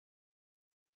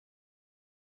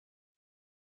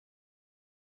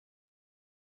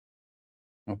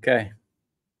Okay.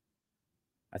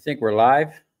 I think we're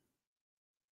live.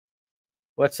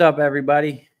 What's up,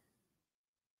 everybody?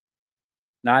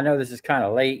 Now, I know this is kind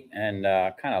of late and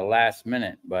kind of last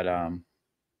minute, but I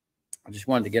just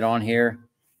wanted to get on here,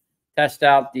 test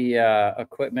out the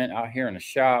equipment out here in the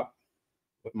shop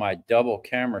with my double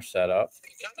camera setup.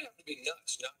 You kind of have to be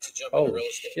nuts not to jump into real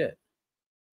estate. Shit.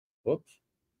 Whoops.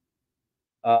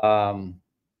 I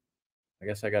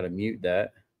guess I got to mute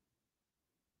that.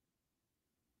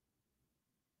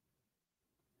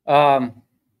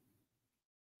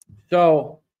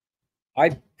 So I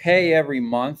pay every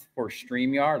month for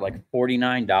StreamYard, like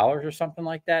 $49 or something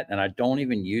like that, and I don't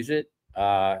even use it.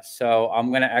 So I'm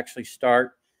going to actually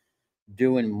start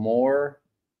doing more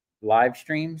live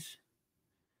streams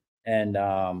and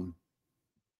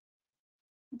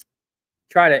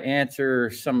try to answer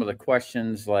some of the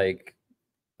questions like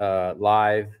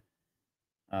live.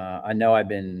 I know I've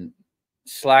been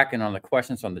slacking on the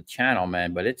questions on the channel,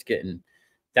 man, but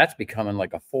that's becoming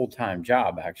like a full-time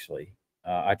job, actually.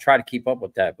 I try to keep up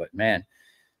with that, but man,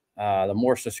 the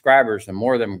more subscribers, the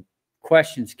more them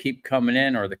questions keep coming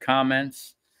in, or the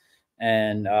comments.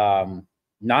 And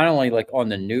not only like on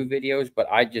the new videos, but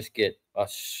I just get a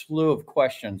slew of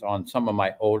questions on some of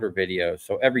my older videos.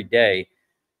 So every day,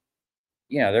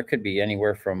 there could be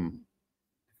anywhere from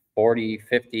 40,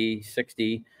 50,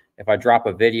 60. If I drop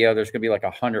a video, there's gonna be like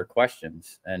 100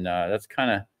 questions. And that's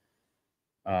kind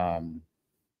of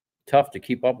tough to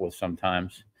keep up with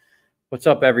sometimes. What's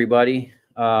up, everybody?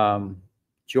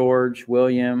 George,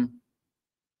 William,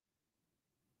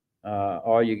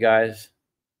 all you guys.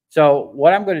 So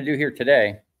what I'm going to do here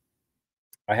today,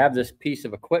 I have this piece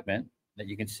of equipment that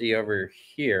you can see over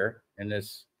here in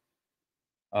this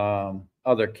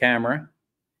other camera.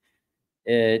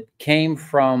 It came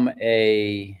from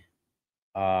a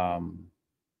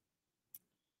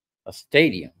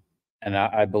stadium, and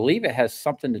I believe it has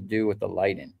something to do with the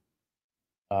lighting.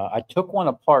 I took one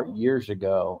apart years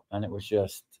ago, and it was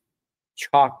just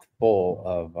chock full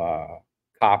of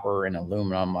copper and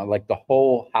aluminum. Like the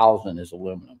whole housing is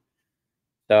aluminum.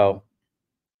 So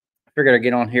I figured I'd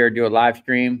get on here, do a live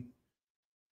stream,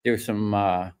 do some,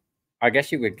 I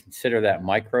guess you would consider that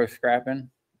micro scrapping.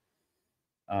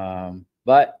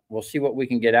 But we'll see what we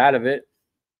can get out of it.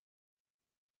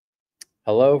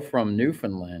 Hello from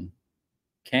Newfoundland,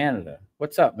 Canada.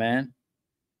 What's up, man?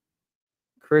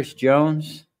 Chris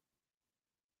Jones.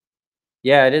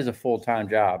 Yeah, it is a full-time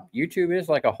job. YouTube is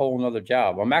like a whole nother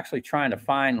job. I'm actually trying to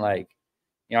find I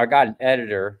got an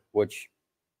editor, which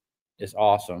is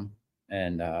awesome.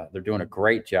 And they're doing a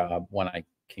great job when I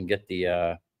can get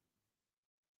the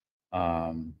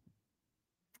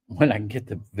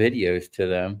videos to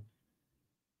them.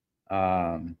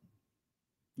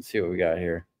 Let's see what we got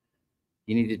here.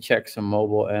 You need to check some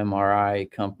mobile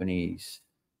MRI companies.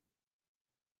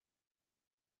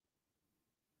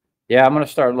 Yeah, I'm going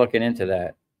to start looking into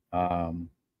that. I'm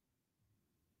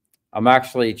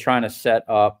actually trying to set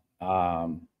up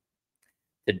to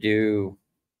do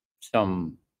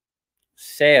some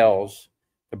sales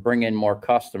to bring in more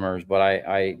customers, but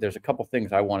there's a couple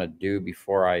things I want to do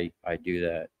before I do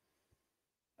that.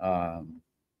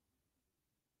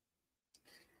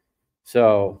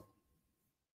 So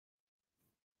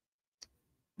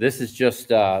this is just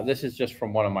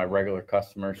from one of my regular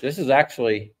customers. This is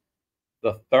actually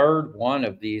the third one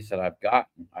of these that I've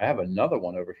gotten. I have another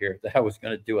one over here that I was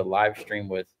going to do a live stream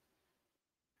with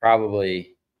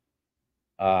probably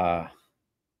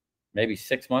maybe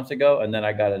 6 months ago, and then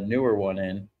I got a newer one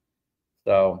in.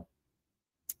 So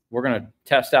we're going to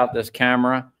test out this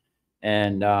camera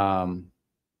and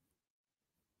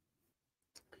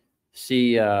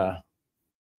see how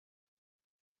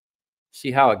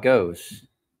it goes.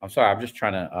 I'm sorry, I'm just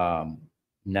trying to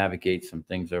navigate some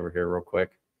things over here real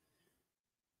quick.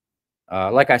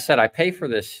 Like I said, I pay for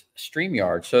this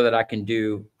StreamYard so that I can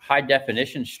do high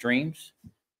definition streams,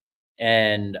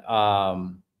 and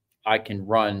I can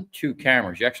run 2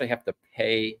 cameras. You actually have to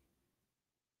pay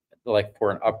like for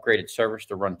an upgraded service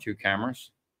to run 2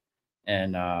 cameras.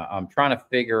 And I'm trying to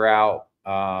figure out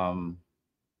how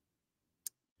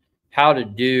to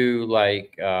do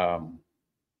like,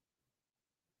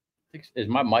 is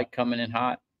my mic coming in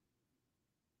hot?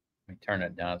 Let me turn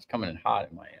it down. It's coming in hot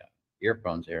in my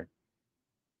earphones here.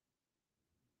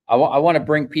 I want to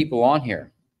bring people on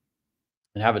here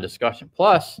and have a discussion.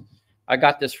 Plus, I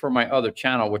got this for my other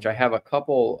channel, which I have a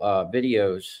couple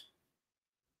videos.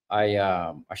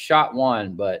 I shot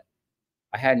one, but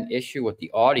I had an issue with the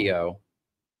audio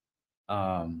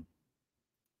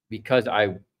because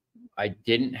I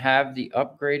didn't have the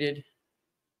upgraded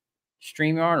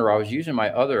StreamYard, or I was using my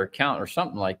other account or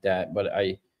something like that. But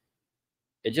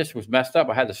it just was messed up.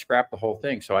 I had to scrap the whole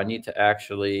thing. So I need to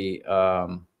actually,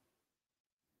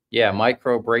 yeah,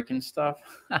 micro breaking stuff.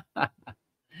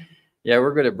 Yeah,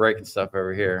 we're good at breaking stuff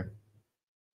over here.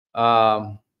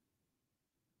 How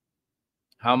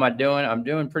am I doing? I'm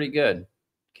doing pretty good.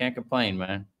 Can't complain,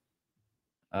 man.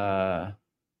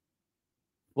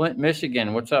 Flint,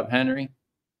 Michigan. What's up, Henry?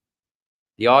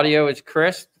 The audio is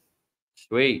crisp.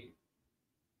 Sweet.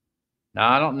 Now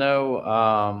I don't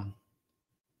know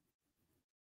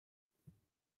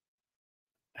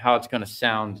how it's going to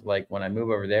sound like when I move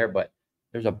over there, but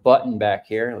there's a button back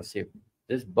here. Let's see if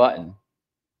this button,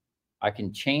 I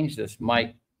can change this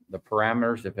mic, the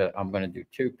parameters, if I'm going to do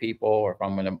 2 people or if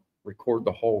I'm going to record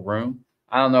the whole room.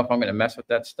 I don't know if I'm going to mess with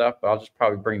that stuff, but I'll just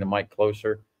probably bring the mic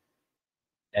closer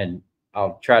and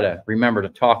I'll try to remember to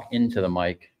talk into the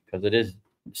mic because it is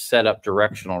set up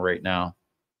directional right now.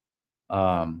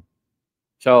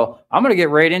 So I'm going to get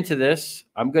right into this.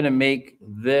 I'm going to make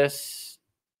this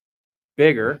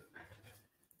bigger.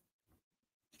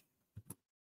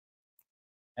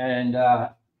 And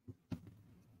let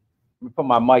me put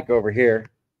my mic over here.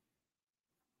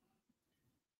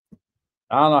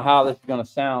 I don't know how this is going to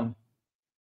sound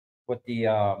with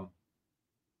the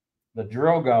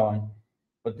drill going,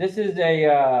 but this is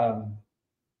a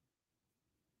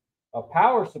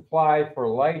power supply for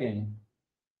lighting,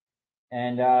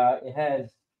 and it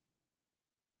has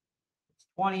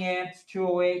 20 amps,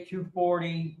 208,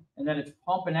 240, and then it's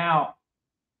pumping out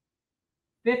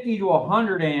 50 to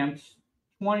 100 amps,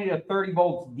 20 to 30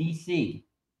 volts DC.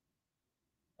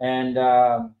 And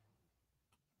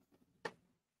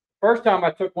first time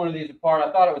I took one of these apart,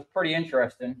 I thought it was pretty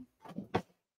interesting.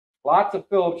 Lots of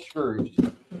Phillips screws.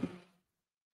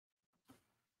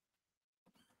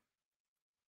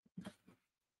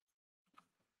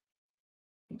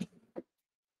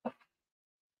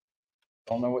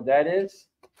 Don't know what that is,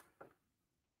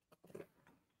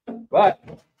 but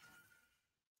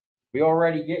we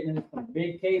already getting into some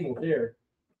big cables here.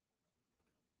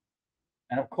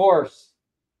 And of course,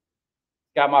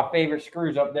 got my favorite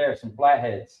screws up there, some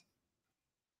flatheads.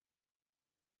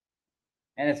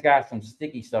 And it's got some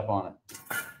sticky stuff on it.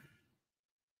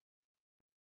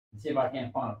 Let's see if I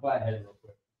can't find a flathead real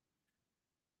quick.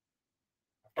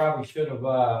 I probably should have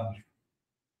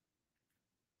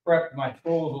prepped my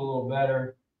tools a little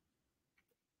better.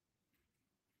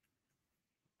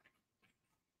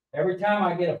 Every time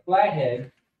I get a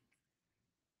flathead,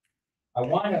 I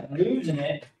wind up losing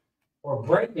it or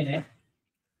breaking it.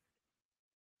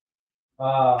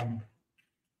 Oh,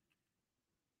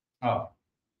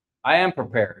 I am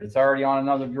prepared. It's already on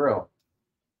another drill.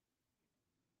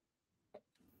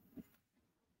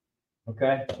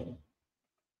 Okay.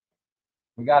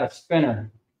 We got a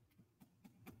spinner.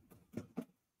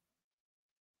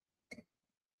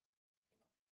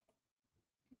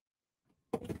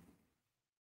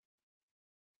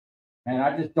 And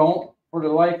I just don't, for the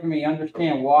life of me,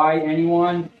 understand why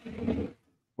anyone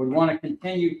would want to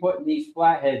continue putting these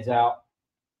flatheads out.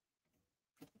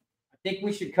 I think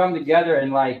we should come together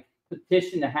and like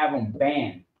petition to have them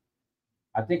banned.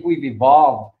 I think we've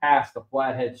evolved past the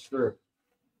flathead screw.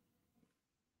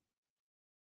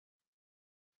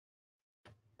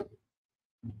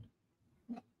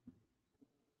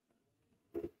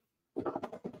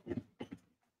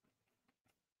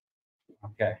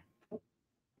 Okay.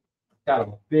 Got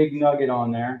a big nugget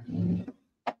on there.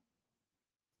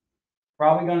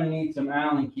 Probably going to need some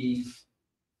Allen keys.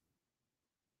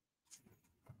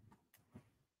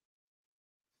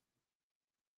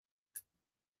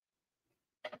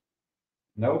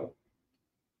 Nope.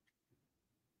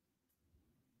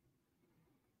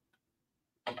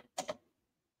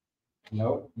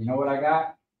 Nope. You know what I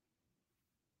got?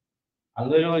 I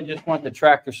literally just want the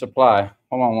Tractor Supply.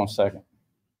 Hold on one second.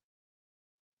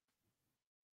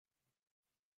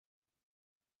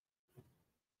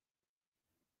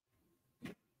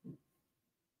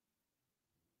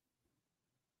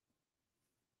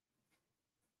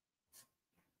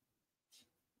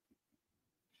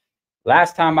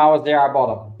 Last time I was there, I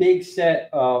bought a big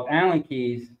set of Allen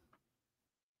keys.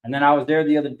 And then I was there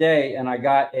the other day and I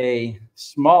got a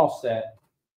small set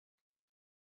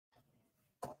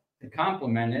to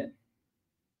complement it.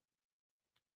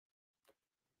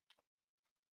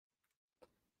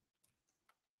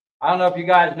 I don't know if you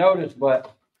guys noticed,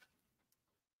 but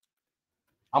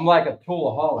I'm like a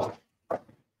toolaholic.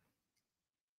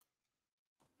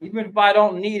 Even if I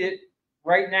don't need it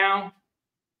right now,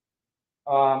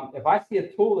 if I see a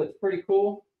tool that's pretty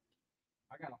cool,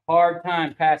 I got a hard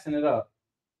time passing it up.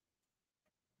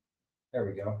 There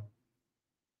we go.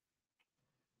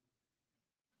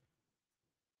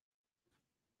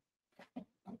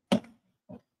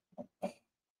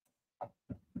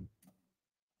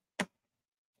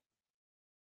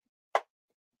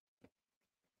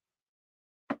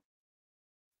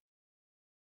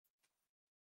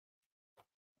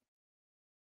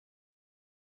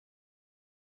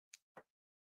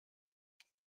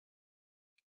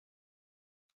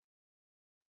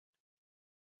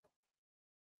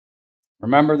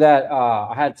 Remember that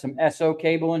I had some SO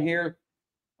cable in here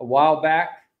a while back,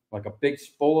 like a big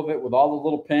spool of it with all the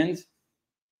little pins.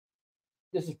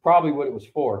 This is probably what it was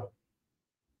for.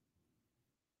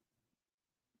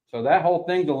 So that whole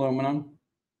thing's aluminum.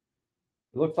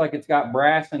 It looks like it's got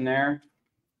brass in there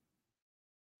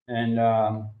and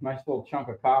nice little chunk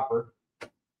of copper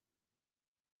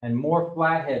and more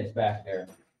flatheads back there.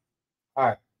 All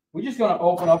right, we're just going to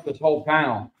open up this whole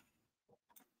panel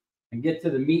and get to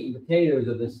the meat and potatoes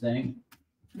of this thing.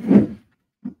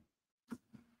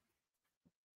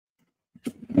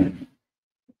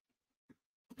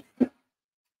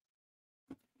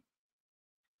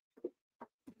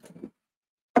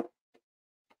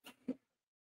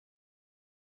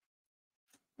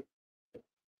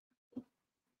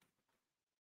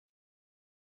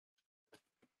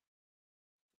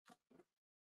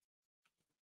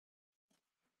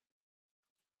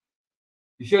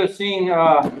 You should have seen,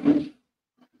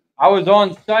 I was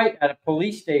on site at a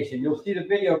police station. You'll see the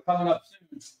video coming up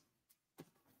soon.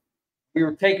 We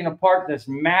were taking apart this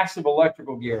massive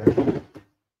electrical gear.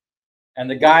 And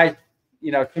the guys,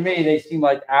 you know, to me, they seem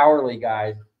like hourly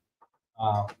guys.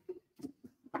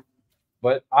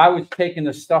 But I was taking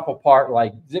the stuff apart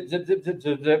like zip, zip, zip, zip,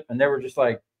 zip, zip. And they were just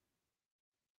like,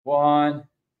 1,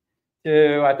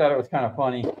 2. I thought it was kind of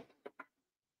funny.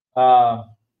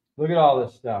 Look at all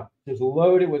this stuff. Just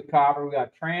loaded with copper. We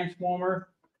got transformer,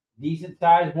 decent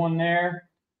sized one there.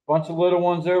 Bunch of little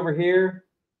ones over here.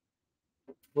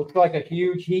 Looks like a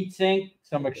huge heat sink.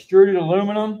 Some extruded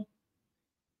aluminum.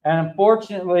 And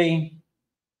unfortunately,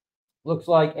 looks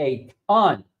like a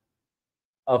ton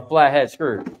of flathead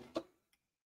screws.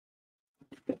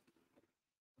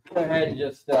 Go ahead and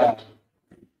just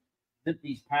zip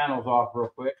these panels off real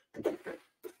quick.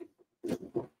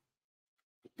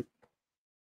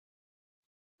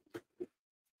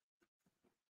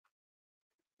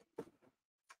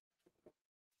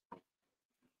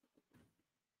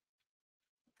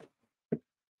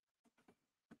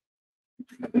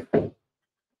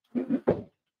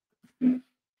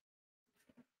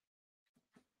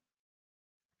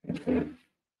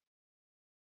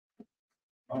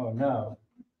 Oh no.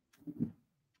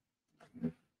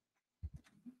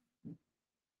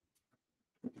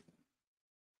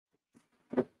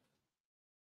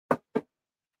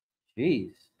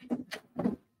 Jeez.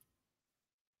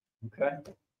 Okay.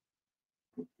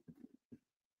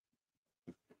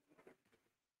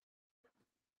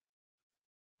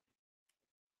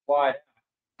 Why?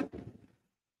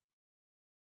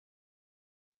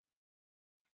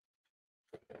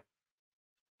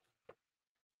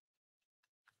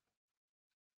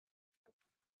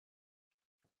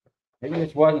 Maybe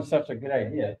this wasn't such a good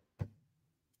idea.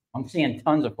 I'm seeing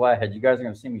tons of flatheads. You guys are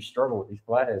going to see me struggle with these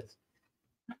flatheads.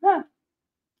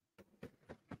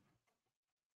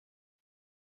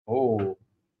 Oh,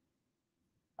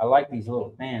 I like these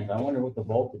little fans. I wonder what the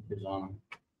voltage is on them.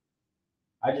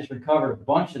 I just recovered a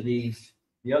bunch of these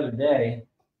the other day,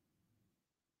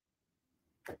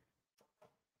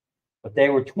 but they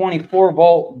were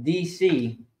 24-volt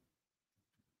DC.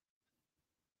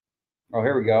 Oh,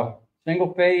 here we go.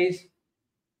 Single phase.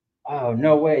 Oh,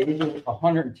 no way. These are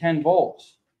 110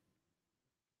 volts.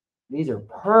 These are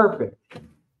perfect.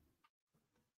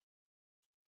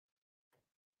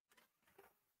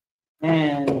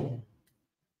 And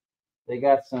they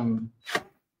got some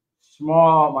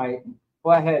small, my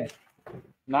flathead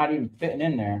not even fitting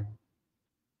in there.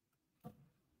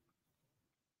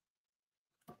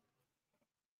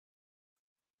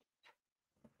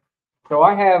 So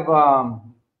I have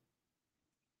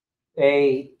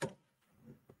a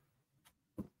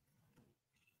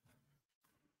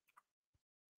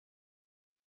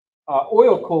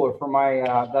oil cooler for my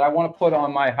that I want to put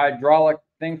on my hydraulic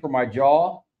thing for my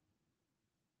jaw.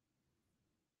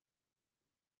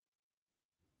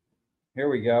 Here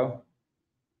we go.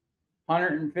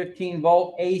 115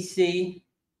 volt AC,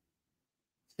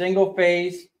 single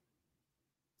phase,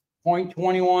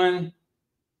 0.21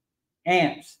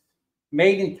 amps,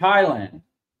 made in Thailand.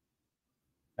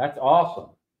 That's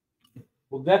awesome.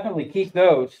 We'll definitely keep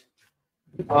those.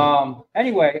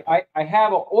 Anyway, I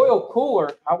have an oil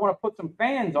cooler. I want to put some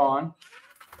fans on.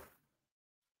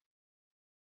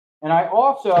 And I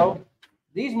also,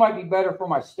 these might be better for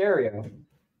my stereo.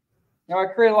 Now, I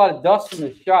create a lot of dust in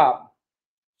the shop.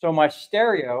 So my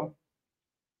stereo,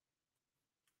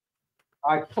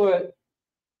 I put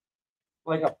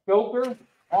like a filter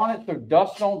on it so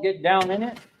dust don't get down in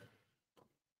it.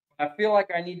 I feel like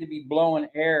I need to be blowing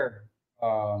air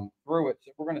through it.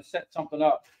 So we're going to set something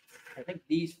up. I think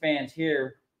these fans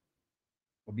here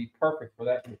will be perfect for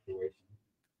that situation.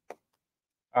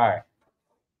 All right.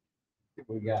 See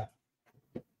what we got.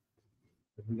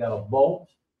 We got a bolt.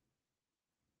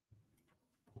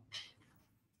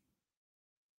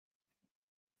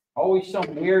 Always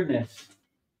some weirdness.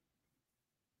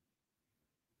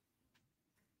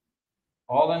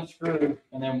 All them screws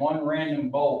and then one random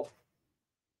bolt.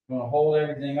 Going to hold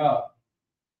everything up.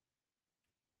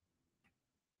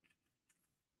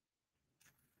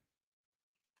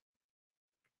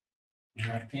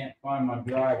 And I can't find my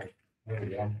driver. There we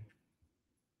go.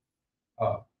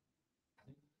 Oh.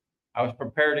 I was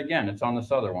prepared again. It's on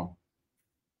this other one.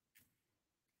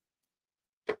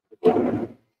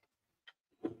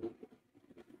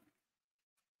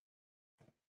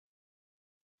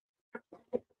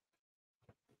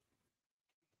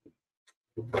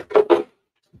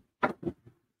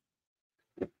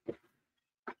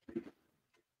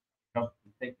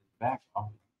 Take this back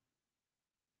off.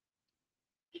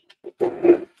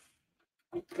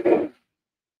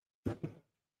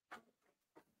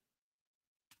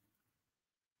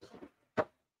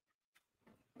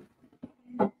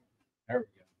 There we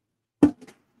go.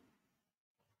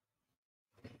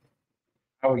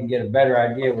 Now we can get a better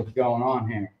idea what's going on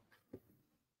here.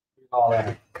 All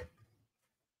that.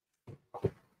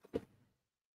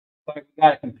 Like we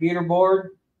got a computer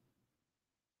board.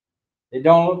 They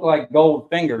don't look like gold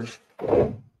fingers,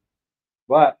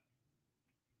 but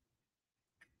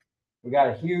we got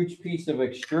a huge piece of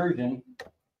extrusion.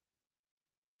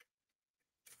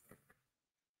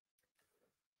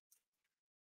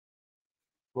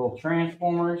 Little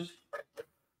transformers.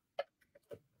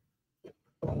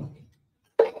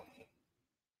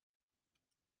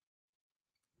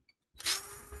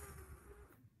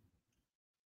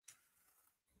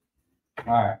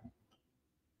 All right.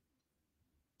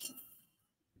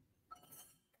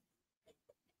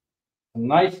 A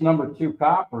nice #2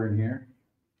 copper in here.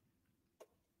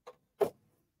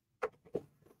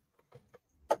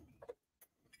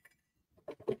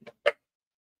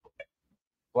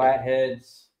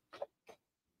 Flatheads.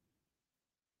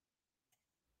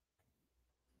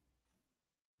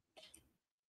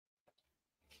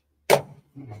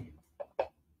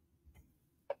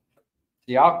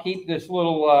 See, I'll keep this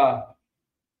little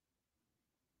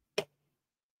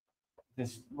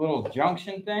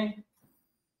junction thing.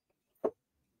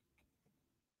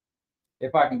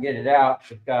 If I can get it out,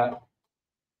 it's got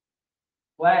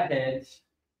flatheads.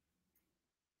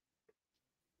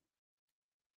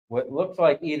 What looks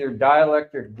like either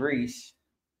dielectric grease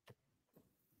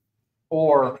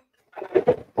or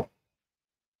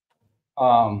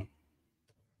I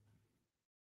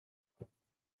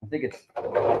think it's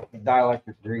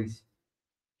dielectric grease.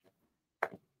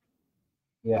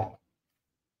 Yeah.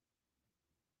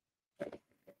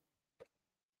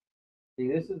 See,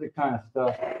 this is the kind of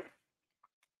stuff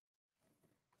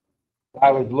I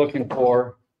was looking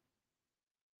for.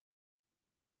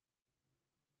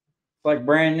 It's like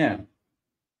brand new.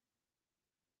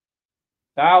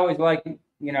 I always like,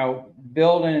 you know,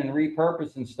 building and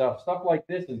repurposing stuff. Stuff like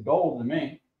this is gold to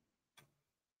me.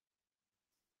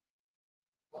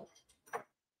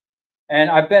 And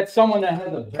I bet someone that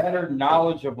has a better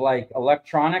knowledge of like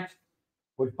electronics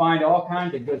would find all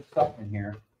kinds of good stuff in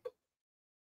here.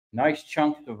 Nice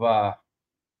chunks of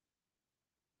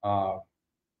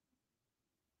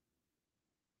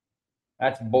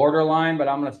that's borderline, but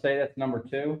I'm going to say that's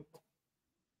 #2.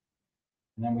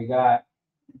 And then we got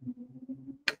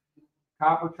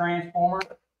copper transformer.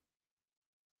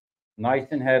 Nice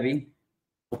and heavy.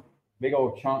 Big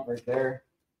old chunk right there.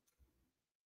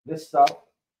 This stuff,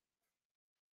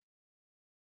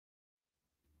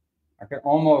 I could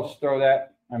almost throw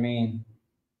that. I mean,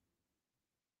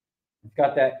 it's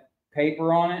got that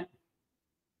paper on it.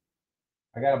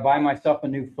 I got to buy myself a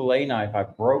new fillet knife. I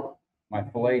broke my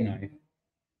fillet knife.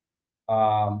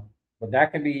 But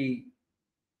that could be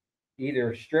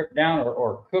either stripped down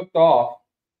or cooked off.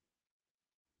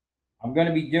 I'm going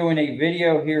to be doing a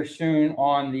video here soon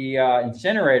on the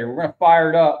incinerator. We're going to fire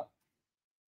it up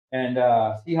and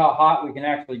see how hot we can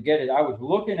actually get it. I was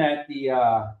looking at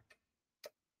the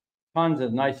tons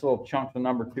of nice little chunks of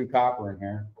 #2 copper in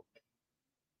here.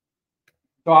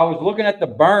 So I was looking at the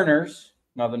burners,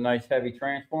 another nice heavy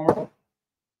transformer,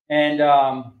 and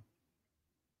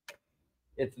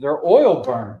they're oil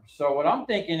burners. So what I'm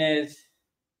thinking is,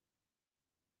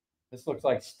 this looks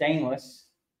like stainless.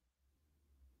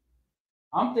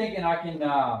 I'm thinking I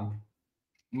can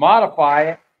modify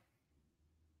it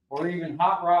or even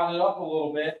hot rod it up a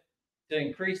little bit to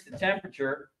increase the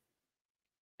temperature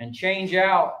and change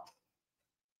out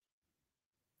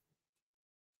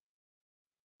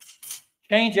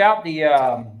the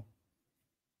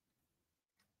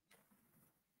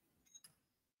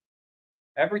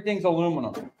everything's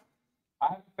aluminum. I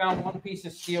haven't found one piece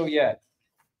of steel yet.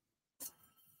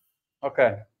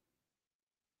 Okay.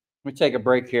 Let me take a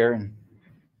break here and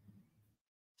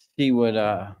see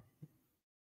what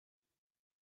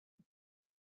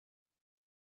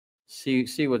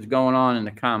see what's going on in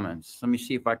the comments. Let me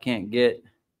see if I can't get.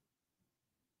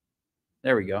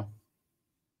 There we go.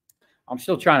 I'm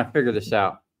still trying to figure this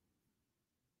out.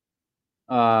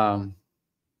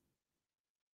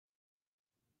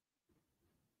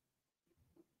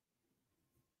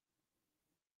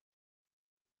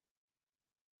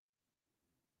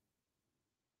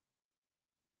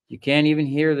 You can't even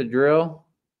hear the drill.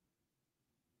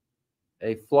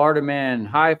 A Florida man.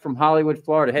 Hi from Hollywood,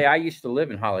 Florida. Hey, I used to live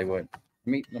in Hollywood.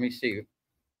 Let me see.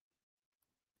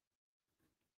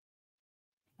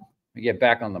 Let me get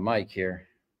back on the mic here.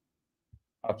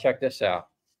 I'll check this out.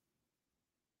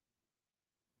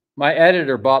 My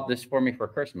editor bought this for me for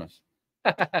Christmas.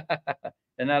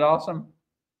 Isn't that awesome?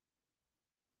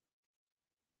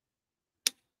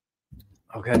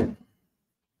 Okay.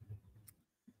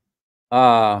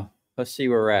 Let's see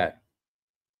where we're at.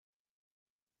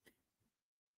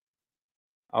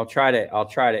 I'll try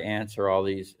to answer all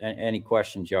these any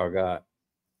questions y'all got.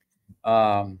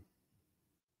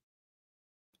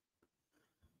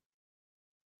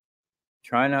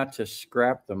 Try not to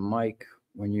scrap the mic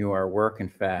when you are working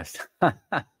fast.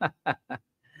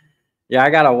 Yeah, I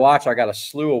gotta watch. I got a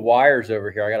slew of wires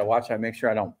over here. I gotta watch. I make sure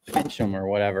I don't pinch them or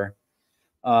whatever.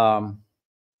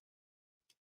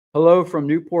 Hello from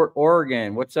Newport,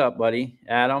 Oregon. What's up, buddy?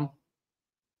 Adam.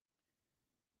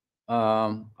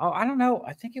 Oh, I don't know.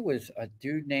 I think it was a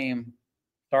dude named.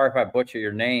 Sorry if I butcher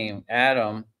your name,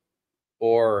 Adam.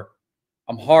 Or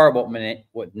I'm horrible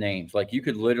with names. Like you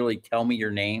could literally tell me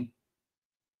your name,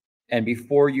 and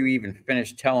before you even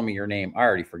finish telling me your name, I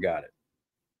already forgot it.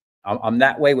 I'm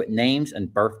that way with names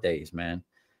and birthdays, man.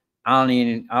 I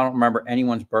don't remember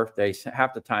anyone's birthdays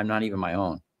half the time, not even my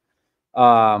own.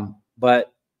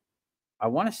 But I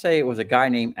want to say it was a guy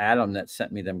named Adam that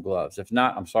sent me them gloves. If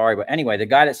not, I'm sorry. But anyway, the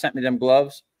guy that sent me them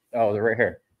gloves, oh, they're right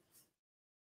here.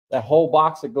 That whole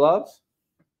box of gloves,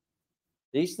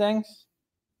 these things,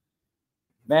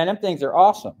 man, them things are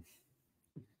awesome.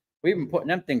 We've been putting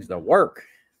them things to work.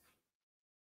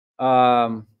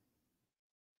 John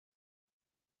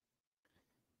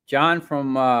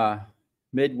from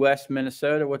Midwest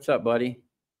Minnesota. What's up, buddy?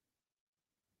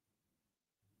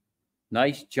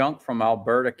 Nice junk from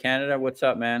Alberta, Canada. What's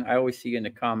up, man? I always see you in the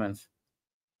comments.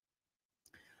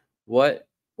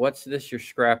 What's this you're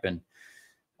scrapping?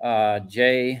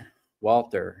 Jay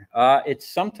Walter.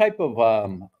 It's some type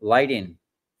of lighting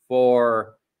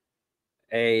for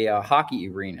a hockey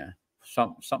arena.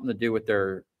 Something to do with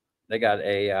their. They got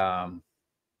a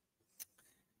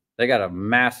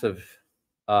massive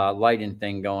lighting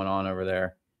thing going on over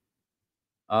there.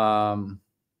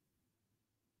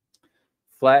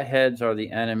 Flatheads are the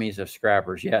enemies of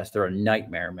scrappers. Yes, they're a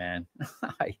nightmare, man.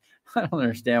 I don't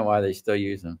understand why they still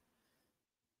use them.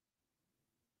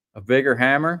 A bigger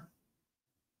hammer?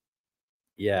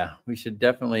 Yeah, we should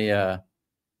definitely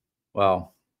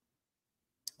well,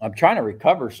 I'm trying to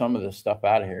recover some of this stuff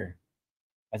out of here.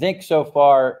 I think so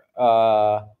far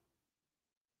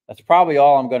that's probably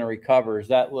all I'm going to recover is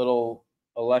that little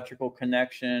electrical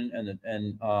connection and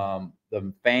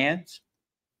the fans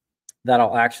that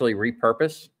I'll actually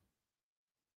repurpose.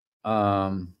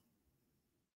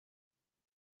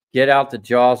 Get out the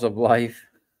jaws of life,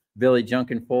 Billy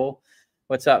Junkin Full.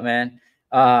 What's up, man?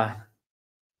 Yeah,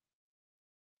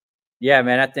 man,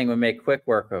 that thing would make quick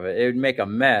work of it. It would make a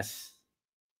mess.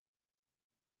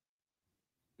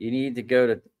 You need to go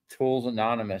to Tools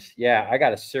Anonymous. Yeah, I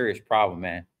got a serious problem,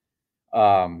 man.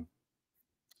 And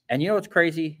you know what's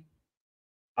crazy?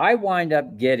 I wind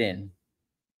up getting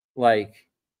like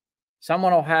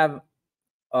someone will have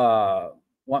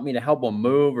want me to help them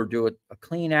move or do a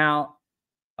clean out.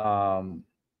 And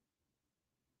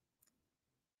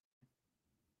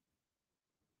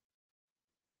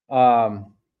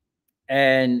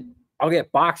I'll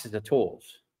get boxes of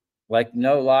tools. Like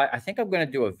no lie, I think I'm going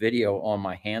to do a video on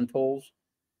my hand tools.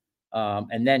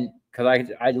 And then because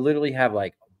I literally have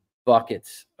like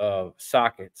buckets of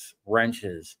sockets,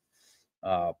 wrenches,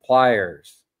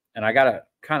 pliers, and I got to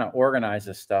kind of organize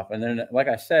this stuff. And then, like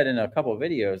I said in a couple of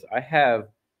videos, I have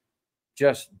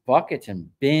just buckets and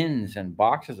bins and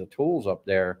boxes of tools up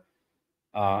there.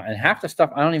 And half the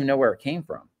stuff, I don't even know where it came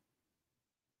from.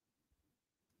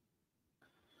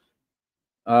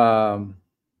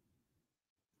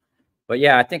 But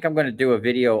yeah, I think I'm going to do a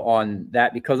video on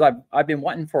that because I've been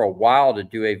wanting for a while to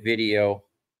do a video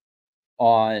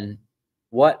on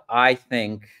what I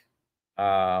think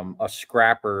a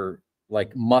scrapper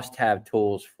like must-have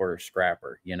tools for a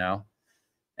scrapper, you know,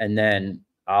 and then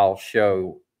I'll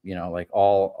show, you know, like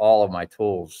all of my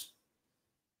tools,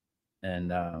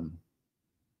 and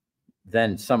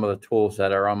then some of the tools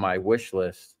that are on my wish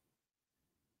list,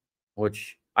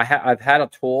 which I've had a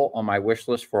tool on my wish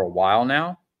list for a while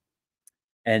now,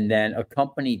 and then a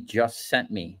company just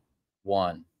sent me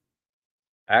one.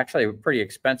 Actually, a pretty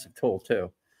expensive tool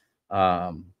too.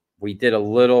 We did a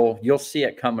little, you'll see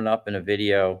it coming up in a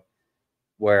video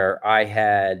where I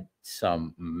had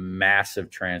some massive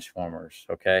transformers.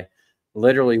 Okay.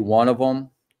 Literally one of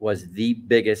them was the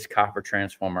biggest copper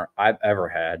transformer I've ever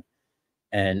had.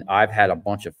 And I've had a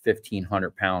bunch of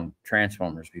 1,500-pound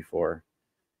transformers before.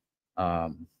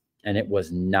 And it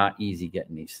was not easy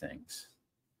getting these things.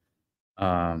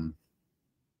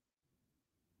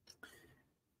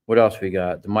 What else we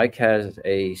got? The mic has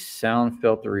a sound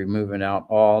filter removing out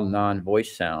all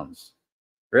non-voice sounds.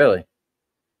 Really?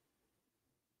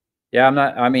 Yeah,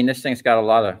 I mean, this thing's got a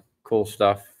lot of cool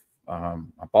stuff. I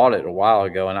bought it a while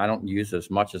ago, and I don't use it as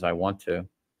much as I want to.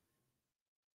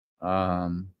 I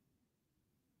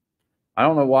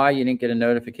don't know why you didn't get a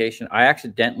notification. I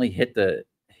accidentally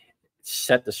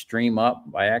set the stream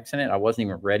up by accident. I wasn't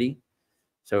even ready.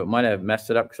 So it might have messed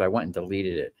it up because I went and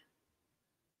deleted it.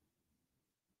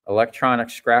 Electronic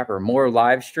scrapper, more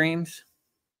live streams.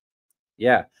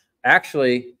 Yeah,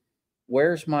 actually,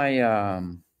 where's my,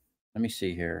 let me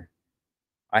see here.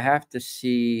 I have to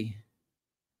see.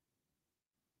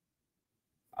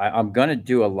 I'm going to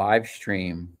do a live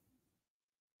stream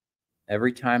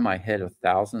every time I hit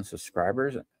 1,000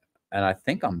 subscribers. And I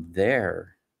think I'm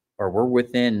there, or we're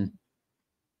within,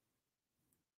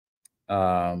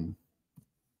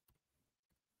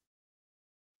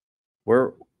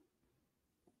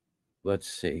 let's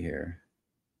see here.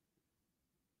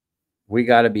 We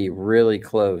got to be really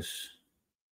close.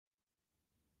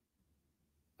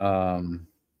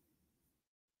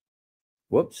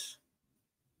 Whoops.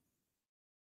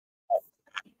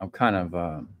 I'm kind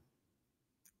of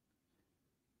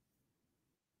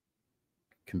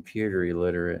computer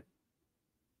illiterate.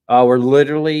 We're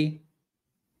literally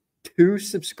 2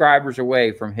 subscribers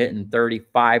away from hitting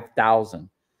 35,000.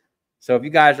 So if you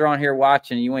guys are on here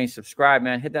watching and you ain't subscribed,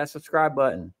 man, hit that subscribe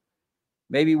button.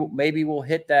 Maybe we'll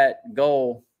hit that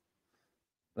goal.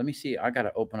 Let me see. I got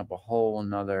to open up a whole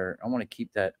nother. I want to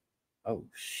keep that. Oh,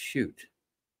 shoot.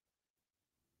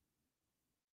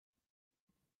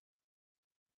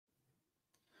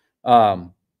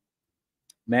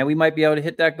 Man, we might be able to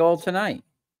hit that goal tonight.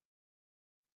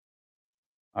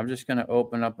 I'm just going to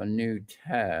open up a new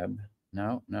tab.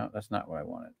 No, that's not what I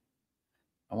wanted.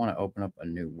 I want to open up a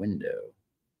new window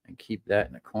and keep that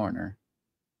in the corner.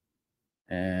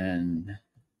 And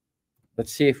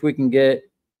let's see if we can get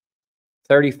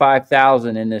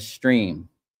 35,000 in this stream.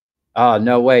 Oh,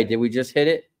 no way. Did we just hit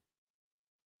it?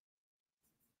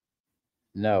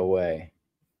 No way.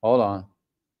 Hold on.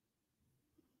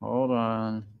 Hold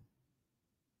on.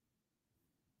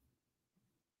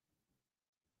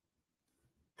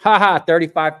 Haha,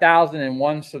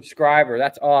 35,001 subscriber.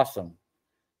 That's awesome.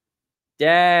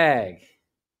 Dag.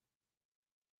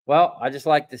 Well, I just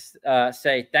like to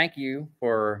say thank you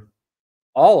for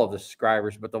all of the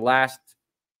subscribers, but the last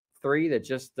 3 that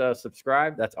just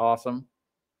subscribed, that's awesome.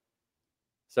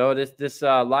 So this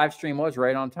live stream was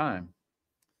right on time.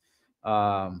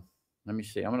 Let me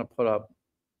see. I'm going to put up.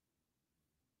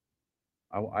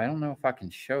 I don't know if I can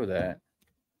show that.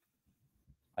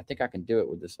 I think I can do it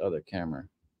with this other camera.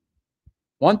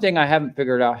 One thing I haven't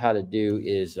figured out how to do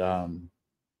is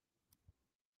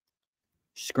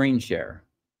screen share.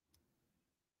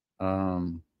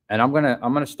 And I'm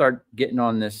gonna start getting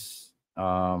on this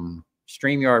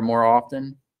StreamYard more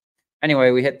often.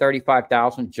 Anyway, we hit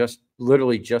 35,000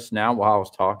 literally just now while I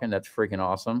was talking. That's freaking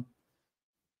awesome.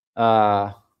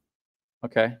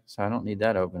 Okay, so I don't need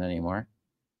that open anymore.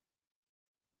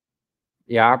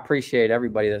 Yeah, I appreciate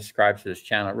everybody that subscribes to this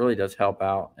channel. It really does help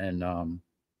out. And all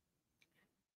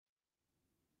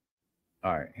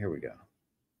right, here we go.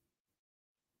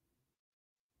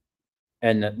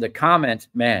 And the comments,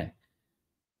 man,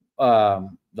 the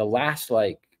last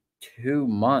like 2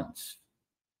 months,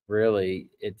 really,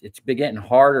 it's been getting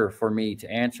harder for me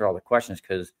to answer all the questions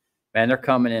because, man, they're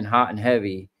coming in hot and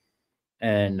heavy.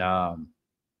 And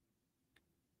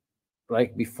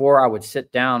like before, I would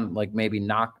sit down, like maybe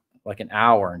knock like an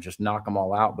hour and just knock them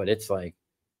all out. But it's like,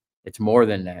 it's more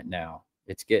than that now.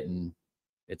 It's getting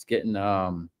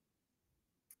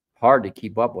hard to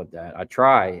keep up with that. I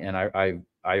try, and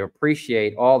I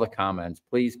appreciate all the comments.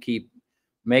 Please keep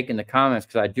making the comments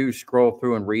because I do scroll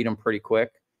through and read them pretty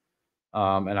quick.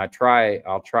 And I'll try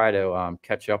to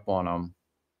catch up on them.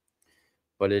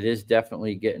 but it is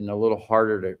definitely getting a little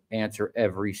harder to answer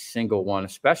every single one,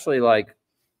 especially like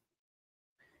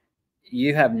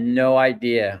you have no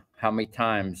idea how many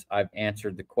times I've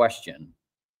answered the question,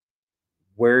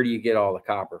 where do you get all the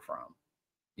copper from?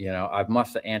 You know, I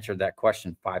must have answered that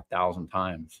question 5,000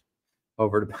 times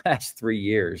over the past 3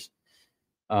 years.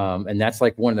 And that's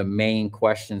like one of the main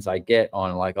questions I get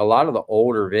on like a lot of the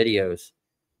older videos.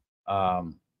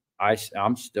 Um,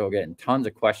 I'm still getting tons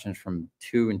of questions from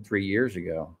 2 and 3 years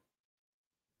ago.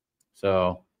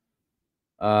 So,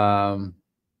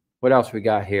 what else we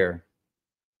got here?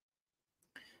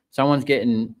 Someone's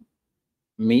getting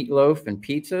meatloaf and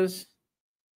pizzas.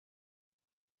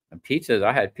 And pizzas,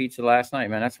 I had pizza last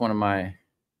night, man. That's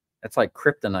like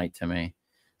kryptonite to me.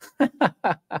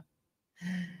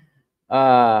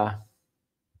 uh,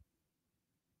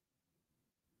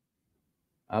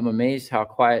 I'm amazed how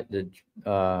quiet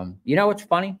you know what's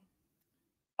funny?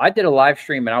 I did a live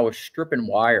stream and I was stripping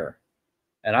wire.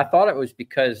 And I thought it was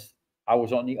because I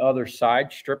was on the other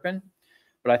side stripping,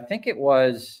 but I think it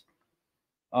was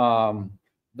the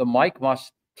mic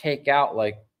must take out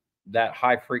like that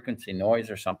high frequency noise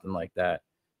or something like that.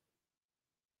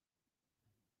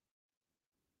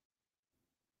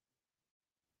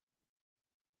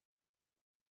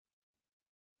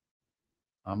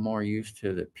 I'm more used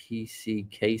to the PC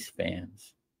case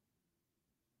fans.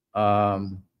 For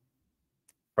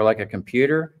like a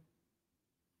computer,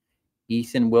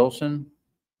 Ethan Wilson.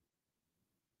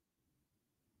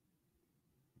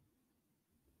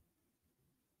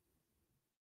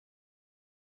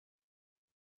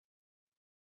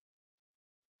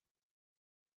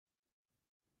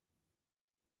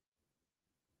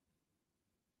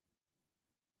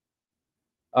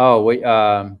 Oh, wait,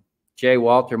 Jay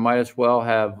Walter might as well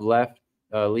have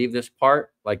leave this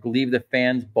part, like leave the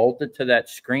fans bolted to that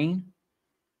screen.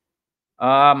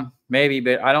 Maybe,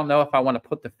 but I don't know if I want to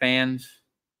put the fans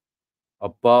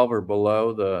above or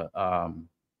below the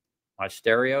my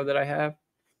stereo that I have.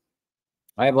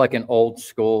 I have like an old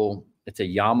school, it's a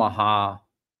Yamaha,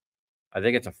 I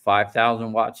think it's a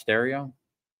 5,000 watt stereo.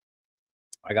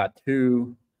 I got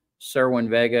two Serwin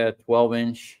Vega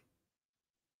 12-inch,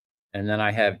 and then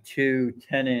I have two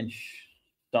 10-inch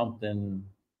something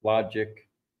Logic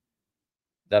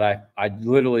that I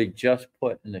literally just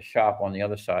put in the shop on the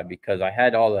other side because I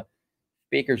had all the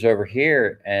speakers over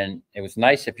here, and it was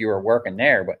nice if you were working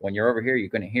there, but when you're over here, you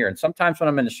couldn't hear. And sometimes when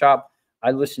I'm in the shop,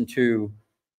 I listen to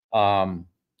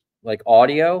like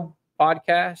audio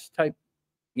podcast type,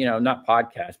 you know, not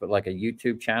podcast, but like a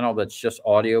YouTube channel that's just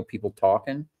audio, people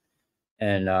talking.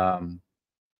 And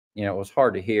you know, it was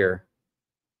hard to hear.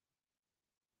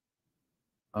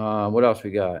 What else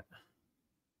we got?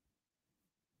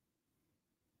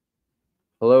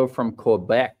 Hello from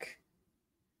Quebec.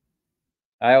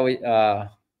 I always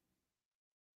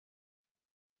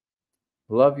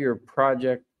love your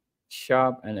project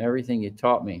shop and everything you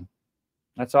taught me.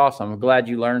 That's awesome. I'm glad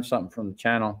you learned something from the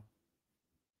channel.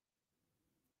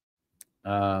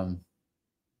 I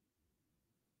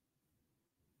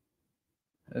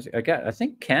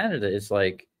think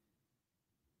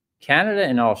Canada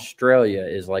and Australia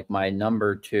is like my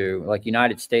number two, like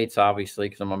United States, obviously,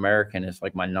 because I'm American, is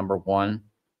like my number one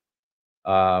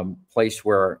place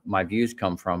where my views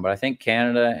come from. But I think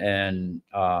Canada and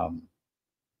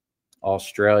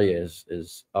Australia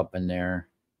is up in there.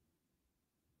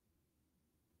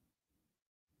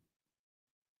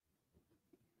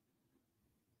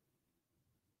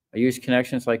 I use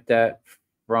connections like that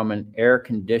from an air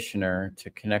conditioner to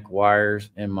connect wires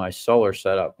in my solar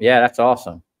setup. Yeah, that's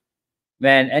awesome.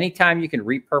 Man, anytime you can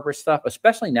repurpose stuff,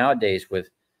 especially nowadays with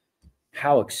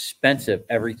how expensive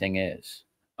everything is.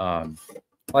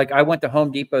 Like I went to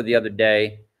Home Depot the other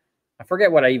day. I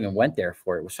forget what I even went there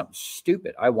for. It was something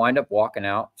stupid. I wind up walking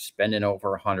out spending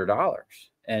over $100,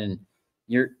 and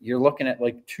you're looking at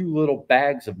like two little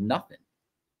bags of nothing.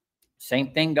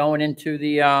 Same thing going into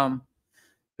the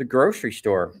grocery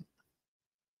store.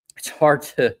 It's hard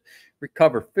to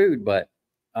recover food, but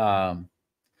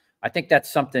I think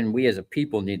that's something we as a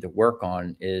people need to work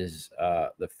on is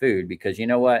the food, because you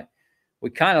know what? We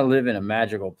kind of live in a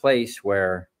magical place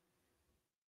where,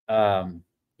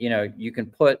 you know, you can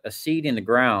put a seed in the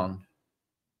ground,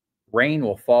 rain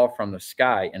will fall from the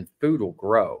sky, and food will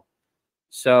grow.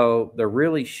 So there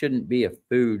really shouldn't be a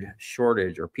food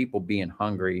shortage or people being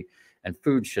hungry, and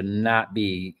food should not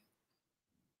be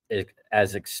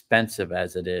as expensive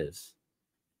as it is.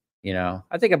 You know,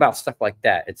 I think about stuff like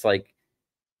that. It's like,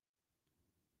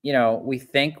 you know, we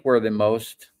think we're the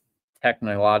most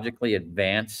technologically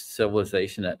advanced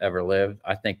civilization that ever lived.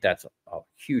 I think that's a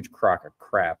huge crock of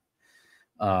crap.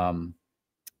 Um,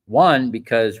 One,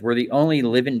 because we're the only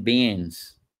living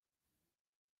beings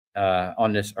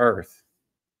on this earth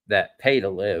that pay to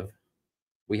live.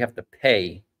 We have to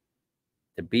pay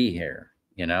to be here,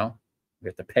 you know? We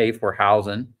have to pay for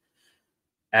housing.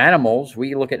 Animals,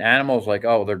 we look at animals like,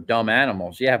 oh, they're dumb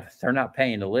animals. Yeah, but they're not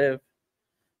paying to live,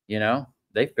 you know?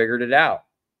 They figured it out.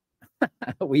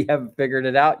 We haven't figured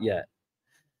it out yet.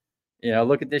 You know,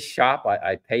 look at this shop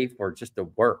I pay for just to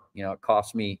work. You know, it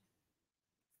costs me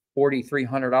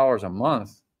 $4,300 a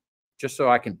month just so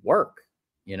I can work,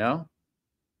 you know?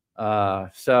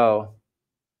 So,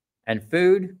 and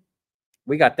food,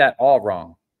 we got that all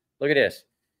wrong. Look at this.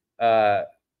 I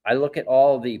look at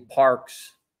all the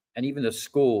parks and even the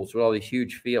schools with all these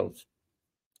huge fields.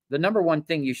 The number one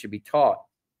thing you should be taught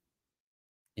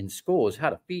in school is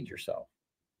how to feed yourself.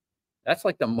 That's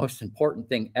like the most important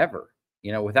thing ever.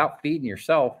 You know, without feeding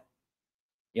yourself,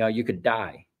 you know, you could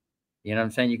die. You know what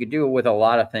I'm saying? You could do it with a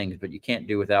lot of things, but you can't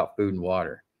do without food and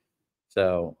water.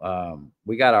 So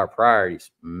we got our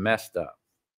priorities messed up.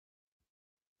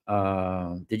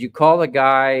 Did you call the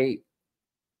guy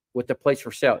with the place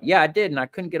for sale? Yeah, I did, and I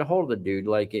couldn't get a hold of the dude.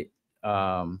 Like it.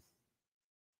 I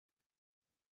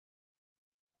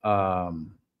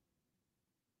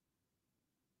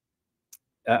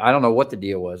don't know what the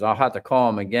deal was. I'll have to call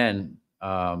him again.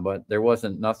 But there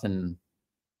wasn't nothing.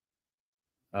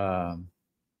 I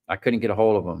couldn't get a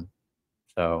hold of him.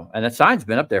 So, and the sign's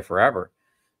been up there forever.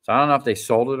 So I don't know if they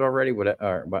sold it already, but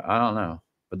I don't know.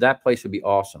 But that place would be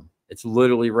awesome. It's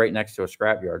literally right next to a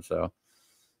scrapyard. So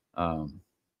I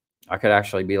could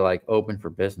actually be like open for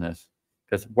business.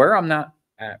 Because where I'm not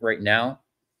at right now,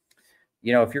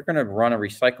 you know, if you're going to run a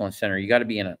recycling center, you got to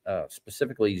be in a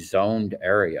specifically zoned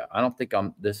area. I don't think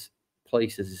this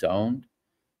place is zoned.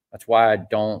 That's why I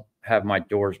don't have my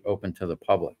doors open to the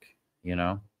public, you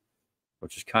know,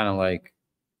 which is kind of like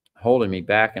holding me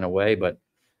back in a way. But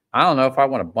I don't know if I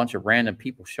want a bunch of random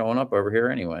people showing up over here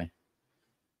anyway.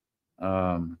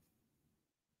 Hello,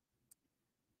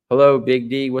 Big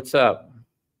D. What's up?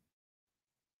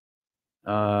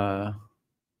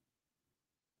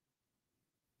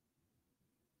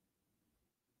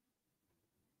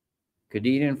 Good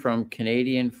evening from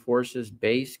Canadian Forces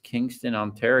Base, Kingston,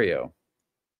 Ontario.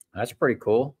 That's pretty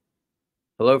cool.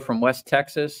 Hello from West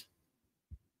Texas.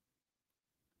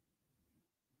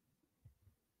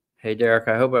 Hey, Derek,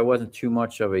 I hope I wasn't too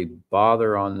much of a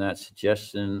bother on that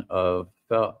suggestion of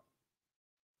felt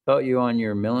you on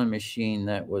your milling machine.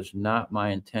 That was not my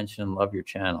intention. Love your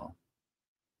channel.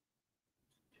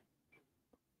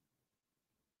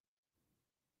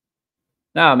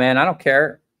 No, man, I don't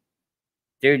care.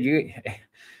 Dude, you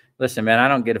listen, man, I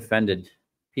don't get offended.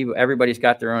 People, everybody's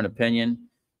got their own opinion.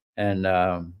 And,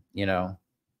 you know,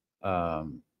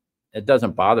 it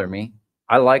doesn't bother me.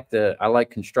 I like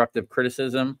constructive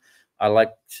criticism. I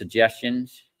like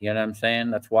suggestions. You know what I'm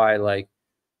saying? That's why, like,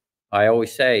 I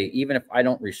always say, even if I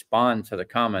don't respond to the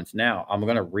comments now, I'm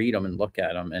going to read them and look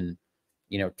at them and,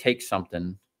 you know, take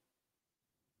something.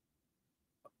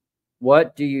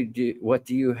 What do you do? What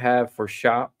do you have for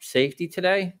shop safety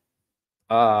today?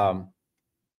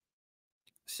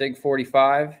 SIG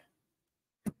 45.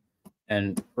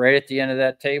 And right at the end of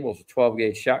that table is a 12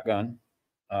 gauge shotgun.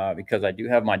 Because I do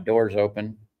have my doors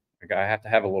open. I have to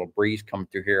have a little breeze come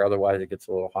through here. Otherwise it gets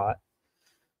a little hot.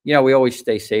 You know, we always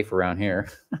stay safe around here.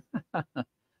 AW,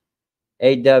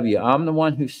 I'm the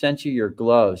one who sent you your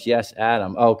gloves. Yes,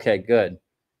 Adam. Okay, good.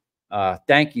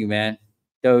 Thank you, man.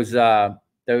 Those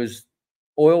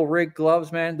oil rig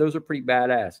gloves, man, those are pretty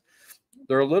badass.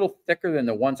 They're a little thicker than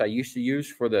the ones I used to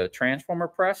use for the transformer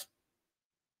press.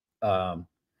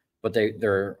 But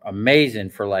they're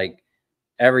amazing for like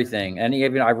everything. And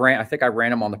even I think I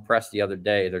ran them on the press the other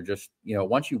day. They're just, you know,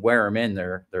 once you wear them in,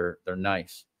 they're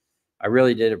nice. I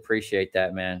really did appreciate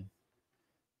that, man.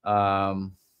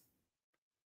 When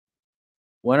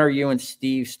are you and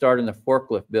Steve starting the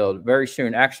forklift build? Very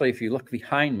soon. Actually, if you look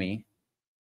behind me,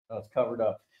 it's covered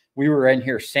up. We were in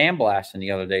here sandblasting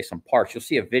the other day, some parts. You'll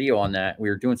see a video on that. We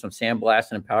were doing some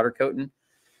sandblasting and powder coating.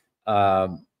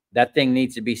 That thing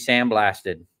needs to be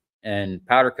sandblasted and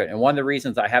powder coat. And one of the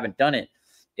reasons I haven't done it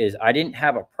is I didn't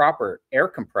have a proper air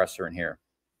compressor in here.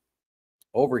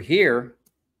 Over here,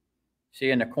 see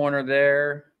in the corner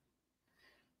there,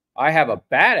 I have a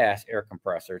badass air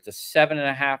compressor. It's a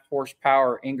 7.5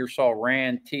 horsepower Ingersoll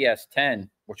Rand TS10,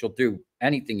 which will do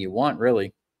anything you want,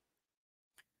 really.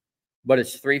 But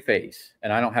it's 3-phase,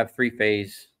 and I don't have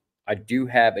 3-phase. I do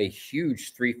have a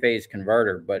huge 3-phase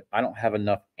converter, but I don't have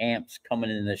enough amps coming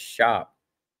in this shop.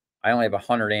 I only have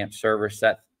 100 amp service.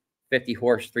 That 50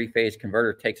 horse 3-phase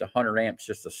converter takes 100 amps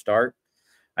just to start.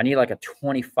 I need like a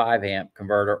 25 amp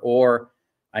converter or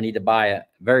I need to buy a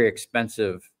very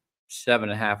expensive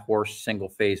 7.5 horse single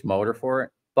phase motor for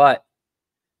it. But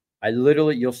I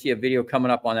literally, you'll see a video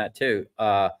coming up on that too.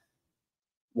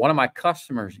 One of my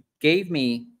customers gave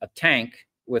me a tank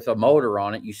with a motor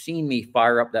on it. You've seen me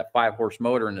fire up that 5-horse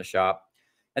motor in the shop.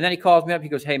 And then he calls me up. He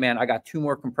goes, "Hey, man, I got 2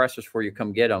 more compressors for you.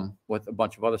 Come get them," with a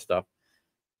bunch of other stuff.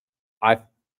 I've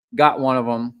got one of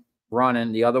them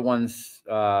running. The other one's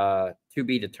to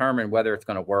be determined whether it's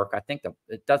going to work. I think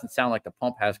it doesn't sound like the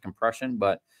pump has compression,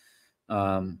 but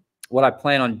what I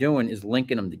plan on doing is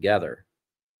linking them together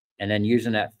and then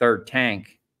using that third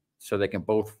tank so they can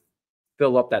both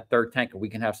fill up that third tank and we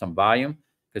can have some volume,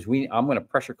 because I'm going to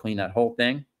pressure clean that whole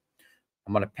thing.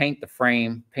 I'm going to paint the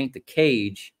frame, paint the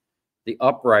cage, the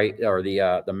upright or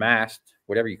the mast,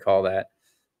 whatever you call that.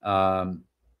 And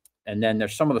then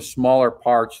there's some of the smaller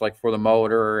parts, like for the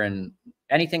motor and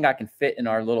anything I can fit in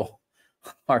our little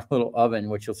oven,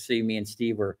 which you'll see me and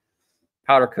Steve were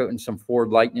powder coating some Ford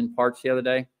Lightning parts the other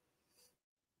day.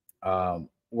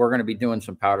 We're going to be doing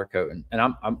some powder coating, and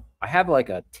I have like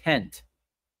a tent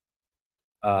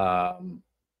that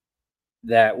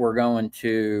we're going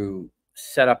to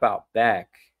set up out back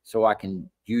so I can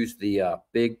use the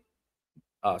big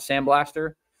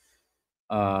sandblaster.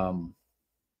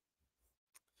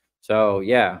 So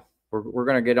yeah, we're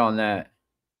gonna get on that.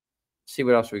 See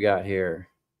what else we got here.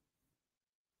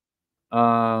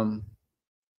 Can't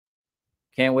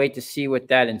wait to see what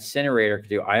that incinerator could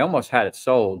do. I almost had it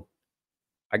sold.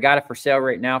 I got it for sale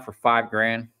right now for $5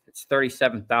 grand. It's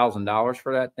 $37,000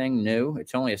 for that thing new.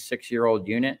 It's only a 6-year-old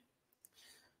unit.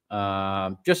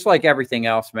 Just like everything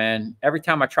else, man. Every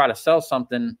time I try to sell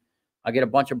something, I get a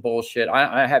bunch of bullshit.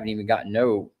 I haven't even gotten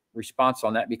no response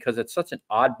on that because it's such an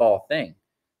oddball thing.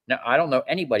 Now, I don't know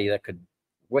anybody that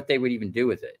what they would even do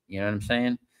with it. You know what I'm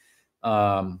saying?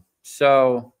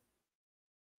 So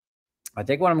I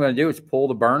think what I'm going to do is pull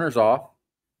the burners off,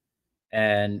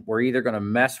 and we're either going to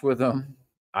mess with them.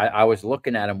 I was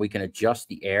looking at them. We can adjust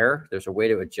the air. There's a way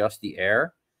to adjust the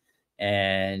air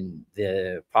and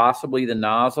possibly the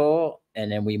nozzle. And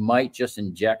then we might just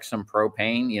inject some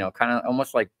propane, kind of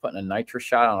almost like putting a nitrous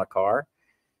shot on a car,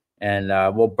 and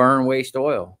we'll burn waste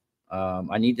oil.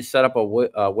 I need to set up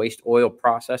a waste oil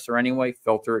processor anyway,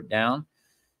 filter it down.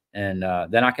 And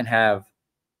then I can have,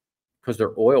 because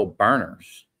they're oil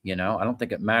burners, I don't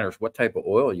think it matters what type of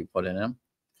oil you put in them.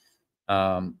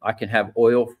 I can have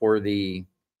oil for the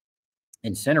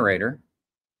incinerator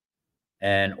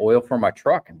and oil for my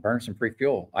truck and burn some free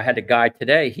fuel. I had a guy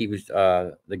today. He was,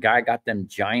 the guy got them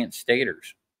giant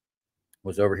stators,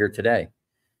 was over here today.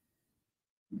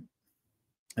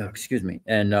 Oh, excuse me.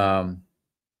 And,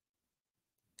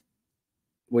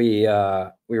 we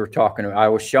were talking, I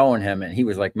was showing him, and he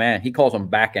was like, man, he calls them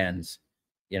back ends,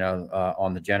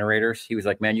 on the generators. He was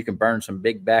like, man, you can burn some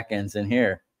big back ends in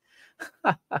here.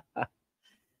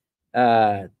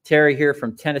 Terry here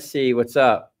from Tennessee. What's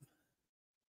up?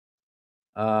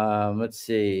 Let's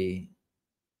see.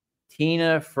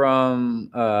 Tina from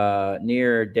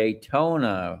near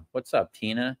Daytona. What's up,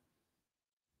 Tina?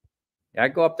 Yeah, I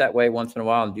go up that way once in a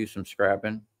while and do some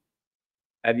scrapping.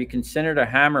 Have you considered a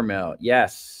hammer mill?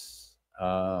 Yes.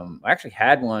 I actually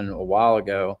had one a while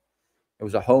ago. It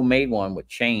was a homemade one with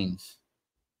chains,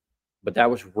 but that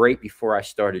was right before I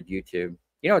started YouTube.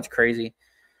 It's crazy.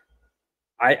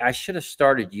 I should have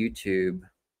started YouTube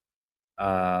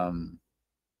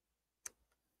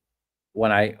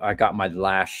when I got my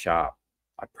last shop.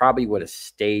 I probably would have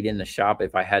stayed in the shop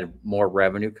if I had more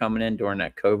revenue coming in during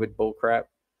that COVID bull crap.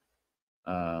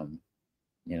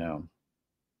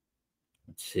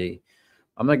 Let's see.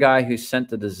 I'm the guy who sent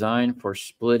the design for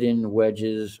split-in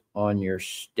wedges on your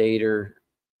stator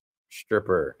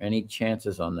stripper. Any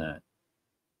chances on that?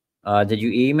 Did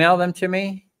you email them to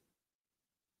me?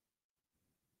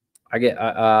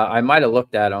 I might have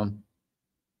looked at them.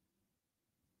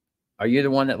 Are you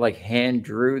the one that like hand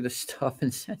drew the stuff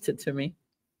and sent it to me?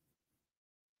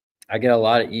 I get a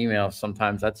lot of emails.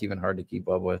 Sometimes that's even hard to keep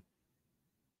up with.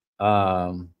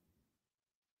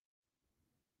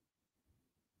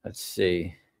 Let's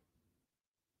see.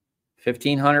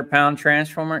 1,500-pound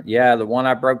transformer. Yeah, the one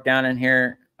I broke down in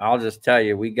here, I'll just tell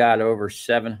you, we got over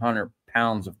 700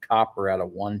 pounds of copper out of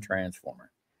one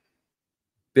transformer.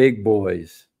 Big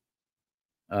boys.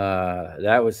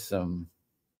 That was some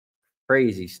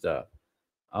crazy stuff.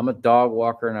 I'm a dog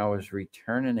walker, and I was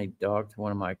returning a dog to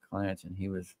one of my clients, and he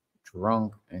was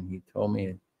drunk, and he told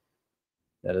me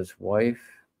that his wife,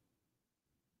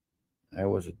 I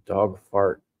was a dog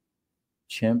fart,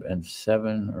 chimp, and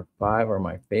 7 or 5 are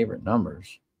my favorite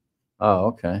numbers. Oh,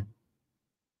 okay.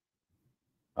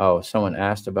 Oh, someone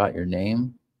asked about your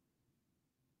name?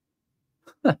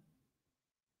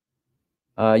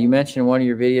 You mentioned in one of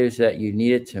your videos that you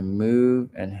needed to move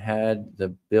and had the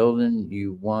building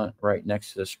you want right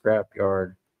next to the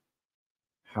scrapyard.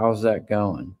 How's that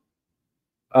going?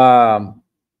 Um,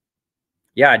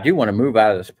 yeah, I do want to move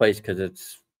out of this place because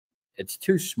it's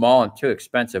too small and too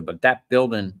expensive. But that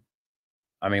building,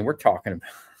 I mean, we're talking about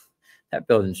that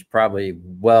building's probably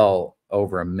well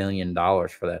over $1 million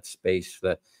for that space.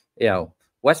 That you know,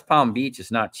 West Palm Beach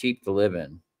is not cheap to live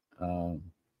in. Um,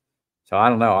 So I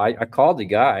don't know. I called the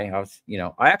guy.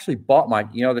 I actually bought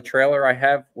the trailer I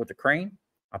have with the crane.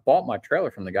 I bought my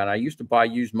trailer from the guy. And I used to buy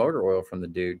used motor oil from the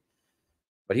dude,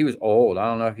 but he was old. I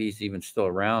don't know if he's even still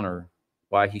around or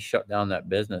why he shut down that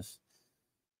business.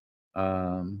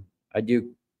 I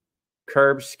do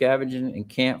curb scavenging and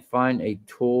can't find a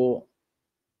tool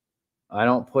I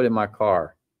don't put in my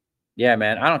car. Yeah,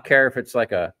 man. I don't care if it's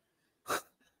like an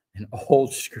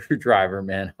old screwdriver,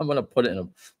 man. I'm gonna put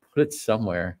it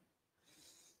somewhere.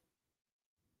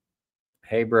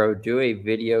 Hey, bro, do a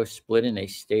video splitting a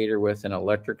stator with an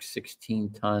electric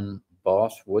 16-ton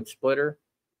Boss wood splitter.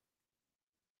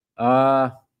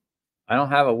 I don't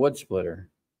have a wood splitter.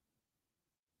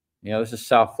 This is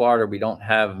South Florida. We don't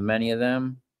have many of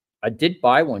them. I did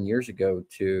buy one years ago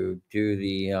to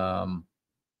do um,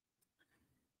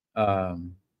 the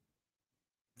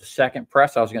second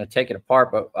press. I was going to take it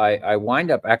apart, but I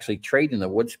wind up actually trading the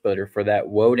wood splitter for that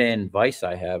Wodan vise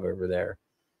I have over there.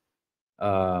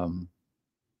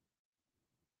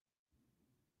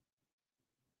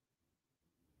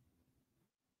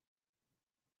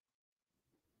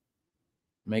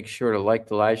 Make sure to like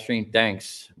the live stream.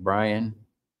 Thanks, Brian.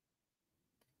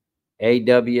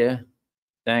 AW,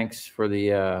 thanks for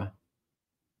the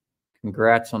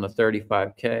congrats on the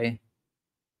 35K.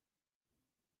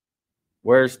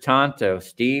 Where's Tonto?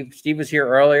 Steve? Steve was here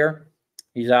earlier.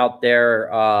 He's out there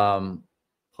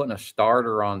putting a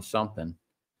starter on something.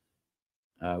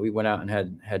 We went out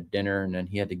and had dinner, and then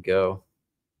he had to go.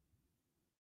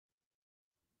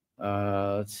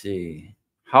 Let's see.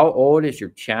 How old is your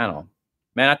channel?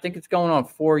 Man, I think it's going on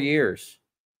 4 years.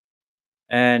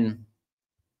 And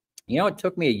it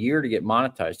took me a year to get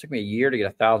monetized. It took me a year to get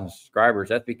 1,000 subscribers.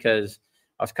 That's because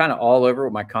I was kind of all over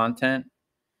with my content,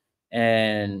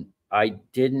 and I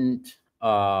didn't.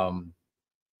 I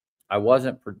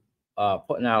wasn't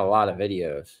putting out a lot of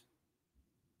videos.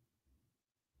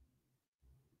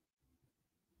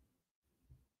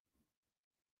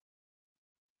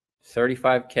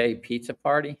 $35K pizza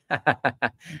party.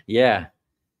 Yeah.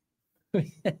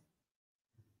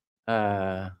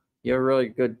 You're a really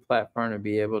good platform to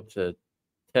be able to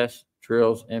test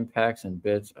drills, impacts, and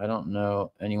bits. I don't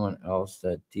know anyone else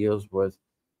that deals with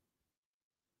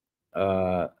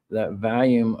that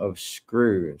volume of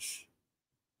screws.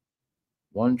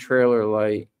 One trailer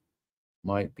light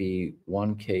might be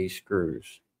 1K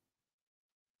screws.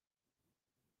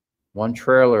 One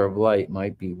trailer of light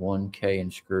might be 1K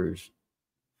in screws.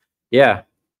 Yeah.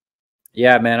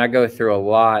 Yeah, man, I go through a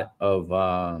lot of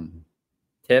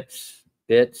tips,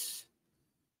 bits,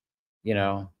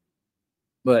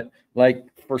 but like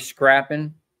for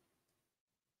scrapping,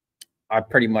 I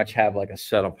pretty much have like a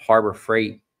set of Harbor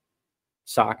Freight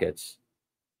sockets.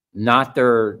 Not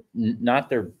their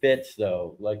bits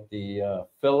though, like the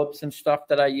Phillips and stuff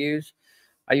that I use.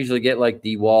 I usually get like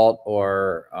DeWalt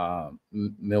or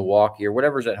Milwaukee or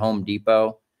whatever's at Home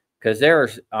Depot, because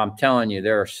I'm telling you,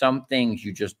 there are some things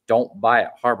you just don't buy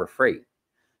at Harbor Freight.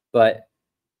 But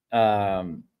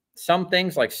some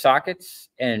things like sockets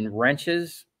and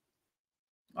wrenches,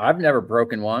 I've never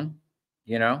broken one.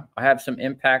 I have some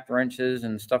impact wrenches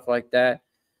and stuff like that.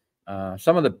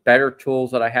 Some of the better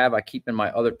tools that I have, I keep in my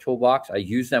other toolbox. I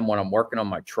use them when I'm working on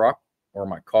my truck or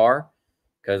my car,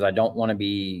 because I don't want to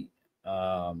be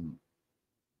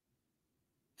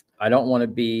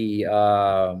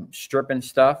stripping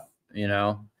stuff.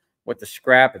 With the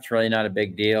scrap, it's really not a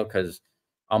big deal because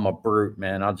I'm a brute,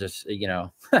 man. I'll just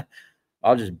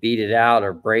I'll just beat it out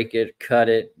or break it, cut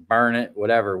it, burn it,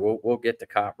 whatever. We'll get the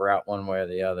copper out one way or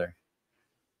the other.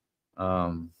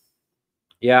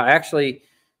 Yeah, actually,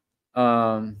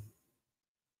 I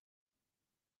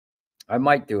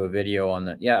might do a video on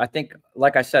that. Yeah, I think,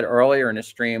 like I said earlier in the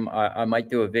stream, I might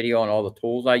do a video on all the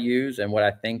tools I use and what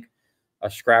I think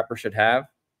a scrapper should have.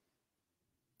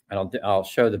 And I'll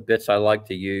show the bits I like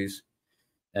to use.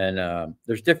 And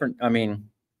there's different. I mean,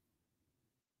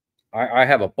 I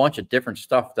have a bunch of different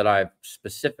stuff that I've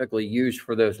specifically used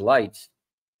for those lights,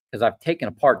 because I've taken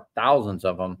apart thousands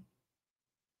of them,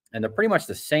 and they're pretty much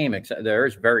the same, except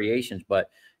there's variations. But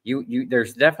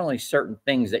there's definitely certain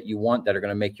things that you want that are going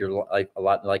to make your life a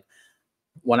lot. Like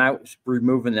when I was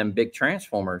removing them big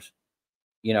transformers,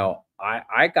 you know,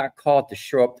 I got called to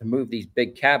show up to move these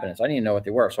big cabinets. I didn't even know what they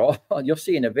were. So you'll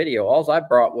see in the video, all I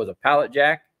brought was a pallet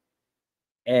jack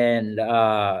and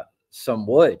some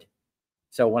wood.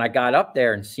 So when I got up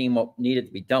there and seen what needed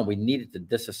to be done, we needed to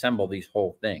disassemble these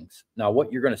whole things. Now,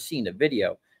 what you're going to see in the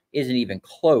video isn't even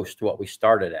close to what we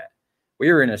started at.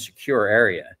 We were in a secure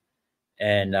area,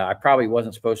 and I probably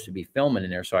wasn't supposed to be filming in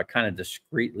there, so I kind of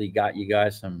discreetly got you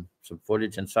guys some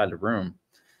footage inside the room.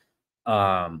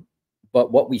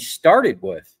 But what we started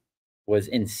with was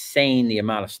insane, the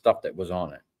amount of stuff that was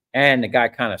on it. And the guy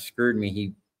kind of screwed me.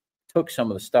 He took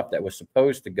some of the stuff that was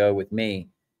supposed to go with me.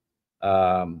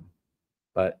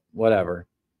 But whatever.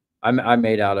 I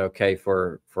made out okay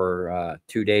for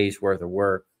 2 days worth of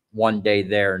work, 1 day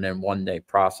there and then 1 day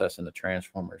processing the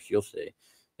transformers. You'll see.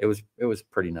 It was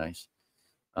pretty nice.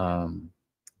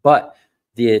 But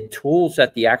the tools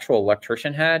that the actual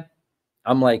electrician had,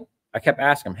 I'm like, I kept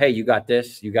asking him, hey, you got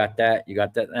this, you got that, you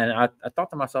got that. And I thought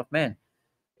to myself, man,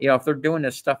 you know, if they're doing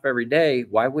this stuff every day,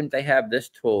 why wouldn't they have this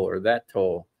tool or that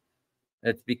tool?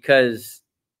 It's because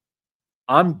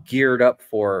I'm geared up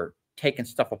for taking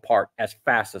stuff apart as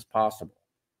fast as possible.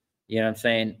 You know what I'm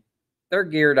saying? They're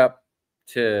geared up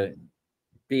to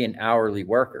be an hourly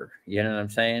worker. You know what I'm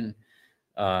saying?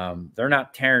 They're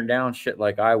not tearing down shit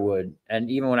like I would. And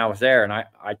even when I was there and I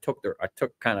took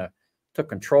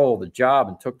control of the job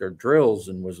and took their drills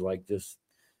and was like just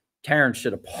tearing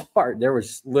shit apart. There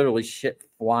was literally shit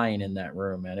flying in that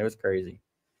room, man. It was crazy.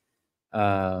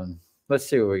 Let's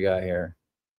see what we got here.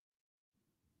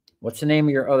 What's the name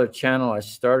of your other channel? I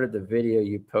started the video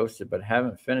you posted, but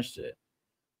haven't finished it.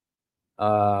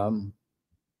 The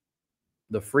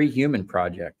Free Human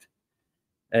Project.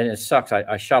 And it sucks.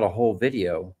 I shot a whole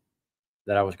video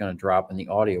that I was going to drop, and the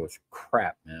audio was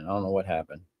crap, man. I don't know what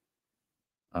happened.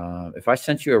 If I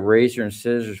sent you a razor and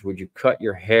scissors, would you cut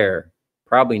your hair?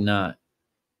 Probably not.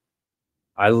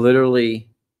 I literally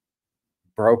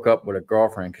broke up with a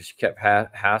girlfriend because she kept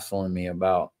hassling me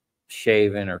about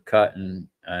shaving or cutting.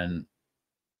 And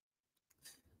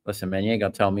listen, man, you ain't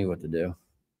gonna tell me what to do.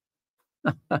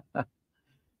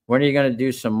 When are you gonna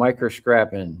do some micro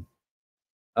scrapping?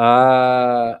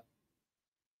 Right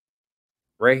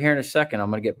here in a second. I'm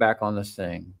gonna get back on this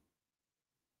thing.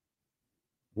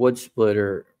 Wood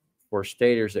splitter for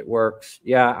stators, it works.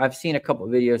 Yeah, I've seen a couple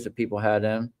of videos that people had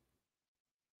them.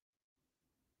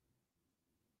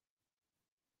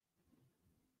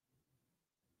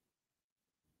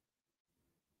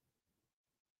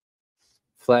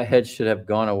 Flathead should have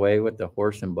gone away with the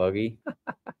horse and buggy.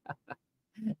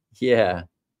 Yeah.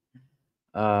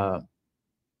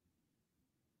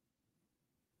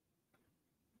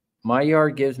 My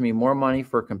yard gives me more money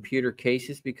for computer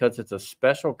cases because it's a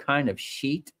special kind of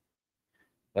sheet,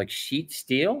 like sheet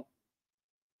steel.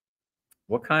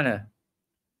 What kind of?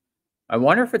 I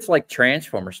wonder if it's like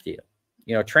transformer steel.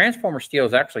 You know, transformer steel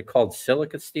is actually called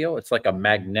silica steel. It's like a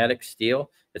magnetic steel.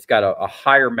 It's got a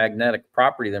higher magnetic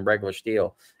property than regular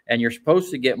steel. And you're supposed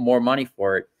to get more money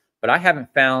for it. But I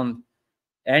haven't found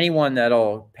anyone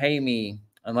that'll pay me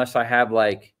unless I have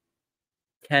like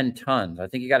 10 tons. I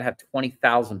think you got to have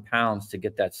 20,000 pounds to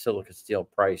get that silica steel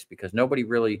price because nobody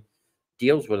really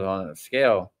deals with it on a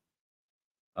scale.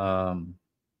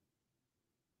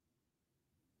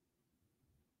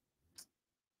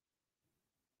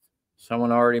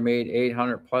 Someone already made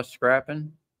 800 plus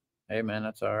scrapping. Hey, man,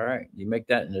 that's all right. You make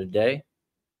that in a day.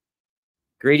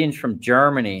 Greetings from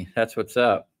Germany. That's what's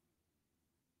up.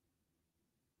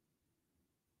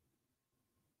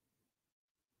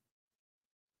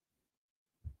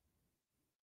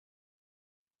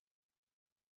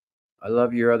 I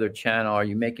love your other channel. Are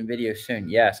you making videos soon?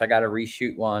 Yes, I got to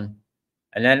reshoot one.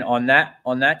 And then on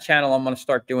that channel, I'm going to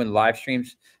start doing live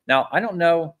streams. Now, I don't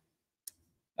know.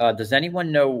 Does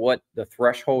anyone know what the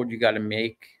threshold you got to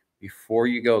make before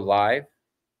you go live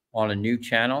on a new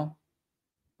channel?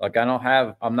 Like I'm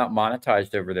not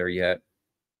monetized over there yet.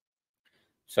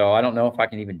 So I don't know if I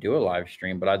can even do a live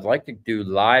stream, but I'd like to do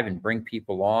live and bring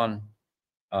people on.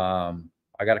 I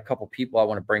got a couple people I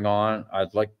want to bring on.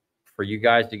 I'd like for you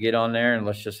guys to get on there and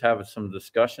let's just have some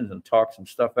discussions and talk some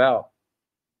stuff out.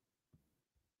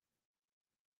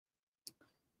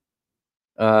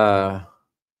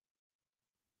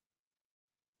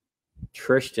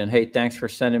 Tristan, hey, thanks for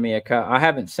sending me I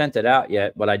haven't sent it out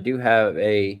yet, but I do have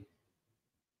a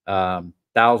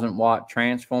 1,000-watt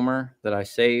transformer that I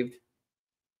saved.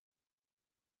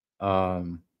 I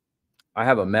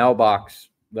have a mailbox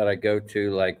that I go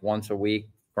to like once a week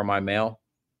for my mail.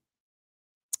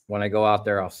 When I go out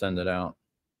there, I'll send it out.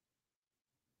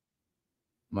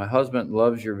 My husband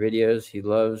loves your videos. He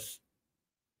loves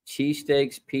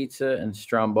cheesesteaks, pizza, and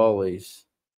strombolis.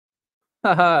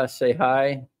 Haha, say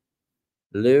hi,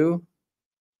 Lou.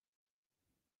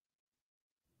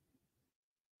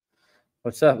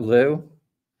 What's up, Lou?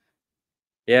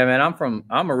 Yeah, man,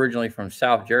 I'm originally from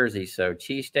South Jersey, so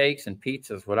cheesesteaks and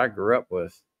pizza is what I grew up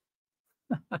with.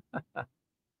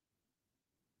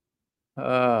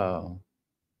 Oh,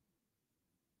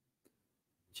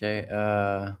 Jay,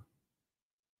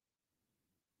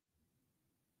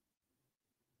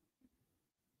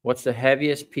 what's the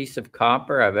heaviest piece of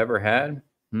copper I've ever had?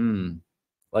 Hmm,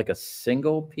 like a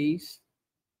single piece?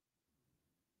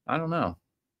 I don't know.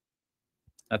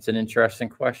 That's an interesting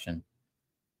question.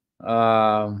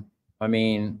 I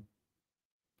mean,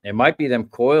 it might be them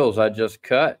coils I just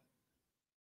cut.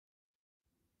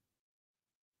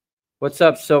 What's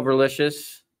up,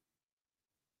 Silverlicious?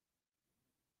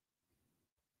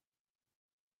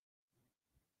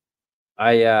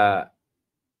 I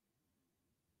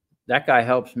That guy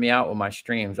helps me out with my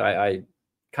streams. I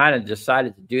kind of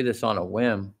decided to do this on a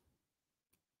whim.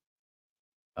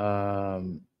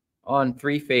 Um, on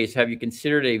three phase, have you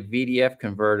considered a VDF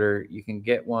converter? You can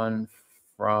get one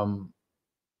from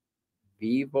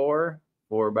Vivor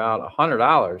for about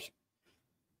 $100.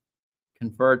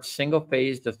 Converts single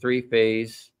phase to three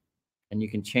phase, and you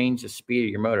can change the speed of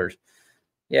your motors.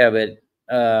 Yeah, but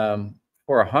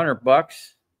for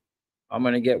 $100, I'm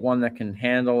gonna get one that can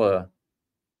handle a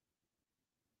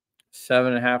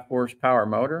 7.5 horsepower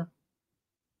motor.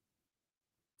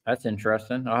 That's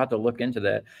interesting. I'll have to look into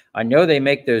that. I know they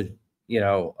make those, you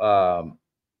know,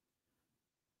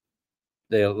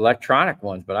 the electronic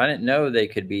ones, but I didn't know they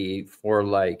could be for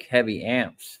like heavy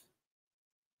amps.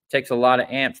 Takes a lot of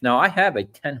amps. Now I have a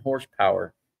 10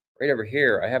 horsepower right over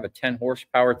here. I have a 10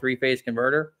 horsepower three phase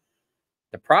converter.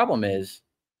 The problem is,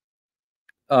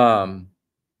 um,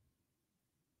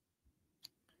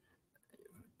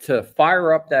 to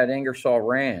fire up that Ingersoll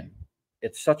Rand,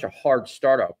 it's such a hard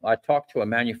startup. I talked to a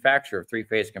manufacturer of three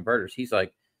phase converters. He's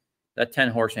like, that 10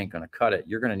 horse ain't going to cut it.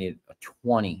 You're going to need a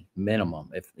 20 minimum.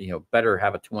 If you know, better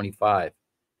have a 25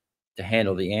 to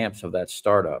handle the amps of that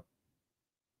startup.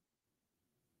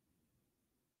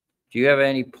 Do you have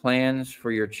any plans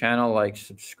for your channel, like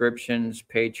subscriptions,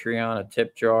 Patreon, a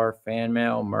tip jar, fan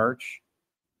mail, merch?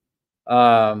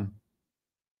 Um,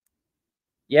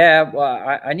 yeah,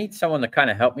 well, I need someone to kind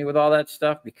of help me with all that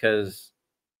stuff because,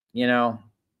 you know,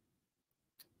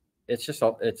 it's just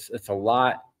it's a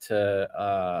lot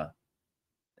to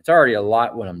it's already a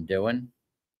lot what I'm doing.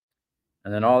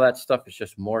 And then all that stuff is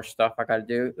just more stuff I got to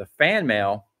do. The fan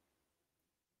mail,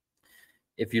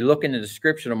 if you look in the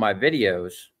description of my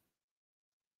videos,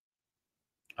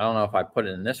 I don't know if I put it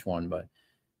in this one, but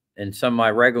in some of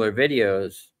my regular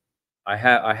videos, I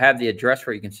have the address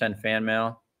where you can send fan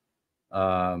mail.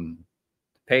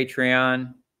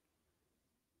 Patreon.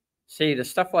 See, the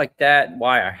stuff like that,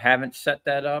 why I haven't set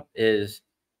that up is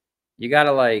you got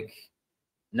to like,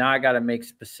 now I got to make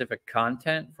specific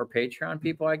content for Patreon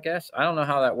people, I guess. I don't know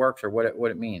how that works or what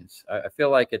it means. I feel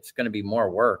like it's going to be more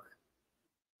work,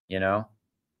 you know?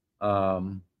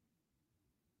 Um,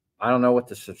 I don't know what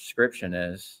the subscription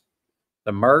is.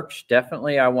 The merch,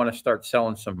 definitely, I want to start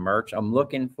selling some merch. I'm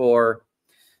looking for,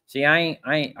 see, I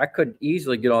could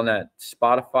easily get on that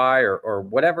Spotify or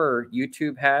whatever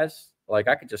YouTube has. Like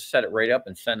I could just set it right up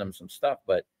and send them some stuff,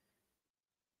 but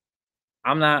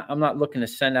I'm not looking to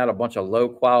send out a bunch of low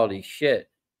quality shit,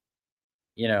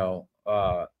 you know,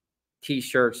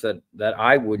 t-shirts that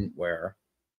I wouldn't wear,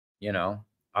 you know.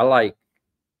 I like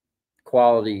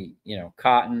quality, you know,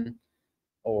 cotton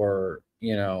or,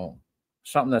 you know,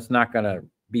 something that's not going to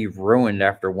be ruined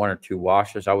after one or two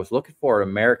washes. I was looking for an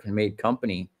American made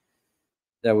company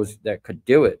that could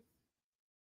do it,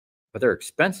 but they're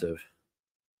expensive.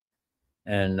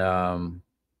 And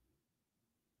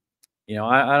you know,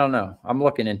 I don't know. I'm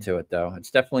looking into it though.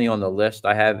 It's definitely on the list.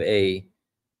 I have a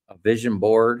vision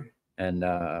board and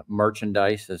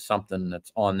merchandise is something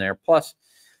that's on there. Plus,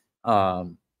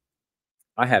 um,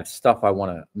 I have stuff I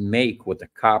want to make with the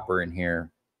copper in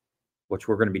here, which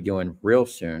we're going to be doing real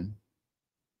soon.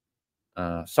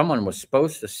 Someone was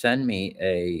supposed to send me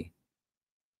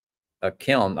a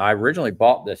kiln. I originally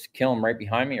bought this kiln right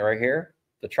behind me, right here,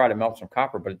 to try to melt some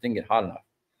copper, but it didn't get hot enough.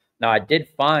 Now I did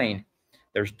find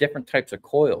there's different types of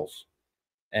coils,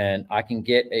 and I can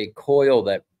get a coil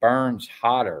that burns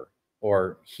hotter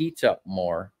or heats up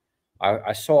more.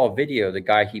 I saw a video, the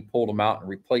guy, he pulled them out and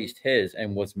replaced his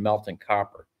and was melting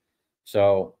copper.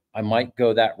 So I might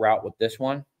go that route with this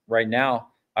one. Right now,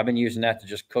 I've been using that to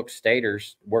just cook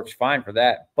stators. Works fine for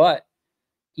that. But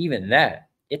even that,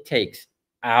 it takes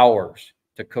hours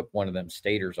to cook one of them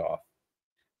stators off,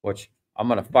 which I'm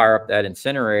going to fire up that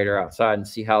incinerator outside and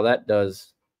see how that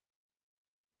does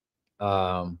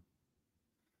for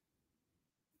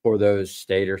those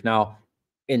stators. Now,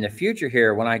 in the future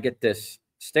here, when I get this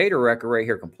stator record right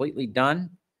here completely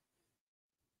done,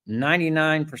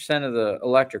 99% of the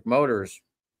electric motors,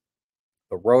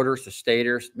 the rotors, the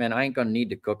stators, man, I ain't gonna need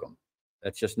to cook them.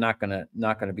 That's just not gonna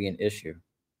be an issue.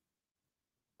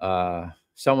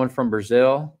 Someone from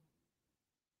Brazil,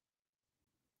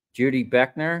 Judy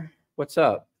Beckner, what's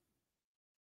up?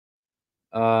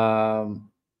 My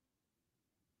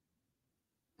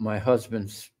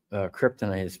husband's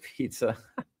kryptonite is pizza.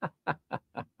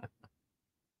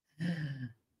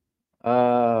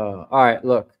 All right,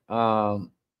 look,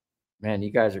 man,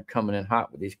 you guys are coming in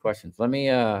hot with these questions. Let me,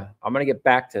 I'm gonna get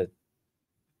back to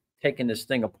taking this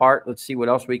thing apart. Let's see what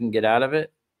else we can get out of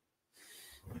it.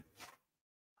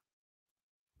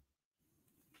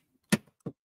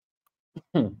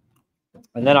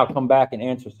 And then I'll come back and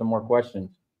answer some more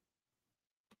questions.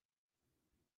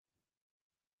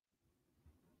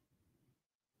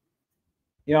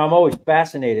 You know, I'm always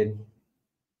fascinated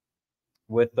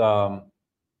with like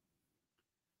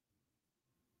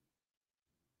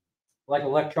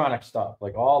electronic stuff,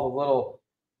 like all the little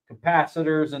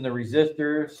capacitors and the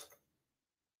resistors.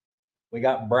 We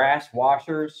got brass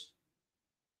washers,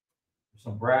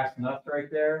 some brass nuts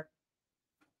right there.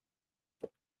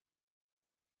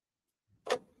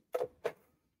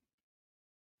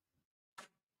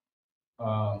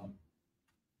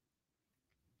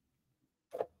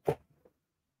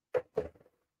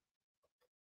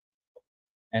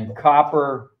 And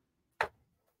copper,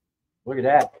 look at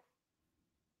that.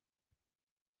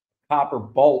 Copper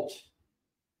bolt.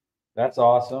 That's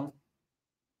awesome.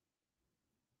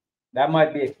 That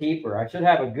might be a keeper. I should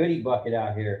have a goodie bucket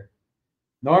out here.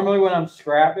 Normally when I'm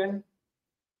scrapping,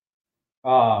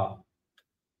 I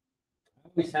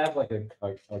always have like a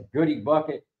goodie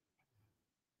bucket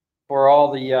for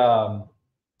all the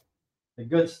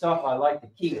good stuff I like to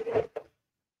keep.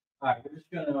 All right, we're just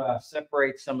going to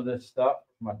separate some of this stuff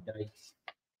from my dice.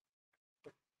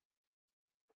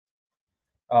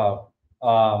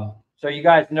 So you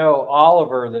guys know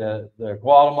Oliver, the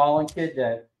Guatemalan kid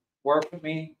that worked with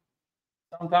me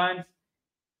sometimes.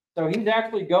 So he's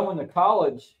actually going to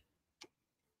college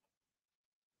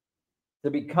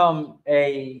to become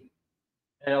an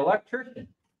electrician.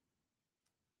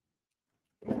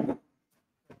 I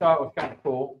thought it was kind of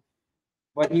cool.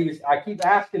 But I keep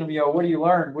asking him, what do you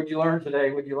learn? What'd you learn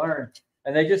today? What'd you learn?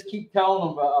 And they just keep telling him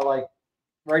about, like,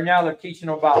 right now they're teaching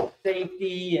him about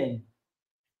safety and,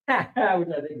 which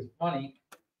I think is funny.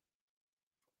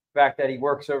 The fact that he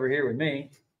works over here with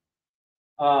me.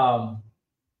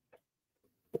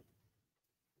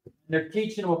 They're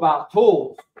teaching him about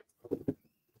tools,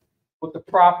 what the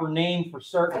proper name for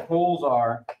certain tools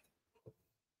are.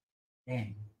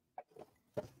 Dang.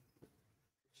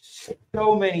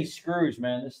 So many screws,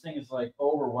 man. This thing is like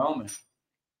overwhelming.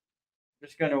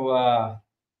 Just going to,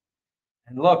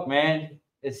 and look, man,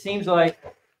 it seems like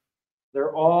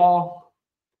they're all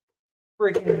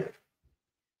freaking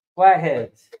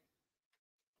flatheads.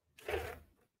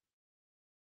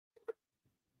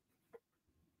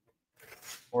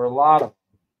 Or a lot of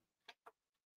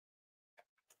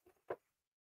them.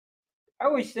 I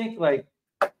always think, like,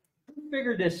 who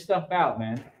figured this stuff out,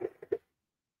 man?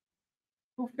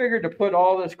 Who figured to put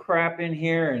all this crap in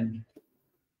here and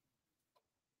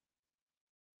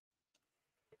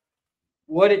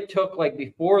what it took, like,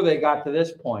 before they got to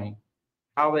this point,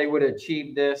 how they would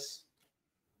achieve this?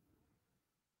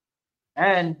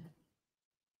 And,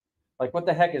 like, what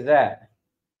the heck is that?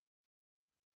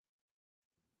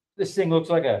 This thing looks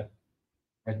like a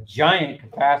giant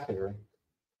capacitor.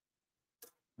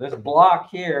 This block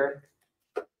here,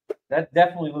 that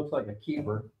definitely looks like a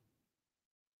keeper.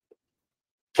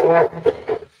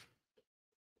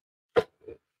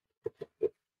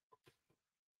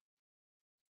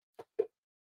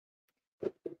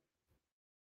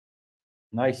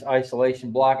 Nice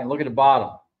isolation block. And look at the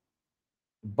bottom.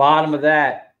 The bottom of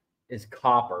that is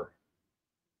copper.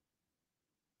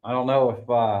 I don't know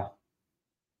if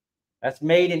that's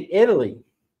made in Italy.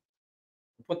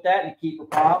 Put that in a keeper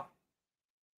pop.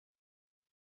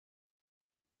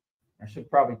 I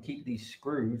should probably keep these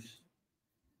screws.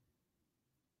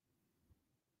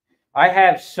 I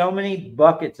have so many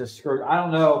buckets of screws. I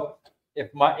don't know if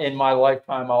in my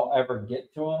lifetime I'll ever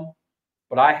get to them,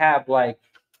 but I have like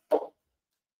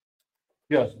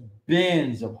just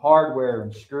bins of hardware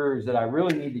and screws that I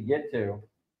really need to get to.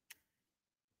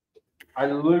 I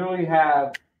literally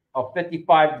have a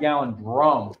 55-gallon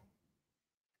drum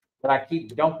that I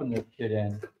keep dumping this shit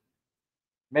in.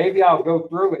 Maybe I'll go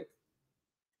through it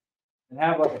and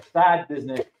have like a side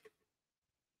business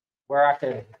where I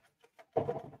could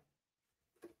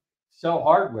sell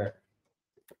hardware.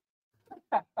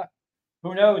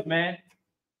 Who knows, man?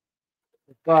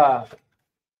 If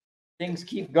things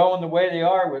keep going the way they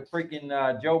are with freaking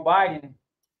Joe Biden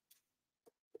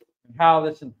and how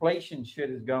this inflation shit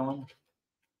is going,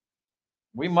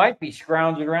 we might be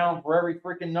scrounging around for every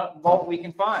freaking nut and bolt we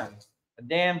can find. A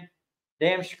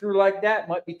damn screw like that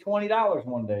might be $20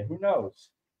 one day. Who knows?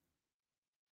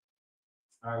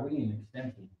 All right, we need an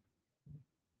extension.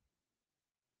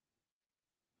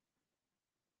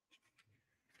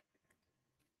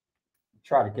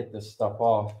 Try to get this stuff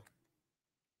off.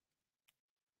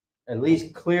 At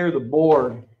least clear the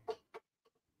board.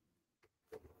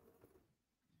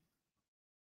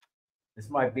 This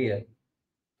might be the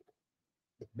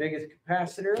biggest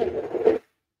capacitor.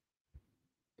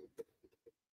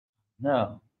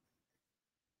 No.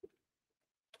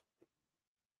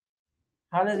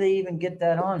 How did they even get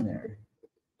that on there?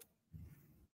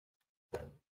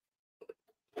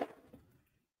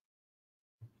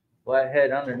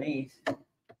 Flathead underneath.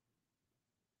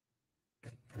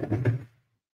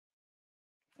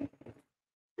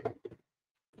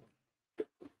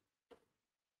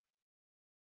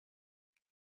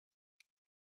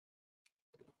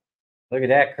 Look at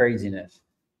that craziness.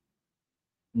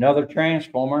 Another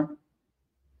transformer.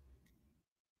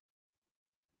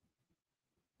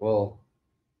 Well,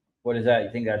 what is that?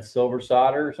 You think that's silver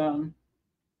solder or something?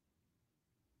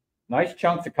 Nice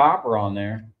chunks of copper on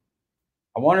there.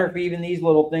 I wonder if even these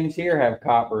little things here have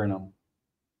copper in them.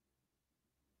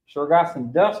 Sure got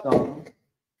some dust on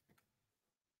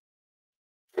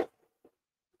them.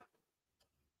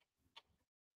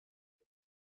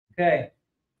 Okay.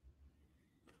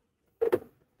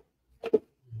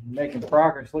 Making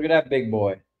progress. Look at that big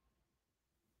boy.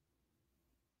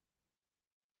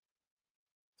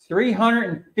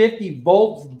 350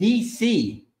 volts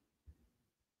DC.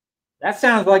 That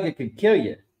sounds like it could kill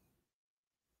you.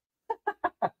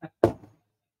 All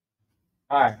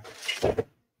right.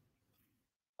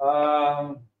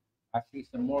 I see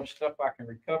some more stuff I can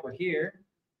recover here.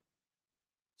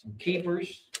 Some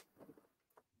keepers.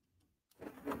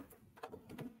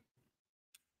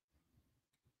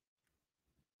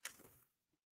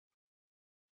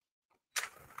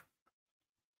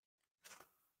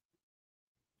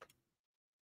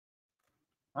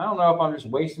 I don't know if I'm just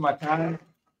wasting my time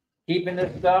keeping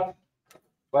this stuff,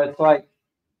 but it's like,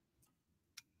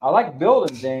 I like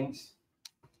building things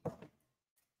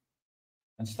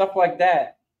and stuff like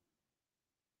that.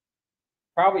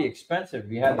 Probably expensive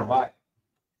if you had to buy it.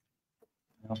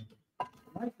 You know?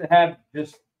 Nice to have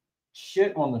just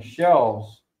shit on the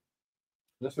shelves.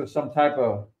 This was some type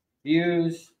of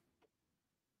fuse,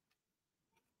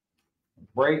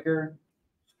 breaker.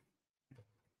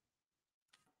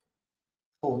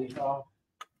 Pull these off.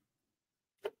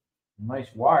 Nice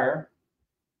wire.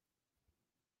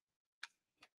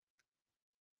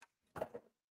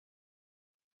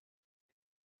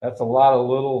 That's a lot of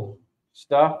little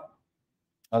stuff.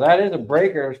 Now that is a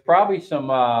breaker. There's probably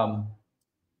some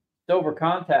silver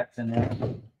contacts in there.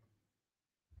 Let's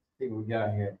see what we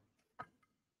got here.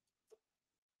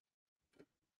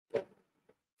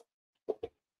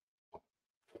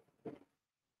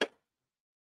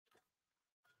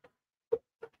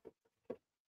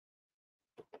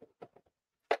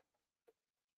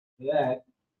 That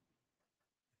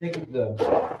I think it's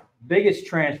the biggest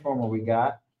transformer we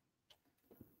got.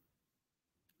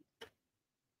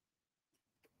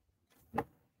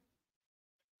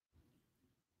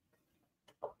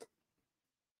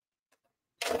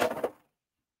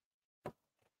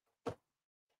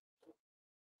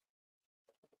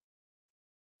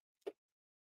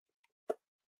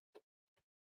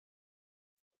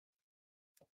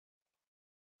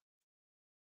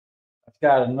 It's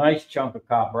got a nice chunk of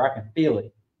copper. I can feel it.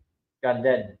 It's got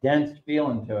that dense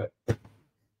feeling to it.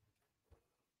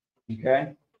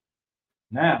 Okay.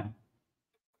 Now,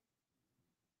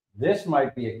 this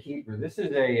might be a keeper. This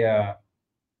is a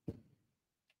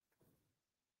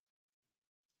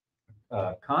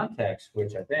contact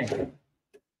switch, I think.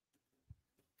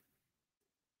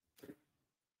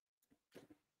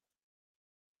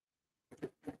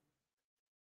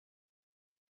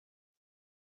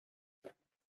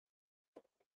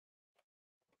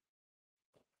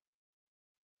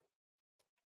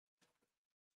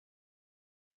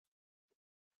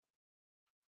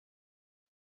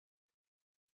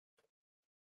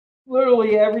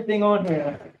 Literally everything on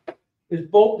here is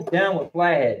bolted down with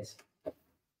flatheads.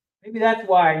 Maybe that's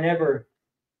why I never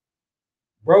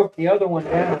broke the other one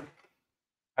down.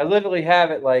 I literally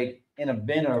have it like in a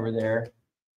bin over there.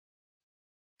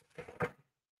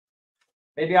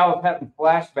 Maybe I was having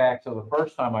flashbacks of the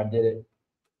first time I did it.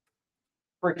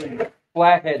 Freaking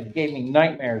flatheads gave me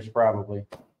nightmares probably.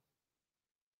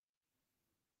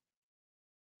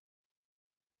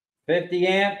 50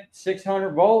 amp,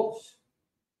 600 volts.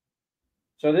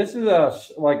 So this is I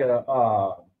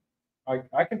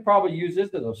can probably use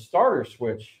this as a starter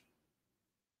switch.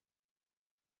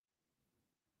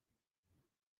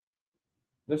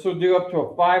 This will do up to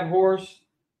a 5 horse.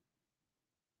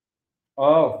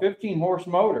 Oh, 15 horse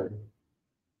motor.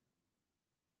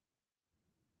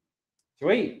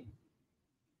 Sweet.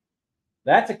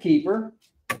 That's a keeper.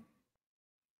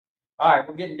 All right,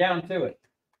 we're getting down to it.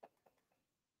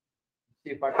 Let's see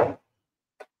if I can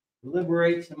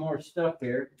liberate some more stuff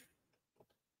here.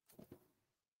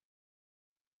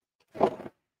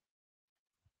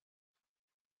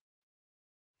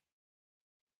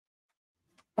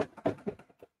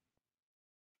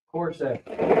 Of course, that's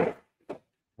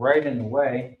right in the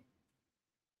way.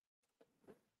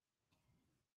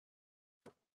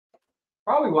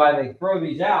 Probably why they throw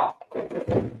these out.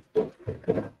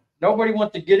 Nobody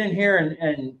wants to get in here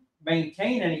and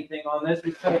maintain anything on this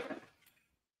because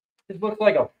it looks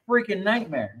like a freaking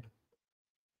nightmare.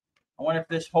 I wonder if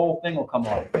this whole thing will come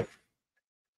off.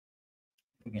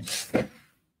 Again.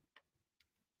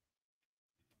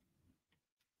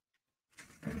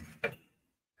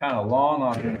 Kind of long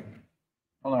on here.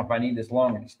 I don't know if I need this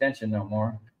long extension no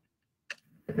more.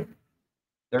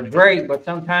 They're great, but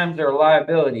sometimes they're a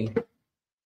liability.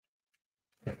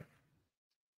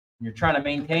 You're trying to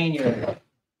maintain your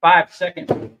 5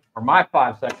 second or my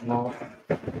 5 second rule.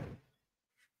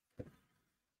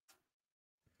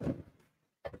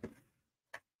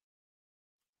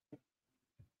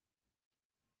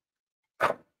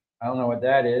 I don't know what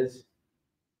that is.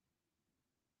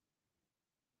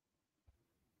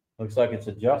 Looks like it's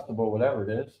adjustable, whatever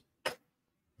it is.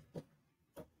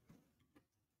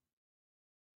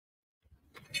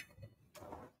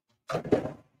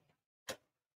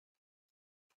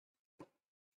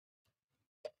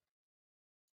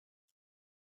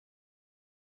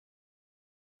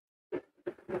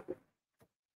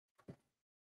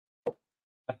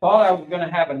 I thought I was going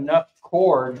to have enough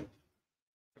cord to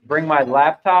bring my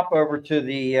laptop over to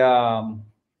the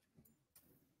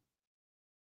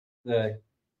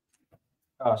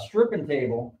stripping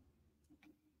table.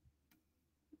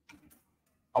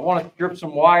 I want to strip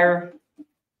some wire,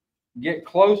 get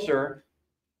closer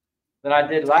than I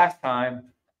did last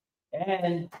time,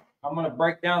 and I'm going to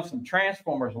break down some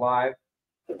transformers live.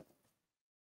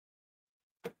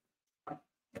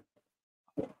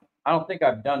 I don't think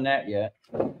I've done that yet.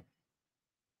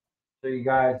 So you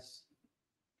guys,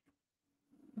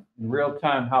 in real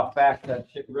time, how fast that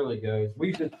shit really goes.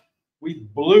 We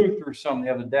blew through some the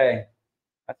other day.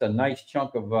 That's a nice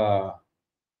chunk of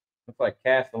looks like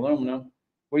cast aluminum.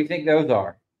 What do you think those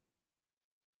are?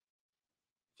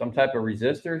 Some type of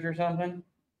resistors or something?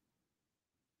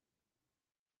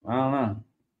 I don't know.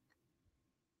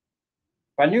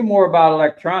 If I knew more about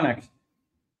electronics,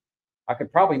 I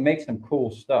could probably make some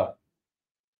cool stuff.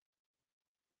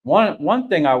 One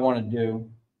thing I want to do,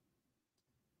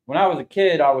 when I was a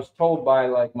kid, I was told by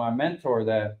like my mentor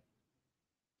that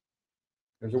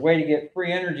there's a way to get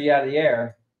free energy out of the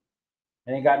air,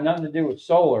 and it got nothing to do with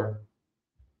solar.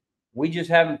 We just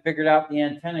haven't figured out the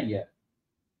antenna yet.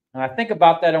 And I think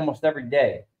about that almost every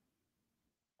day.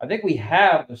 I think we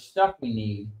have the stuff we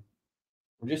need.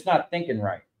 We're just not thinking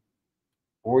right.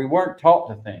 Or we weren't taught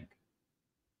to think.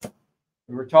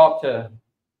 We were taught to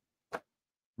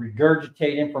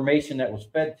regurgitate information that was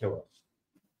fed to us.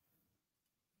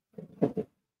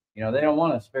 You know, they don't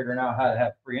want us figuring out how to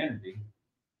have free energy.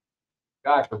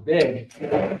 God forbid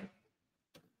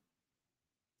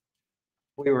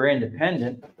we were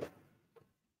independent.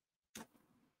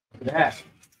 Look at that.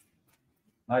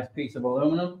 Nice piece of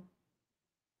aluminum.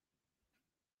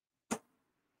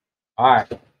 All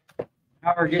right.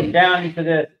 Now we're getting down into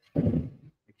the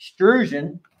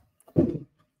extrusion.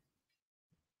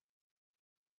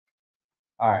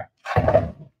 All right.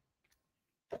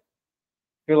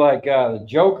 Feel like the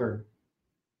Joker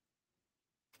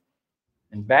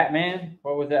in Batman.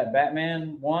 What was that?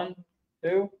 Batman 1,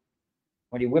 2?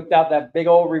 When he whipped out that big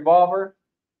old revolver.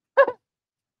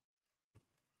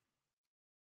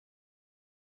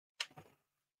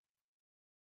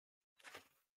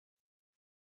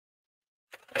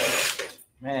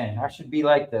 Man, I should be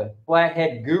like the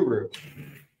flathead guru.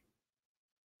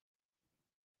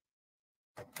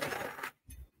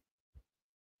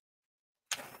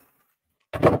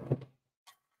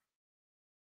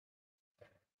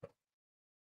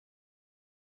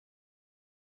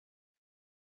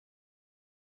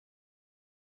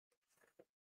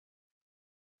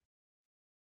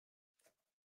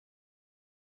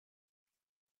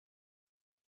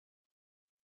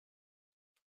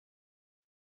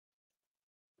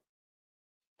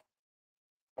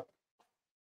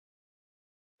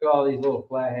 Look at all these little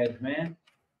flatheads, man.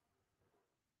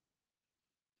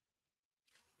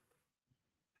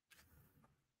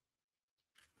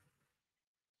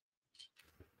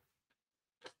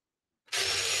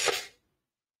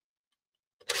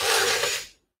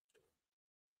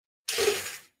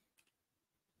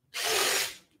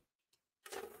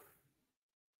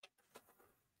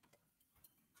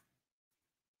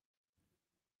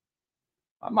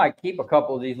 I might keep a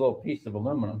couple of these little pieces of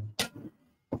aluminum.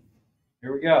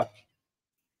 Here we go.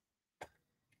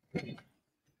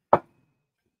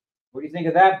 What do you think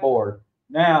of that board?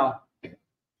 Now,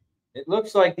 it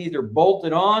looks like these are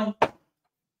bolted on.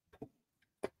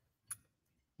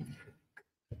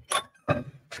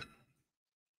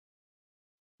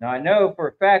 Now, I know for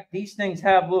a fact these things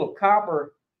have little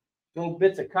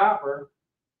bits of copper.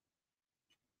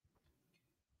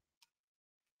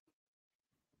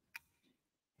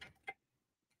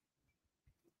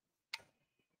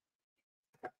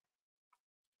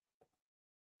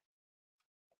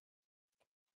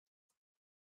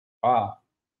 Ah,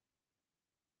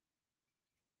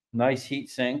 nice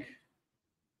heat sink.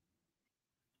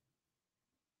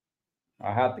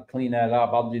 I have to clean that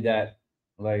up. I'll do that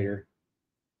later.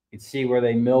 You can see where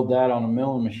they milled that on a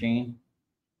milling machine.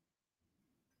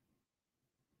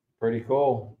 Pretty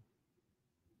cool.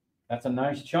 That's a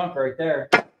nice chunk right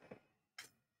there.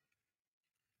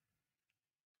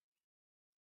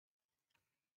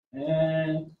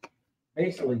 And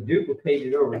basically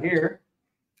duplicated over here.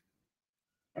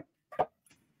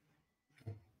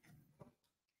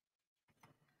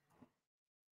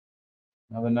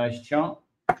 Another nice chunk.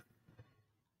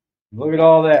 Look at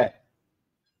all that.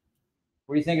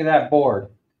 What do you think of that board?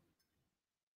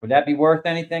 Would that be worth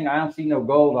anything? I don't see no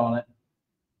gold on it.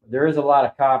 There is a lot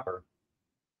of copper.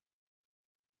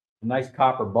 A nice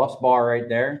copper bus bar right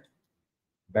there.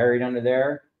 Buried under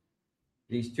there.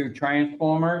 These two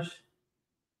transformers.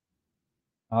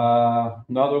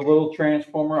 Another little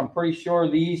transformer. I'm pretty sure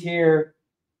these here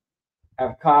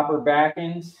have copper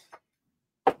backings.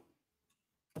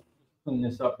 Clean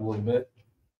this up a little bit.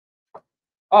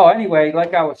 Oh, anyway,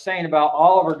 like I was saying about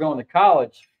Oliver going to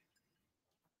college,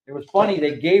 it was funny.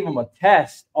 They gave him a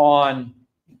test on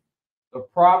the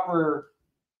proper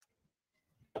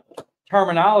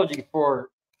terminology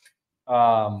for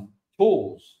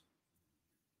tools.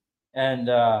 And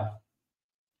said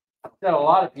a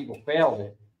lot of people failed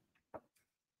it.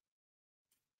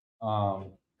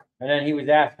 And then he was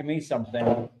asking me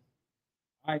something.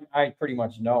 I pretty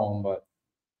much know him, but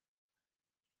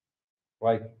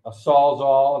like a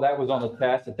Sawzall, that was on the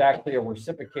test. It's actually a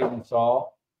reciprocating saw.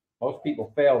 Most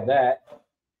people failed that.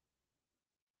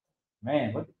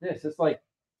 Man, look at this. It's like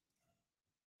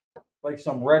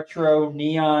some retro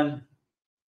neon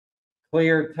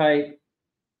clear type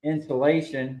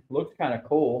insulation. Looks kind of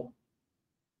cool.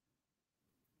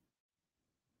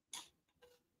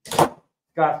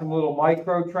 Got some little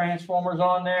micro transformers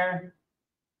on there.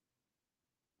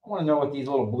 I want to know what these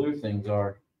little blue things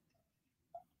are.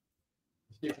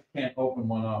 Let's see if we can't open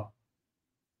one up.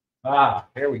 Ah,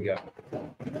 here we go.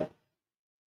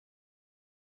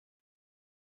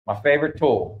 My favorite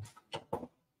tool.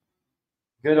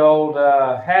 Good old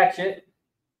hatchet.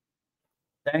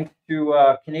 Thanks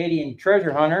to Canadian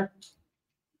Treasure Hunter.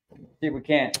 Let's see if we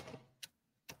can't.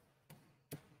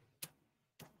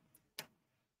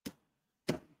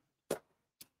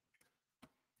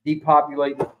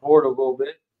 Depopulate the board a little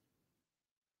bit.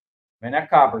 Man, that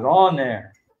copper's on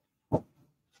there.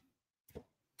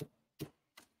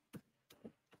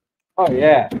 Oh,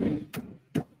 yeah.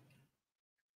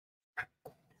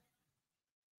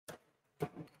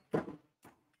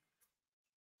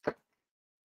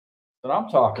 That's what I'm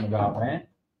talking about, man.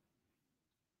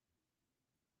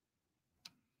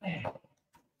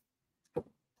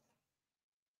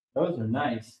 Those are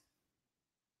nice.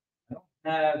 I don't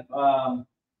have,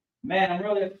 man, I'm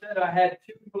really upset. I had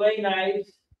 2 fillet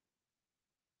knives.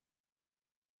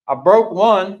 I broke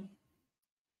one,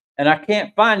 and I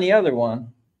can't find the other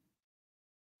one.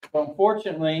 So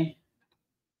unfortunately,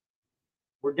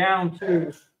 we're down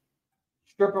to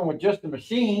stripping with just the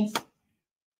machines.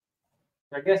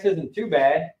 I guess isn't too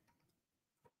bad.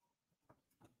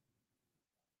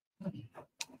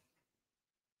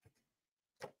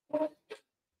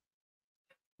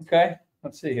 Okay,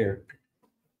 let's see here.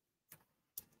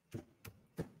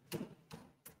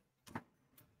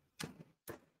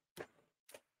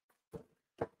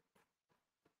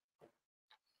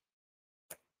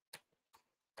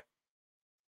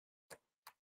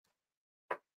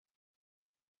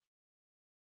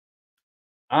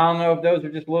 I don't know if those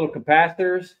are just little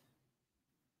capacitors,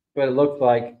 but it looks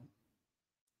like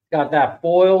it's got that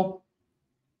foil,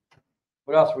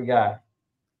 What else we got?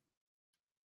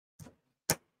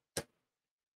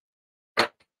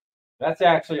 That's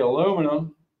actually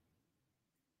aluminum.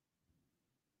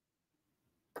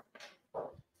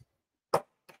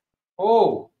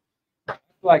 Oh,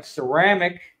 like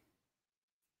ceramic,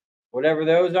 whatever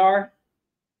those are.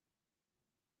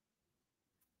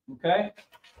 Okay.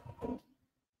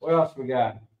 What else we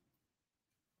got?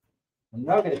 A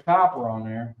nugget of copper on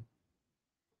there.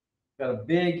 Got a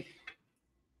big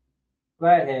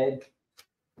flathead.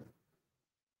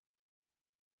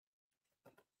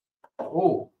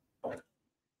 Oh,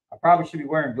 I probably should be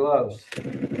wearing gloves.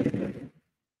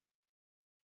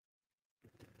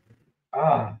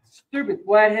 Ah, stupid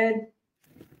flathead.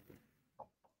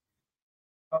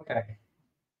 Okay.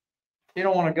 You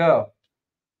don't want to go.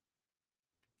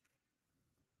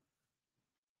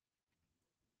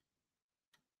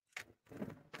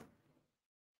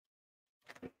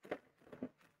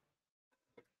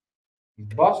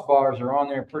 These bus bars are on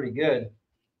there pretty good.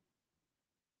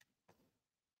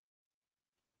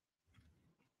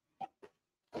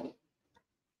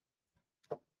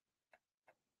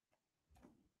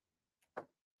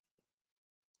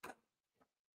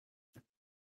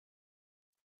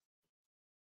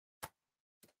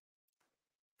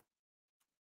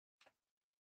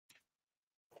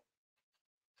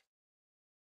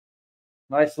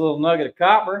 Nice little nugget of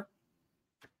copper.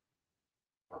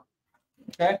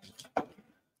 Okay.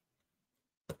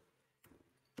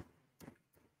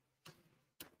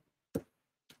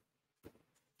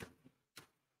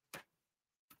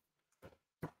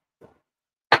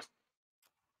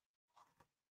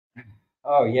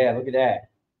 Oh yeah, look at that.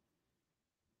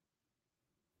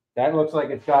 That looks like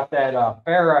it's got that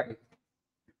ferrite.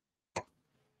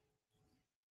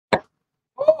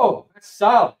 Oh, that's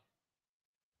solid.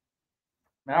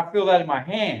 Man, I feel that in my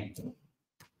hand.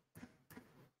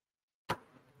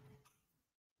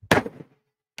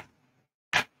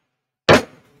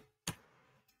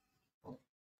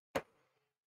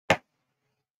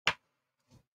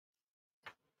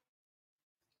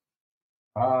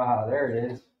 Ah, there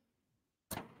it is.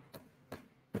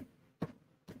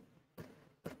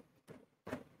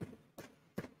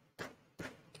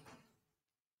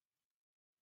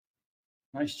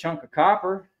 Nice chunk of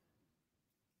copper.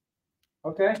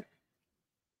 Okay.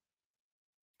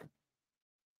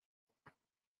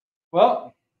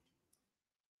 Well,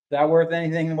 is that worth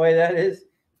anything the way that is?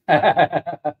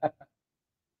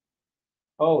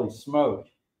 Holy smoke.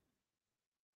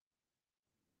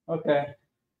 Okay.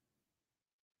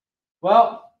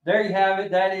 Well, there you have it.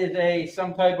 That is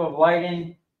some type of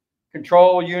lighting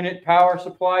control unit power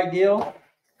supply deal.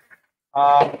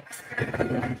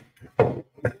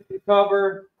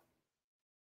 Cover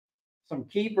some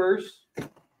keepers.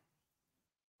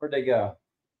 Where'd they go?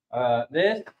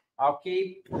 This I'll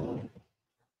keep. I'm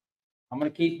going to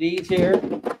keep these here.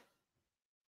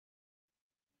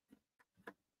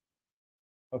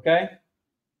 Okay.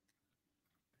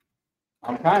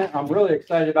 I'm really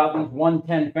excited about these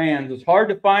 110 fans. It's hard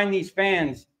to find these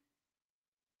fans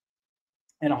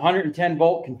in 110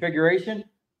 volt configuration.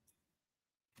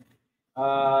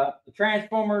 The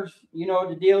transformers, you know what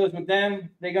the deal is with them.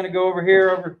 They're going to go over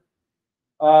here.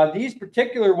 These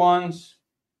particular ones,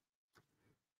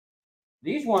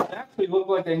 these ones actually look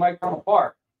like they might come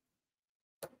apart.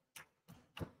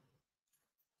 Look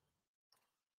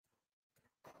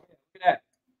at that.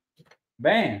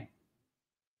 Bam.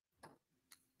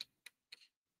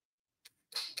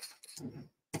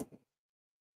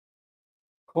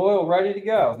 Coil ready to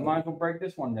go. Might as well break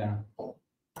this one down.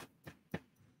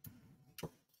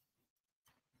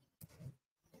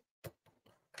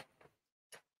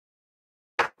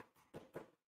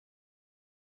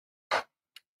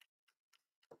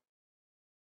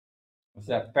 What's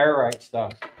that ferrite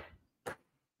stuff?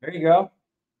 There you go.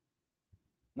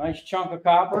 Nice chunk of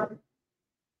copper.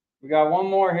 We got one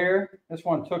more here. This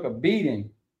one took a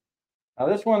beating. Now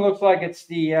this one looks like it's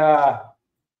the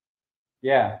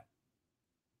yeah.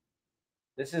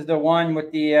 This is the one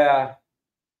with the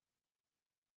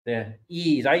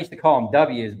E's. I used to call them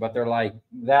W's, but they're like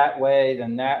that way,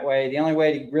 then that way. The only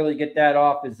way to really get that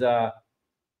off is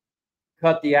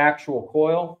cut the actual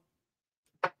coil.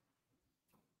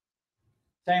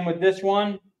 Same with this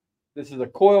one. This is a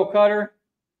coil cutter,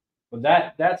 but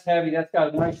that's heavy. That's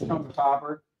got a nice chunk of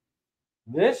copper.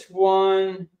 This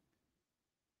one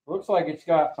looks like it's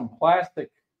got some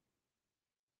plastic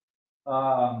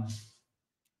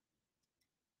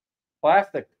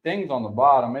plastic things on the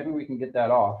bottom. Maybe we can get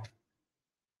that off.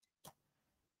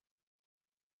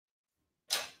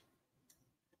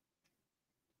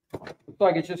 Looks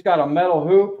like it's just got a metal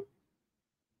hoop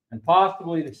and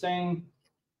possibly the same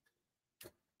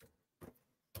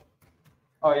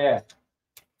Oh, yeah.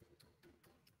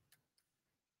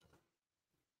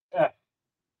 Yeah.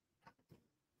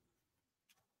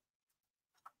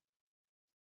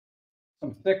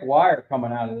 Some thick wire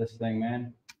coming out of this thing,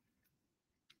 man.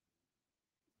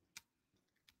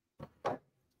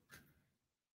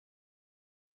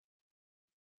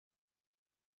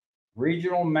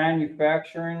 Regional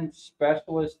Manufacturing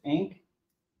Specialist Inc.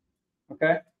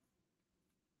 Okay.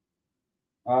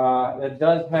 It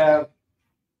does have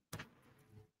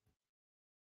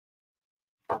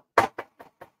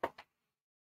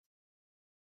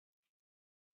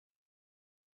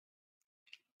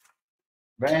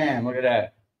bam, look at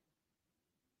that.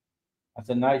 That's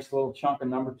a nice little chunk of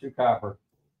number 2 copper.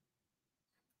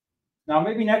 Now,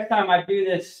 maybe next time I do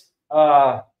this,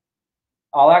 I'll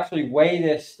actually weigh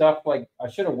this stuff. Like, I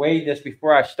should have weighed this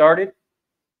before I started.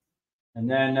 And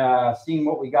then seeing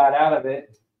what we got out of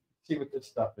it, see what this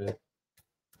stuff is.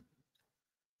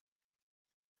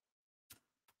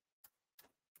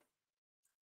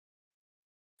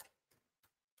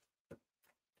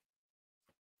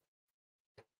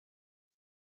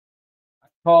 I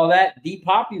call that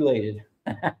depopulated.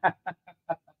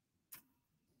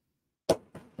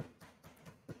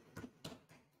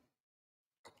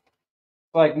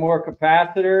 Like more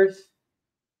capacitors.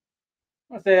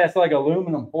 I'm gonna say that's like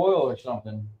aluminum foil or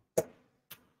something.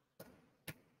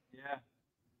 Yeah.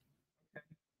 Okay.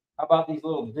 How about these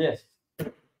little discs?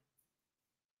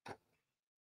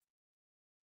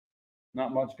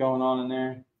 Not much going on in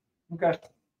there. Okay.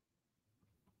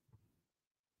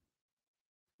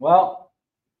 Well,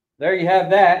 there you have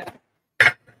that.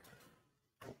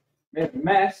 Made a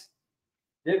mess.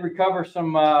 Did recover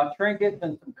some trinkets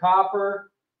and some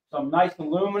copper, some nice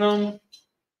aluminum.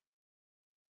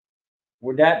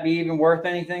 Would that be even worth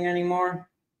anything anymore?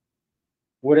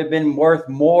 Would it have been worth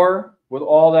more with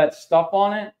all that stuff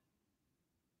on it?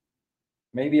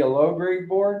 Maybe a low grade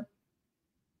board?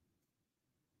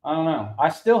 I don't know. I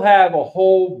still have a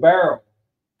whole barrel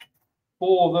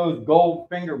full of those gold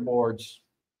fingerboards.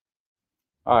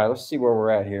 All right, let's see where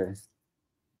we're at here.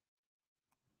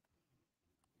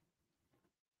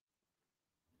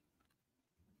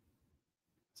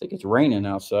 I think it's raining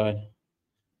outside.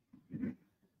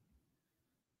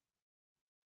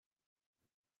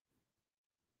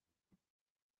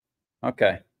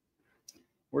 Okay.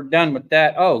 We're done with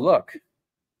that. Oh, look.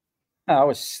 I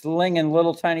was slinging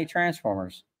little tiny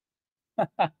transformers.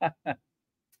 They're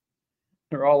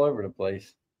all over the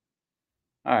place.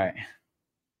 All right.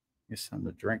 Get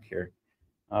something to drink here.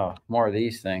 Oh, more of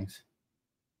these things.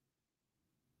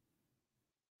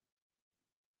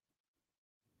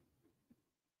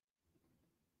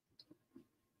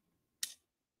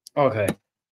 Okay.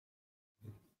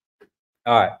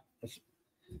 All right. Let's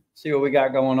see what we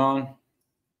got going on.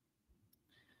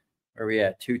 Where are we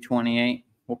at? 228.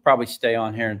 We'll probably stay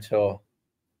on here until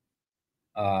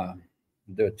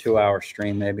do a 2-hour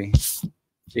stream, maybe. See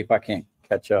if I can't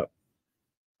catch up.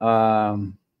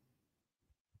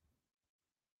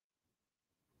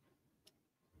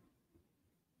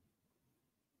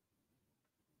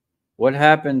 What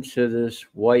happened to this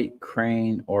White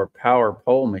Crane or power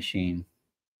pole machine?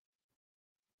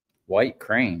 White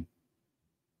Crane.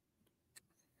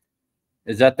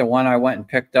 Is that the one I went and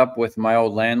picked up with my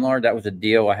old landlord? That was a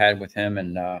deal I had with him,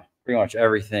 and pretty much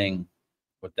everything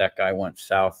with that guy went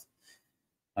south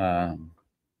when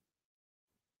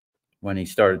he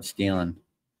started stealing.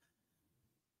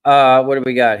 What do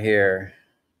we got here?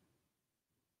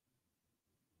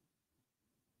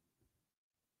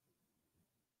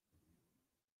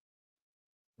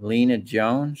 Lena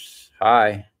Jones.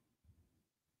 Hi.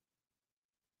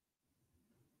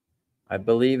 I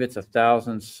believe it's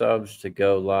 1,000 subs to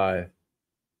go live.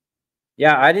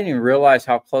 Yeah, I didn't even realize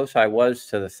how close I was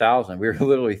to the 1,000. We were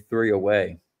literally 3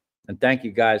 away. And thank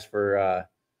you guys for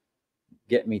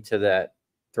getting me to that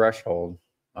threshold.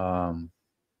 Ever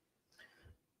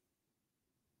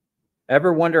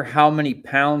wonder how many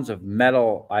pounds of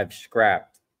metal I've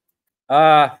scrapped?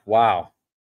 Wow.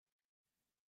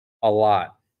 A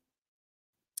lot.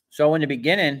 So in the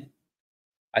beginning,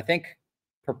 I think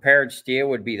prepared steel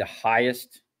would be the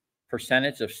highest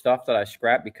percentage of stuff that I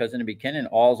scrapped, because in the beginning,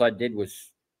 all I did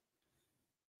was,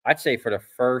 I'd say for the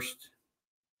first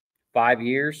 5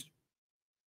 years,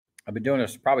 I've been doing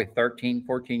this probably 13,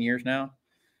 14 years now.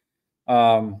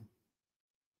 In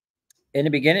the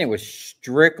beginning, it was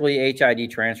strictly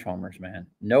HID transformers, man.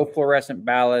 No fluorescent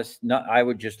ballast. No, I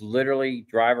would just literally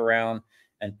drive around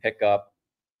and pick up.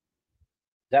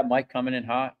 Is that mic coming in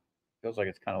hot? Feels like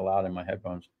it's kind of loud in my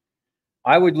headphones.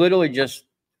 I would literally just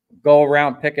go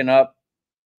around picking up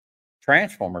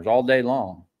transformers all day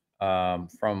long,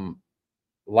 from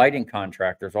lighting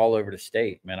contractors all over the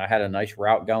state, man. I had a nice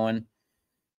route going.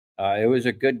 It was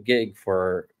a good gig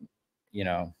for, you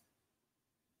know,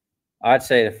 I'd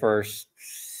say the first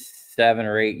 7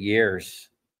 or 8 years,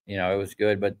 it was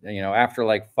good. But, after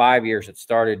like 5 years,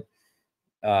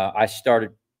 I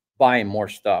started buying more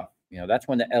stuff. That's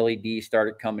when the LED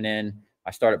started coming in.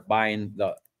 I started buying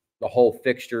the whole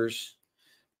fixtures.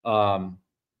 And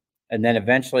then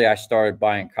eventually I started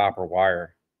buying copper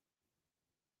wire.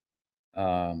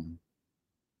 Um,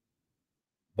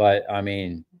 but I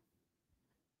mean,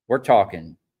 we're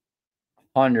talking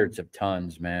hundreds of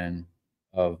tons, man,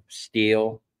 of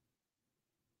steel.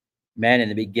 Man, in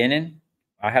the beginning,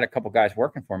 I had a couple guys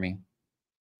working for me.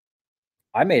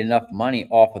 I made enough money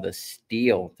off of the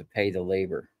steel to pay the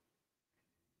labor.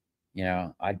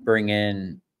 I'd bring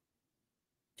in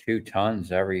 2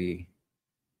 tons every,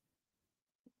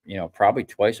 probably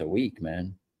twice a week,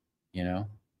 man. You know,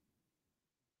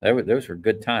 those were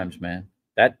good times, man.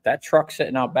 That truck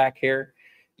sitting out back here,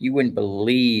 you wouldn't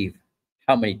believe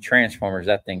how many transformers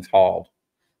that thing's hauled.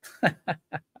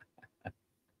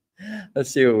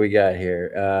 Let's see what we got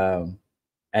here.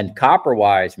 And copper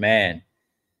wise, man,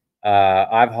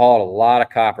 I've hauled a lot of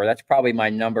copper. That's probably my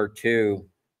number 2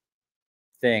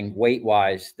 thing weight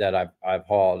wise that I've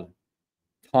hauled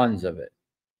tons of it.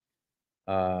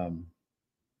 I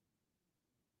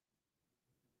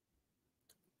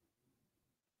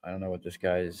don't know what this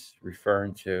guy is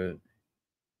referring to.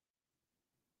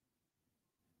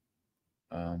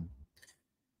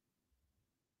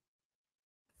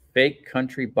 Fake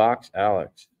country box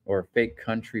Alex or fake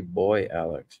country boy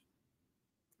Alex.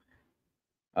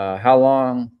 How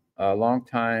long? Long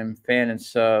time fan and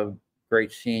sub.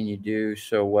 Great seeing you do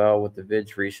so well with the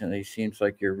vids recently. Seems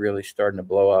like you're really starting to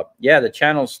blow up. Yeah, the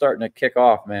channel's starting to kick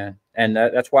off, man. And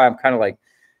that's why I'm kind of like,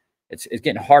 it's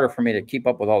getting harder for me to keep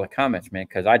up with all the comments, man,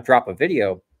 because I drop a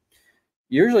video.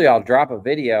 Usually I'll drop a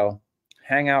video,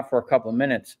 hang out for a couple of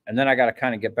minutes, and then I got to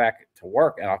kind of get back to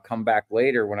work, and I'll come back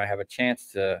later when I have a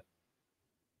chance to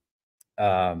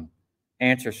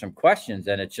answer some questions.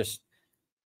 And it's just,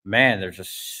 man, there's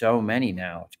just so many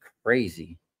now. It's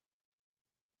crazy.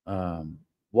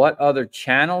 What other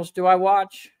channels do I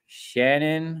watch?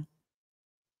 Shannon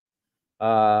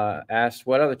asked,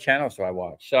 what other channels do I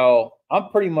watch? So I'm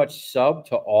pretty much sub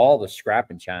to all the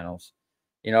scrapping channels.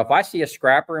 If I see a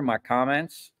scrapper in my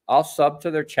comments, I'll sub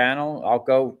to their channel. I'll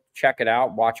go check it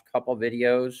out, watch a couple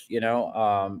videos,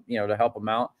 to help them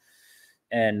out.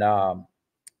 And,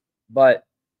 but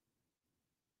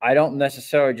I don't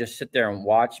necessarily just sit there and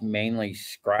watch mainly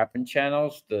scrapping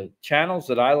channels. The channels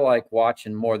that I like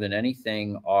watching more than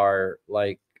anything are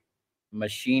like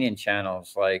machining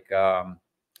channels. Like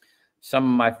some of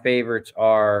my favorites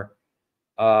are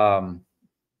Cutting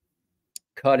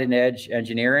Edge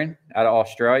Engineering out of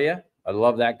Australia. I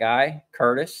love that guy,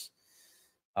 Curtis.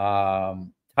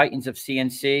 Titans of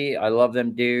CNC. I love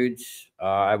them dudes.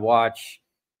 I watch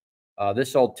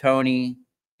This Old Tony,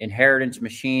 Inheritance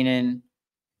Machining.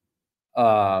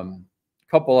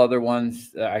 Couple other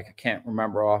ones that I can't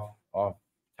remember off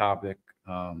topic.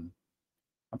 I'm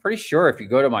pretty sure if you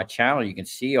go to my channel, you can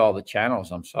see all the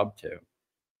channels I'm sub to.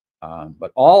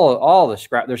 But all the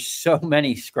scrap, there's so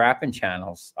many scrapping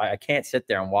channels. I can't sit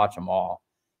there and watch them all,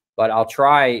 but I'll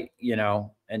try,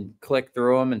 and click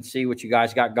through them and see what you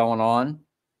guys got going on.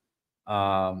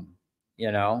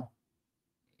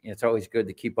 It's always good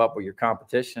to keep up with your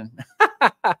competition.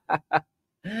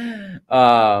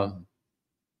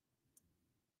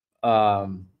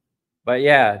 But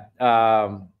yeah,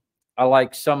 I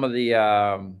like some of the,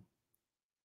 I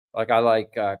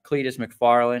like Cletus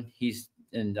McFarland. He's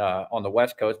on the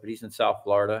West Coast, but he's in South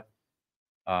Florida.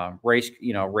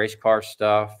 Race car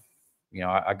stuff.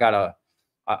 I got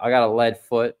a lead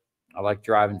foot. I like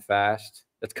driving fast.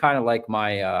 That's kind of like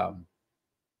my,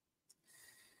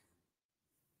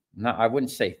 I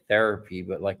wouldn't say therapy,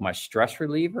 but like my stress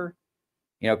reliever,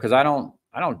 cause I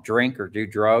don't drink or do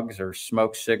drugs or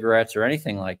smoke cigarettes or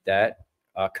anything like that.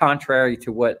 Contrary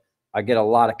to what I get a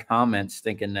lot of comments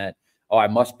thinking that, oh, I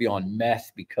must be on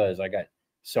meth because I got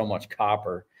so much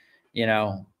copper,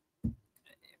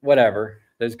 whatever.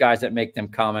 Those guys that make them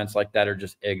comments like that are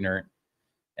just ignorant.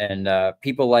 And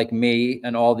people like me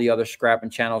and all the other scrapping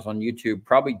channels on YouTube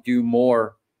probably do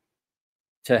more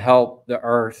to help the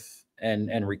earth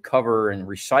and recover and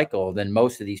recycle than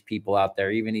most of these people out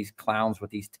there, even these clowns with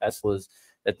these Teslas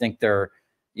that think they're,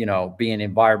 being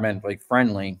environmentally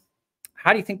friendly.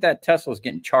 How do you think that Tesla is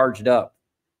getting charged up?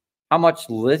 How much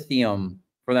lithium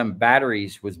for them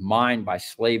batteries was mined by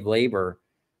slave labor,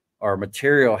 or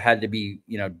material had to be,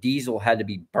 diesel had to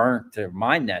be burnt to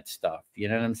mine that stuff? You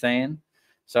know what I'm saying?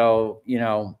 So,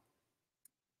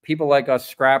 people like us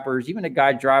scrappers, even a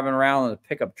guy driving around in a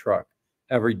pickup truck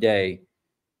every day,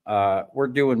 we're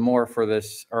doing more for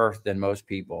this earth than most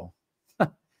people.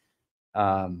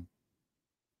 um,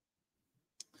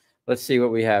 let's see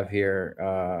what we have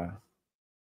here.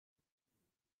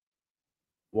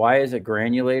 Why is a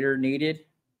granulator needed?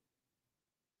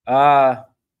 Well,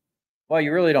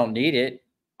 you really don't need it.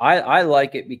 I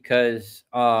like it because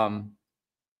I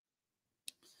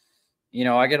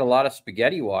get a lot of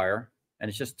spaghetti wire, and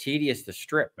it's just tedious to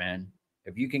strip, man.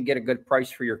 If you can get a good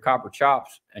price for your copper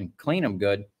chops and clean them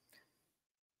good,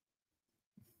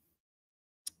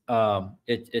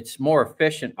 it's more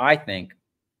efficient, I think,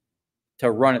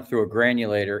 to run it through a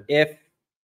granulator if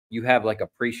you have like a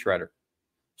pre-shredder.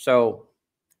 So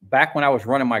back when I was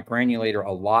running my granulator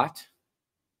a lot,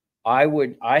 I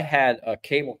had a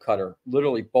cable cutter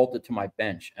literally bolted to my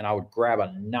bench, and I would grab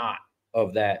a knot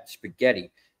of that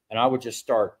spaghetti, and I would just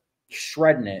start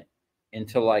shredding it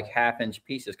into like half-inch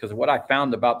pieces. Because what I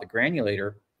found about the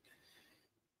granulator,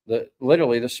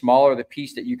 literally the smaller the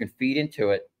piece that you can feed into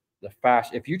it, the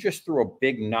fast. If you just threw a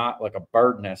big knot like a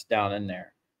bird nest down in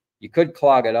there, you could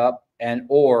clog it up,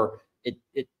 or it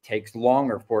takes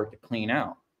longer for it to clean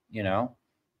out.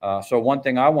 So one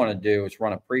thing I want to do is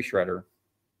run a pre-shredder,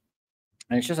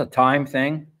 and it's just a time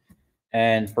thing.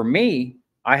 And for me,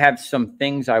 I have some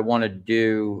things I want to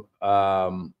do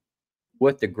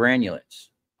with the granulates.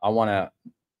 I want to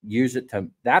use it to,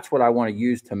 that's what I want to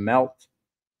use to melt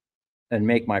and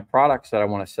make my products that I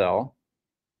want to sell.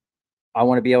 I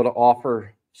want to be able to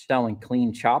offer selling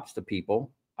clean chops to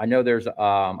people. I know there's,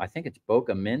 I think it's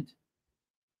Boca Mint.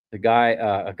 A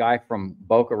guy from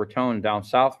Boca Raton down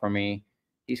south from me,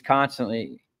 he's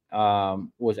constantly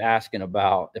was asking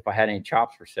about if I had any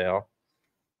chops for sale.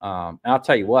 And I'll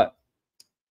tell you what,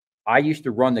 I used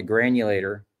to run the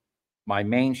granulator, my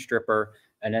main stripper,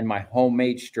 and then my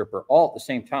homemade stripper all at the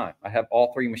same time. I have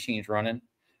all three machines running.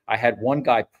 I had one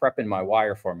guy prepping my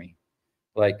wire for me.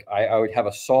 Like I would have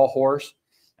a sawhorse,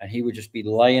 and he would just be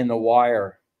laying the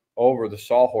wire over the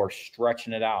sawhorse,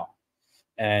 stretching it out.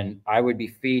 And I would be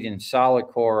feeding solid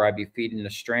core. I'd be feeding the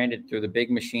stranded through the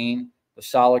big machine, the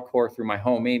solid core through my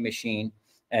homemade machine,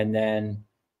 and then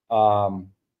all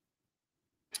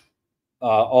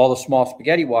the small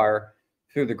spaghetti wire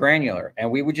through the granular.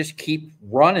 And we would just keep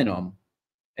running them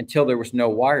until there was no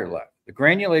wire left. The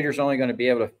granulator is only going to be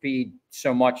able to feed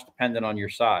so much depending on your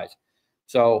size.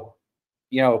 So,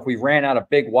 if we ran out of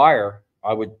big wire,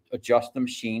 I would adjust the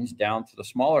machines down to the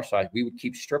smaller size. We would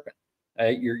keep stripping.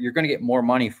 You're going to get more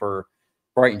money for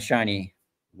bright and shiny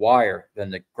wire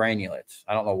than the granulates.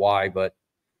 I don't know why,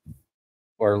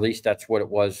 or at least that's what it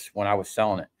was when I was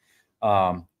selling it.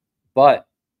 But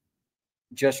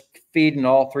just feeding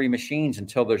all three machines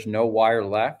until there's no wire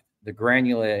left, the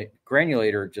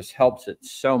granulator just helps it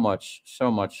so much.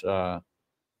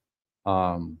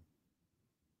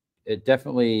 It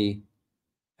definitely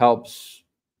helps,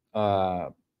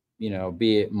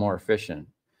 be more efficient.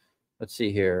 Let's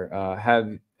see here.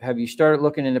 Have you started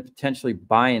looking into potentially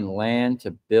buying land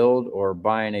to build or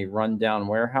buying a rundown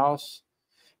warehouse?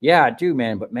 Yeah, I do,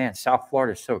 man. But man, South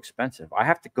Florida is so expensive. I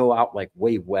have to go out like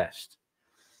way west,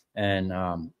 and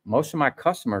most of my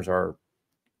customers are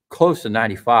close to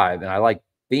 95, and I like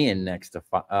being next to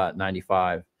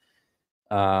 95.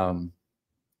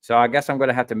 So I guess I'm going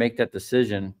to have to make that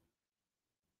decision.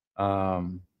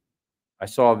 I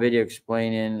saw a video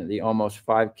explaining the almost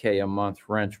 5K a month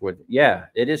rent yeah,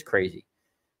 it is crazy.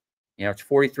 It's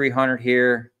 4,300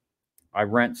 here. I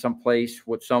rent someplace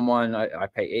with someone. I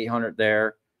pay 800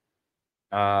 there.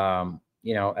 And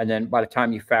then by the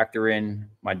time you factor in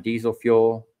my diesel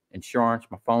fuel, insurance,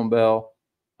 my phone bill,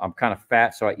 I'm kind of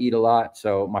fat, so I eat a lot.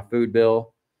 So my food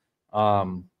bill,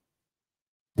 my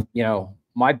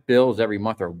bills every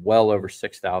month are well over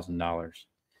 $6,000.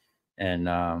 And,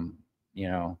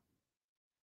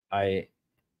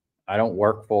 I don't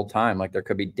work full time. Like there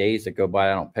could be days that go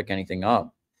by I don't pick anything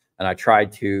up, and I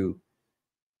tried to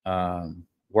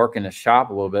work in the shop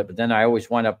a little bit, but then I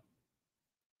wind up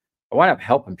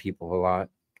helping people a lot,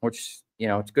 which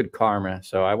it's good karma.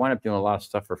 So I wind up doing a lot of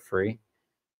stuff for free.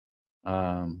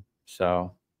 Yeah,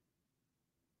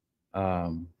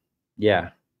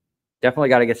 definitely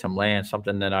got to get some land,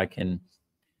 something that I can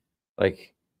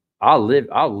like. I'll live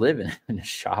in the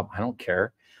shop. I don't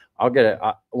care. I'll get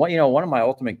one of my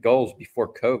ultimate goals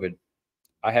before COVID,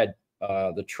 I had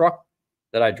the truck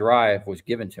that I drive was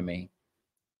given to me,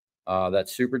 that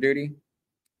Super Duty,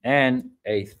 and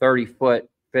a 30-foot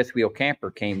fifth wheel camper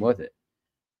came with it.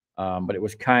 But it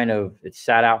was it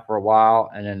sat out for a while,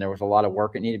 and then there was a lot of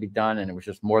work that needed to be done, and it was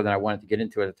just more than I wanted to get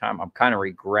into at the time. I'm kind of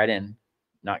regretting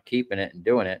not keeping it and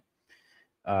doing it.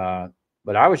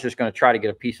 But I was just going to try to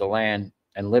get a piece of land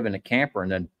and live in a camper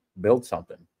and then build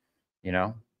something. You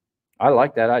know, I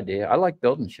like that idea. I like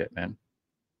building shit, man.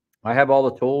 I have all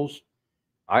the tools.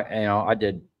 I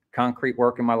did concrete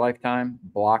work in my lifetime,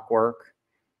 block work.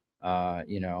 I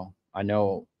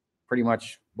know pretty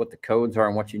much what the codes are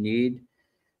and what you need.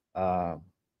 Uh,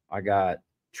 I got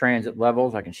transit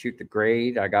levels. I can shoot the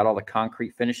grade. I got all the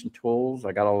concrete finishing tools.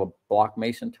 I got all the block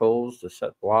mason tools to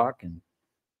set block and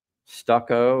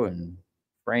stucco and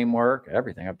framework,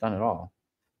 everything. I've done it all.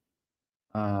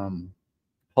 Um,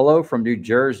 Hello from New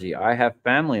Jersey. I have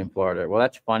family in Florida. Well,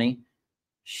 that's funny.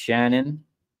 Shannon,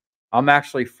 I'm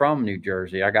actually from New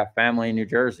Jersey. I got family in New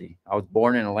Jersey. I was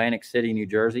born in Atlantic City, New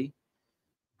Jersey.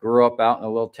 Grew up out in a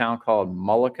little town called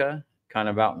Mullica, kind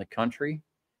of out in the country.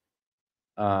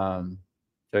 Um,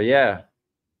 so yeah,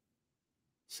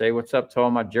 say what's up to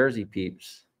all my Jersey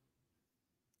peeps.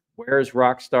 Where's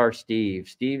Rockstar Steve?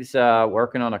 Steve's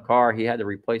working on a car. He had to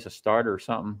replace a starter or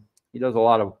something. He does a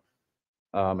lot of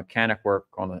mechanic work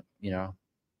on the,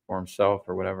 for himself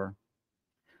or whatever.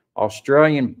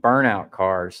 Australian burnout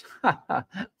cars.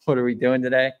 What are we doing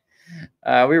today?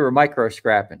 We were micro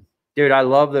scrapping. Dude, I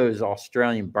love those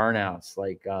Australian burnouts.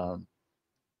 Like I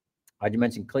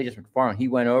mentioned Cletus McFarland. He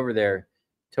went over there,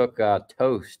 took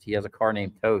Toast. He has a car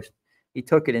named Toast. He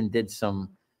took it and did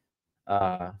some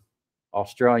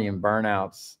Australian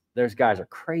burnouts. Those guys are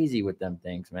crazy with them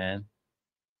things, man.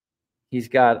 He's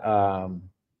got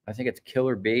I think it's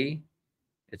Killer B.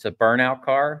 It's a burnout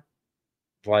car,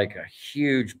 like a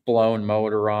huge blown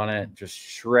motor on it, just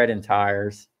shredding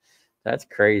tires. That's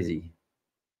crazy.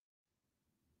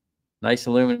 Nice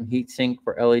aluminum heatsink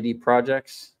for LED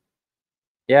projects.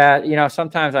 Yeah,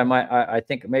 sometimes I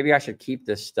think maybe I should keep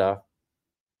this stuff.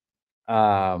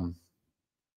 But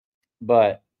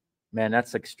man,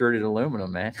 that's extruded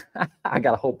aluminum, man. I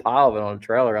got a whole pile of it on a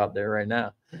trailer out there right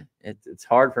now. It's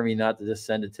hard for me not to just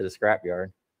send it to the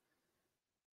scrapyard.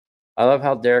 I love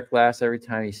how Derek laughs every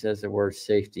time he says the word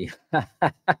safety.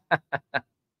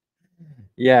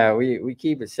 Yeah, we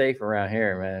keep it safe around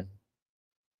here, man.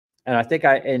 And I think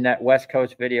in that West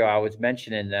Coast video I was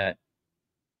mentioning that,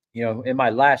 in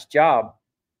my last job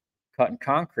cutting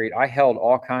concrete, I held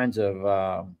all kinds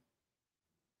of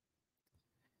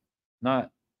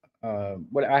not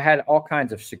what I had all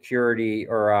kinds of security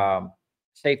or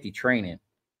safety training.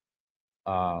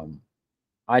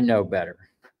 I know better.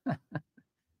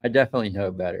 I definitely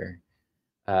know better.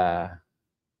 Uh,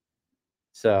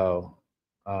 so,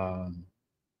 where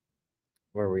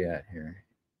are we at here?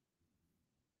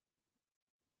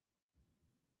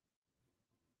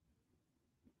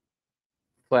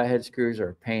 Flathead screws are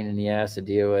a pain in the ass to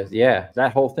deal with. Yeah,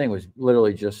 that whole thing was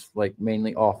literally just like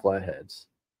mainly all flatheads.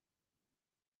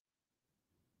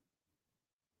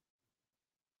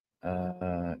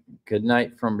 Good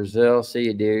night from Brazil. See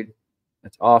you, dude.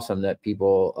 It's awesome that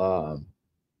people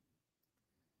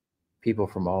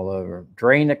from all over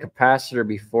drain the capacitor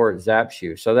before it zaps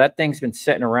you. So that thing's been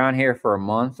sitting around here for a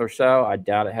month or so. I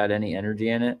doubt it had any energy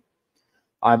in it.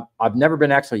 I've never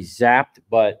been actually zapped,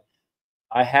 but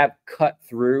I have cut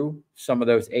through some of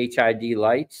those HID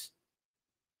lights,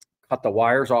 cut the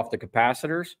wires off the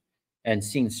capacitors, and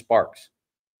seen sparks.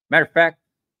 Matter of fact,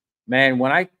 man,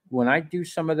 when I do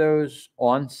some of those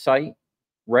on-site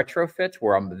retrofits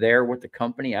where I'm there with the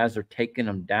company as they're taking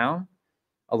them down,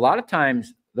 a lot of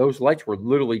times those lights were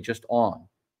literally just on,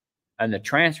 and the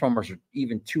transformers are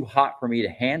even too hot for me to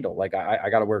handle. Like I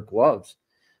got to wear gloves,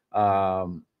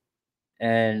 and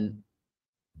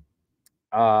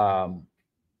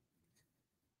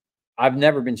I've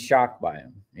never been shocked by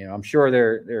them. I'm sure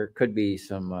there could be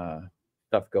some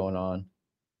stuff going on.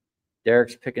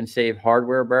 Derek's Pick and Save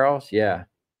hardware barrels. Yeah,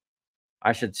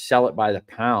 I should sell it by the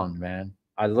pound, man.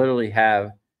 I literally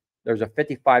have. There's a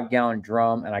 55-gallon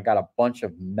drum, and I got a bunch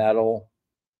of metal,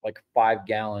 like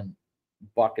 5-gallon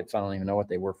buckets. I don't even know what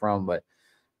they were from, but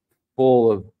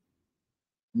full of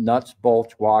nuts,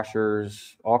 bolts,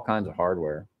 washers, all kinds of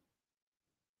hardware.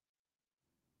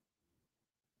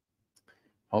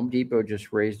 Home Depot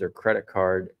just raised their credit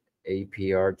card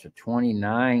APR to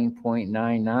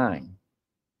 29.99.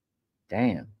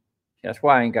 Damn. That's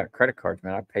why I ain't got credit cards,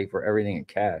 man. I pay for everything in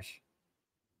cash.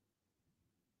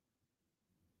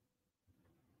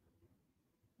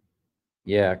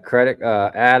 Yeah,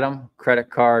 Adam, credit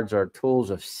cards are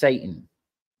tools of Satan.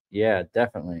 Yeah,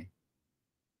 definitely.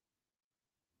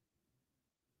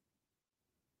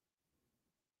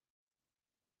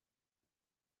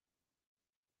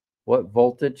 What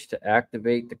voltage to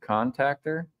activate the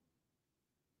contactor?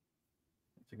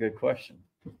 That's a good question.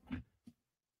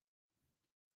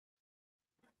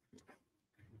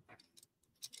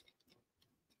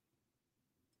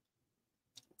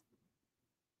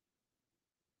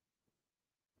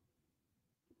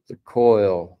 The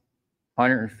coil,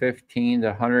 115 to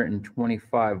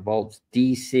 125 volts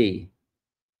DC.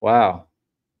 Wow.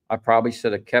 I probably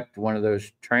should have kept one of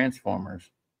those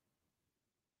transformers.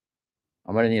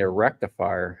 I'm going to need a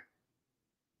rectifier.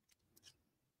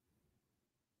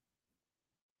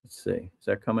 Let's see. Is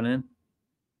that coming in?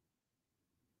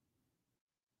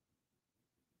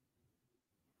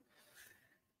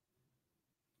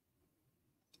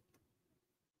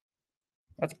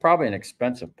 That's probably an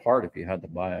expensive part if you had to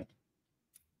buy it.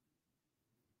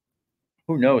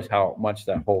 Who knows how much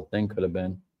that whole thing could have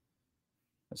been.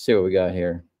 Let's see what we got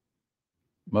here.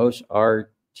 Most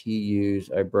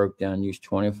RTUs I broke down use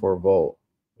 24 volt,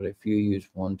 but a few use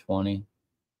 120.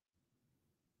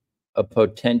 A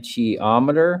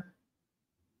potentiometer.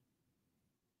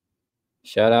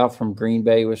 Shout out from Green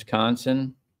Bay,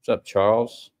 Wisconsin. What's up,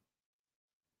 Charles?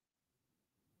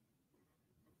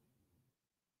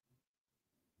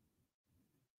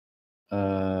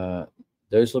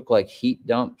 Those look like heat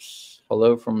dumps.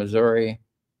 Hello from Missouri.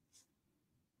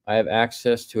 I have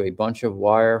access to a bunch of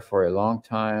wire for a long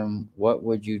time. What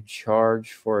would you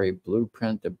charge for a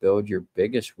blueprint to build your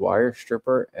biggest wire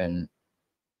stripper and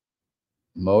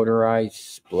motorized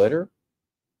splitter?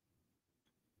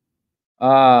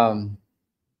 You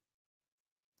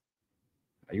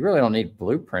really don't need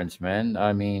blueprints, man.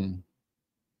 I mean,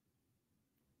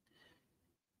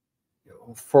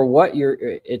 for what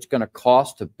it's going to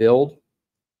cost to build,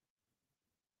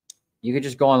 you could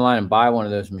just go online and buy one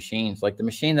of those machines. Like the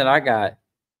machine that I got,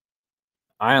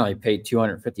 I only paid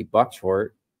 $250 for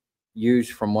it,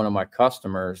 used from one of my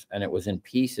customers, and it was in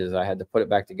pieces. I had to put it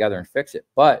back together and fix it.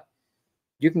 But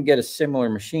you can get a similar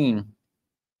machine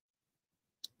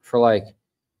for like,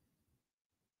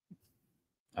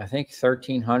 I think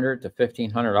 $1,300 to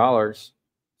 $1,500. It's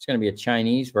going to be a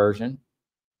Chinese version.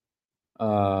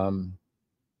 One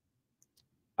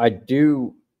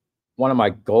of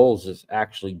my goals is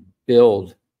actually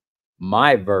build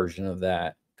my version of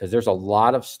that, because there's a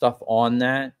lot of stuff on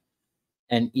that,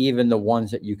 and even the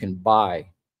ones that you can buy,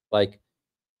 like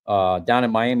down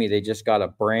in Miami, they just got a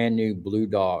brand new Blue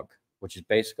Dog, which is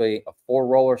basically a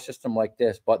 4-roller system like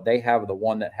this, but they have the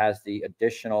one that has the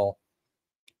additional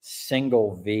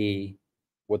single V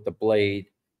with the blade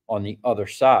on the other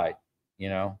side, you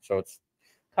know. So it's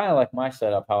kind of like my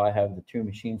setup, how I have the two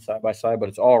machines side by side, but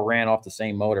it's all ran off the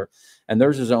same motor. And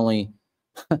theirs is only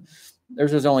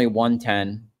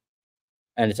 110,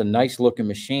 and it's a nice looking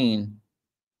machine.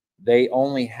 They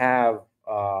only have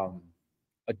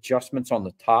adjustments on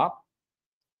the top.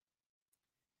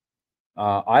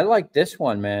 I like this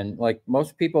one, man. Like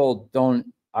most people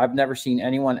don't, I've never seen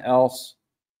anyone else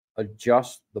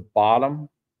adjust the bottom,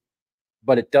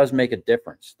 but it does make a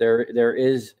difference. There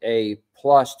is a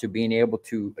plus to being able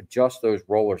to adjust those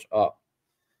rollers up.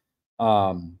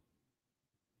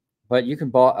 But you can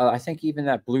buy, I think even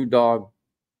that Blue Dog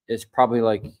is probably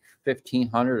like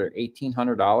 $1,500 or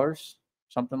 $1,800,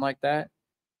 something like that.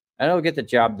 And it'll get the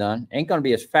job done. Ain't going to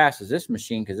be as fast as this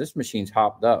machine, because this machine's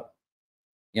hopped up.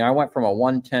 You know, I went from a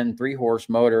 110 3-horse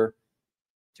motor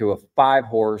to a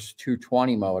 5-horse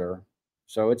 220 motor.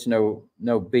 So it's no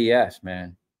BS,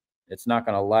 man. It's not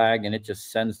going to lag, and it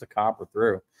just sends the copper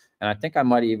through. And I think I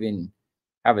might even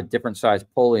have a different size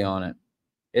pulley on it.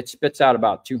 It spits out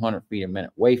about 200 feet a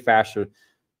minute, way faster.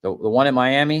 The one in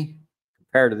Miami,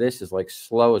 compared to this, is like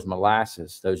slow as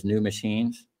molasses, those new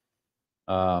machines.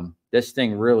 This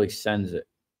thing really sends it.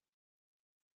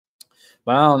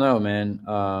 But I don't know, man.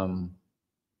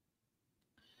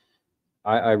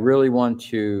 I really want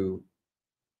to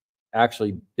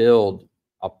actually build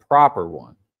a proper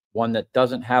one that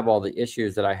doesn't have all the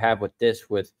issues that I have with this,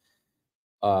 with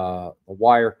the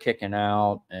wire kicking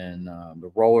out and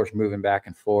the rollers moving back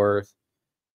and forth.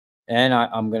 And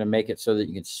I'm going to make it so that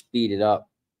you can speed it up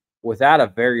without a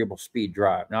variable speed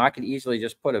drive. Now, I could easily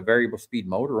just put a variable speed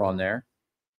motor on there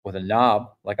with a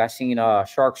knob. Like I seen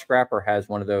Shark Scrapper has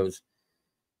one of those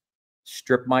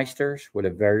Stripmeisters with a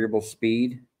variable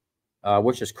speed,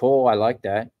 which is cool. I like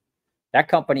that. That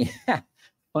company,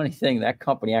 funny thing, that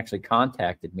company actually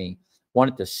contacted me,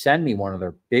 wanted to send me one of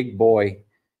their big boy,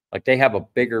 like they have a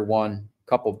bigger one,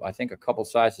 I think a couple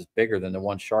sizes bigger than the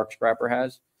one Shark Scrapper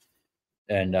has.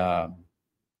 And,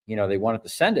 you know, they wanted to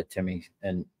send it to me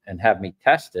and have me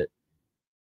test it.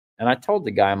 And I told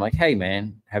the guy, I'm like, hey,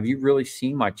 man, have you really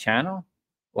seen my channel?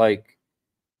 Like,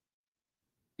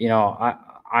 you know,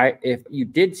 if you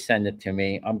did send it to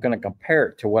me, I'm going to compare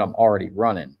it to what I'm already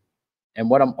running. And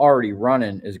what I'm already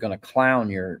running is going to clown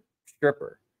your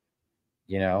stripper,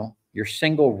 you know, your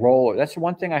single roller. That's the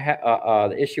one thing I have,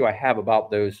 the issue I have about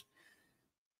those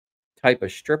type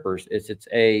of strippers is it's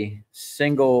a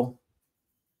single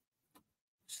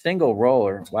Single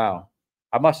roller. Wow.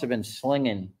 I must have been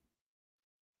slinging,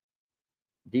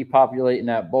 depopulating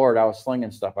that board. I was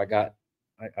slinging stuff. I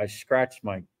scratched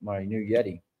my new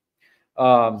Yeti.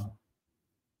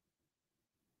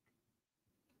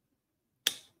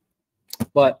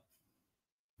 But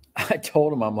I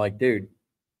told him, I'm like, dude,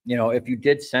 if you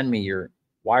did send me your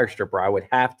wire stripper, I would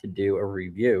have to do a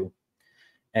review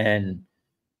and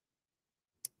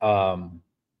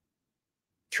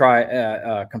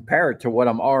try compare it to what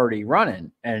I'm already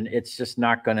running, and it's just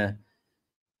not gonna.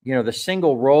 The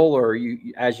single roller,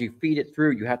 as you feed it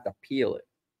through, you have to peel it.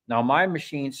 Now my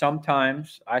machine,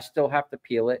 sometimes I still have to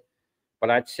peel it, but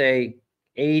I'd say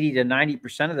 80 to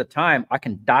 90% of the time I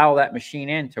can dial that machine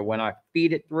in to when I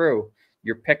feed it through,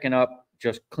 you're picking up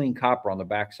just clean copper on the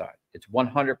backside. It's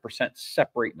 100%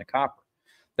 separating the copper.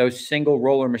 Those single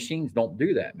roller machines don't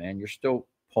do that, man. You're still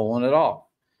pulling it off,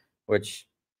 which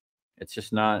it's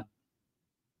just not.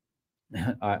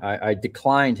 I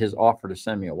declined his offer to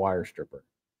send me a wire stripper.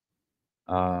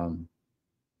 Let's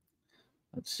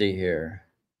see here.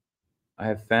 I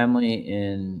have family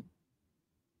in,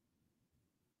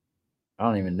 I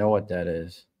don't even know what that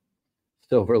is.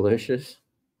 Silverlicious?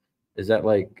 Is that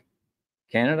like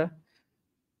Canada?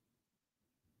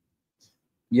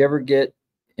 You ever get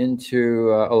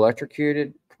into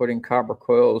electrocuted, putting copper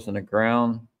coils in the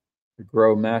ground to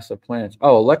grow massive plants?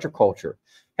 Oh, electroculture.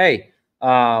 Hey,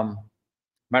 matter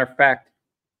of fact,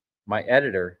 my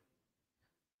editor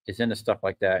is into stuff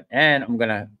like that. And I'm going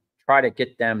to try to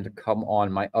get them to come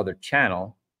on my other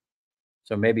channel.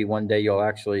 So maybe one day you'll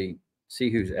actually see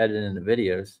who's editing the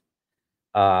videos.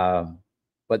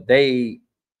 But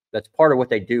that's part of what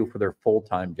they do for their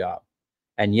full-time job.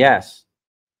 And yes,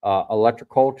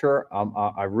 electroculture,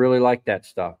 I really like that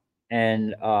stuff.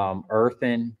 And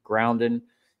earthing, grounding,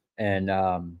 and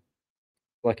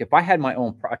like if I had my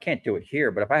own, I can't do it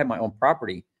here, but if I had my own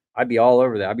property, I'd be all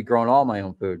over that. I'd be growing all my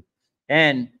own food,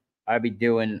 and I'd be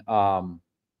doing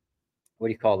what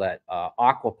do you call that?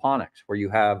 Aquaponics, where you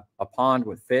have a pond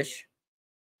with fish,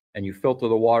 and you filter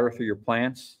the water through your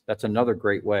plants. That's another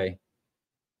great way.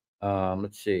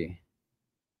 Let's see.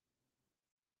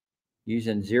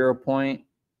 Using 0 point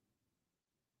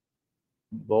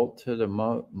volt to the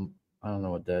I don't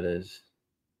know what that is.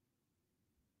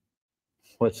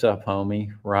 What's up,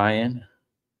 homie? Ryan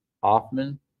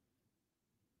Hoffman.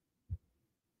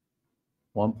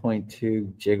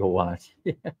 1.2 gigawatts.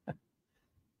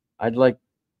 I'd like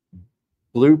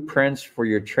blueprints for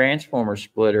your transformer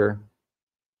splitter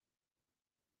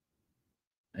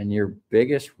and your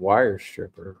biggest wire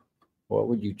stripper. What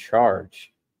would you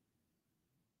charge?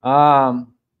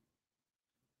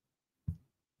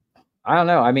 I don't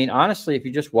know. I mean, honestly, if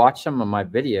you just watch some of my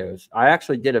videos, I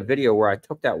actually did a video where I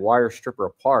took that wire stripper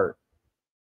apart.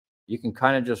 You can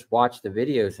kind of just watch the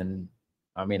videos, and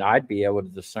I mean, I'd be able to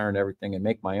discern everything and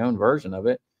make my own version of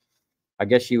it. I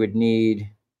guess you would need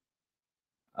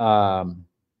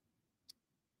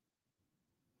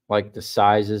like the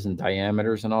sizes and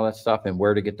diameters and all that stuff, and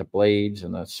where to get the blades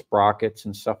and the sprockets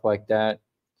and stuff like that.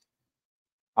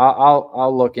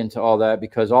 I'll look into all that,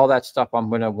 because all that stuff I'm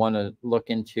going to want to look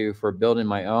into for building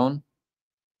my own.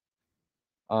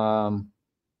 I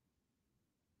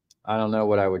don't know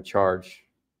what I would charge.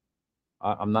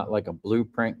 I'm not like a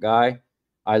blueprint guy.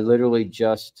 I literally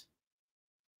just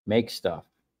make stuff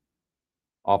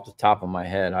off the top of my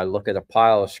head. I look at a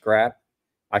pile of scrap.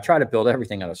 I try to build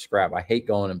everything out of scrap. I hate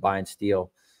going and buying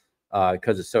steel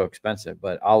because it's so expensive.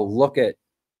 But I'll look at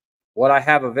what I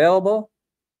have available,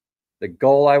 the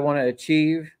goal I want to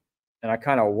achieve, and I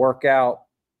kind of work out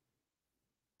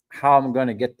how I'm going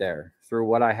to get there through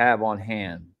what I have on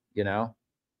hand,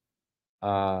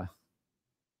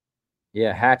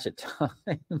 Yeah, hatchet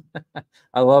time.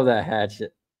 I love that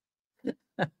hatchet.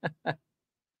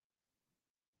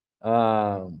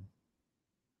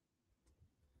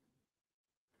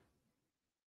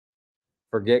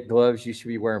 Forget gloves. You should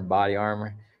be wearing body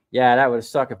armor. Yeah, that would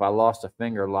suck if I lost a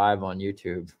finger live on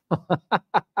YouTube.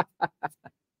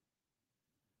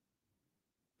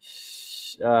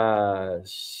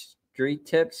 Street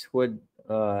tips would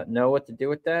know what to do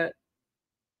with that.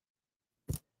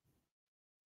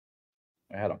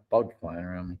 I had a bug flying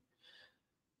around me.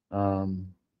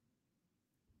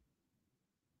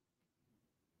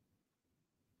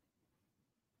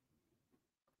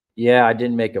 Yeah, I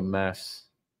didn't make a mess.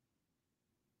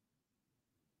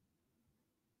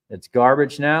 It's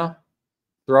garbage now.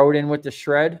 Throw it in with the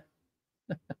shred.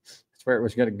 That's where it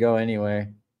was going to go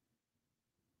anyway.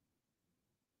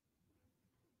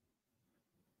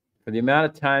 For the amount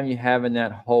of time you have in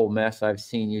that whole mess, I've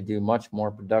seen you do much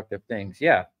more productive things.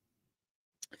 Yeah.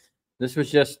 this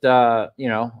was just, you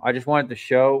know, I just wanted to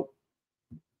show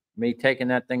me taking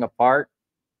that thing apart.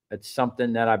 It's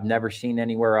something that I've never seen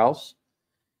anywhere else.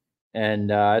 And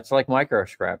it's like micro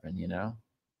scrapping, you know,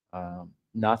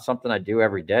 not something I do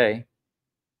every day.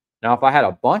 Now, if I had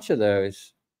a bunch of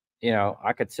those, you know,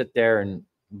 I could sit there and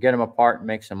get them apart and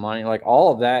make some money. Like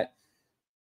all of that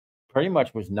pretty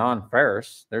much was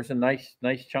non-ferrous. There's a nice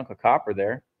chunk of copper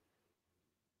there.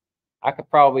 I could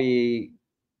probably,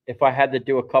 if I had to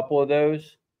do a couple of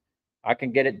those, I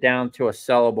can get it down to a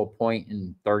sellable point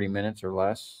in 30 minutes or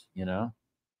less, you know.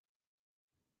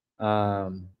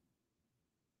 Um,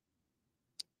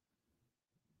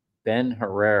 Ben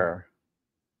Herrera.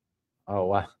 Oh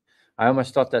wow. I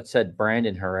almost thought that said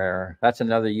Brandon Herrera. That's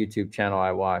another YouTube channel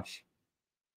I watch.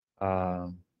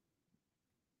 Um,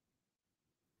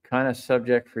 kind of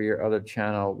subject for your other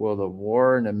channel. Will the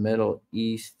war in the Middle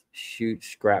East shoot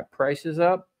scrap prices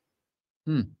up?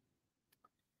 I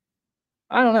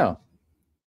don't know.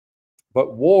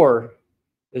 But war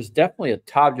is definitely a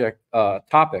topic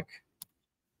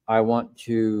I want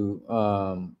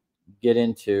to get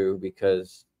into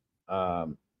because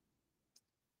um,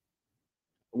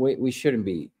 we shouldn't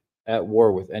be at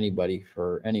war with anybody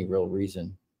for any real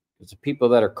reason. Because the people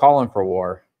that are calling for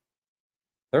war,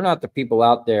 they're not the people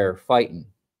out there fighting.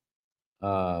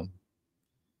 Um,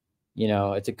 you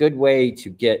know, it's a good way to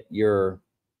get your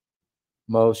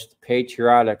most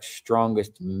patriotic,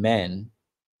 strongest men,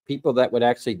 people that would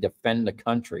actually defend the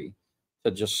country,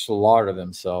 to just slaughter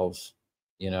themselves,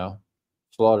 you know,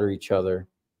 slaughter each other.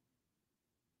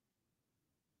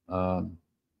 Um,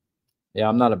 yeah,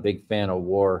 I'm not a big fan of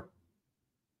war.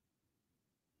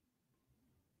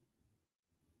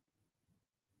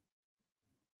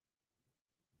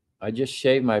 I just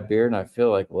shaved my beard and I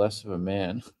feel like less of a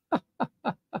man.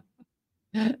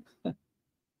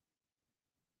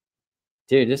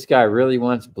 Dude, this guy really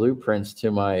wants blueprints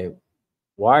to my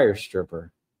wire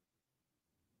stripper.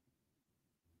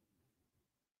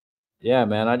 Yeah,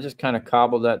 man, I just kind of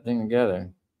cobbled that thing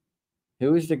together.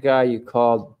 Who is the guy you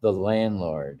called the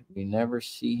landlord? We never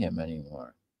see him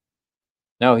anymore.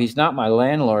 No, he's not my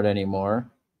landlord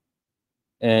anymore.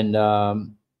 And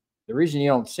the reason you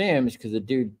don't see him is because the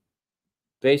dude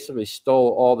basically stole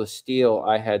all the steel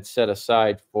I had set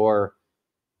aside for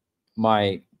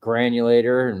my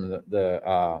granulator and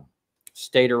the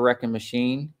stator wrecking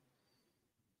machine,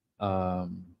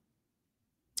 um,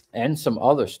 and some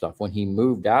other stuff. When he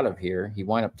moved out of here, he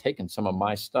wound up taking some of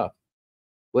my stuff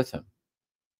with him.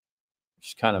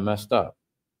 Just kind of messed up.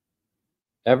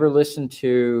 Ever listen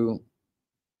to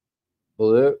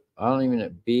Blue? I don't even know,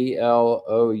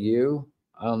 BLOU.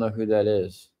 I don't know who that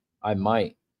is. I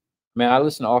might. Man, I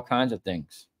listen to all kinds of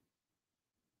things.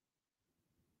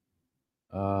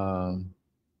 Um,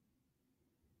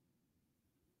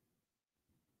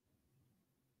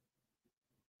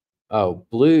 oh,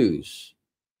 Blues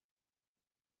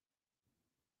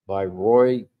by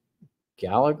Roy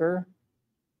Gallagher.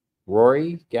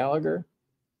 Rory Gallagher.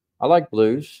 I like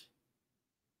blues.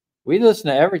 We listen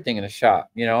to everything in the shop.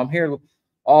 You know, I'm here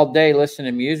all day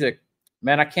listening to music.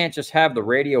 Man, I can't just have the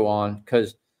radio on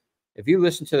because if you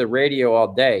listen to the radio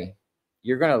all day,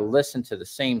 you're going to listen to the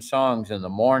same songs in the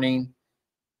morning.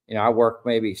 You know, I work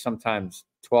maybe sometimes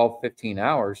 12, 15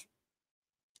 hours.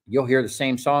 You'll hear the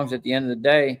same songs at the end of the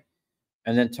day.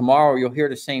 And then tomorrow you'll hear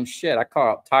the same shit. I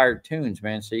call it tired tunes,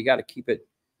 man. So you got to keep it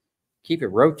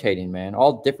rotating, man.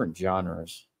 All different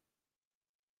genres.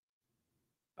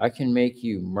 I can make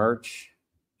you merch,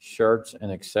 shirts,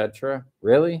 and etc.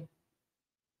 Really?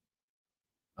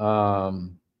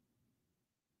 Um,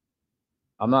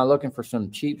 I'm not looking for some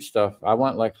cheap stuff. I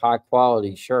want like high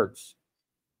quality shirts.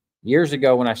 Years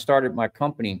ago, when I started my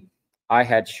company, I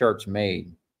had shirts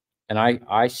made, and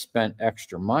I spent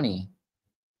extra money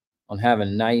on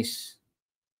having nice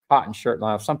cotton shirt.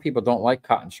 Now, some people don't like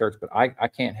cotton shirts, but I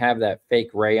can't have that fake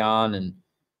rayon and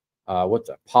what's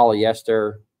that,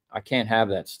 polyester. I can't have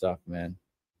that stuff, man.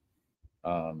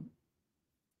 Um,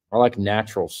 I like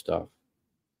natural stuff.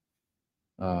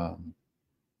 Um,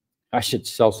 I should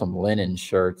sell some linen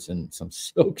shirts and some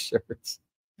silk shirts.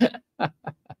 uh,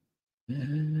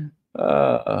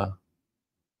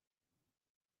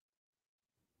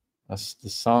 that's the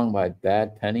song by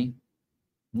Bad Penny.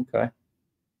 Okay.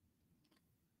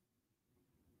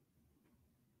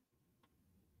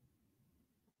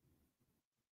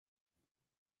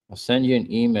 I'll send you an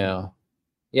email.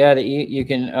 Yeah, you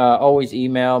can always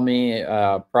email me,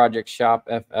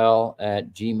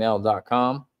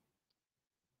 projectshopfl@gmail.com.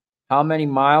 How many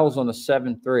miles on the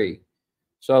 7.3?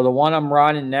 So the one I'm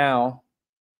riding now,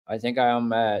 I think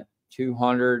I'm at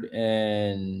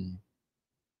 240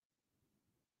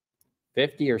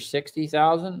 50 or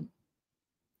 60,000.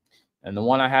 And the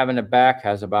one I have in the back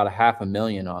has about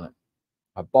 $500,000 on it.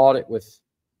 I bought it with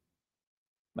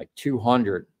like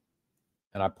 200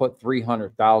 and I put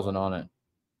 300,000 on it.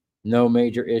 No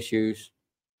major issues.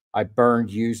 I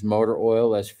burned used motor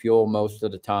oil as fuel most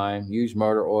of the time. Used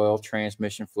motor oil,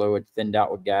 transmission fluid, thinned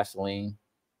out with gasoline.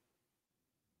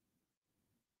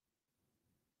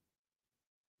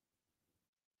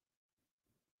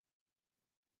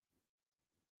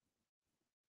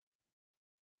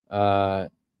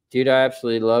 Dude, I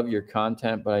absolutely love your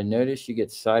content, but I notice you get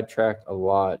sidetracked a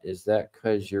lot. Is that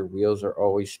because your wheels are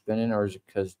always spinning, or is it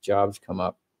because jobs come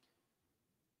up?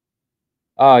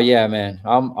 Oh yeah, man.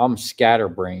 I'm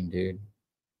scatterbrained, dude.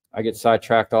 I get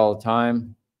sidetracked all the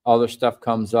time. Other stuff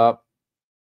comes up,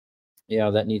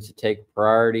 that needs to take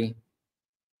priority.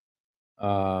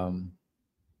 My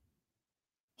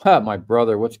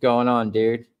brother, what's going on,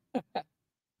 dude?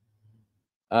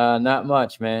 Not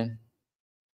much, man.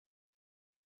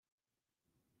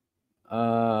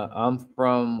 I'm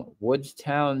from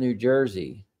Woodstown, New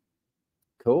Jersey.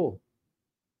 Cool.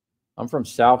 I'm from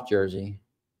South Jersey.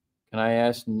 Can I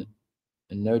ask,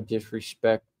 no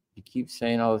disrespect, you keep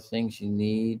saying all the things you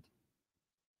need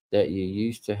that you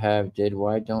used to have did.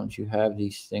 Why don't you have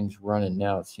these things running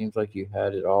now? It seems like you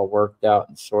had it all worked out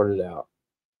and sorted out.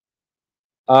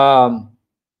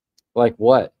 Like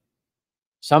what?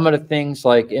 Some of the things,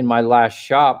 like in my last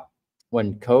shop,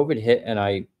 when COVID hit and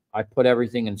I put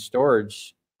everything in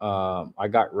storage, I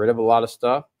got rid of a lot of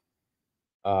stuff.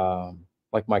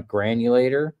 Like my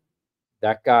granulator,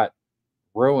 that got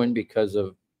ruined because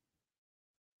of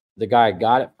the guy I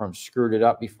got it from screwed it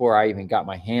up before I even got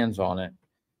my hands on it,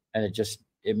 and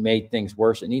it made things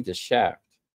worse. It needs a shaft.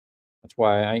 That's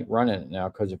why I ain't running it now,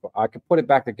 because if I could put it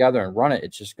back together and run it,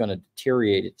 it's just going to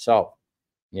deteriorate itself.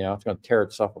 It's going to tear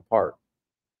itself apart.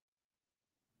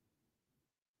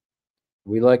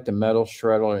 We like the metal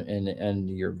shredder in the end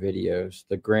of your videos.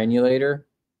 The granulator.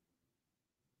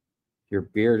 Your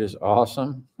beard is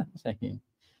awesome.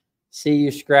 See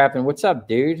you scrapping. What's up,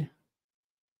 dude?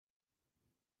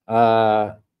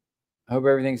 Hope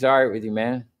everything's all right with you,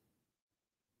 man.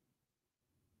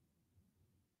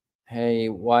 Hey,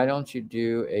 why don't you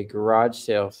do a garage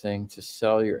sale thing to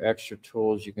sell your extra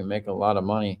tools? You can make a lot of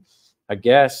money. I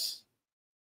guess.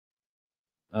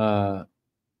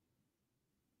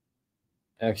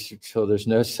 Extra tool. There's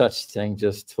no such thing,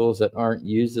 just tools that aren't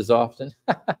used as often.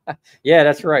 Yeah,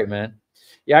 that's right, man.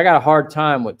 Yeah, I got a hard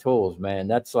time with tools, man.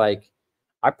 That's like,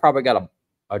 I probably got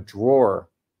a drawer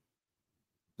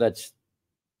that's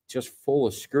just full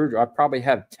of screwdrivers. I probably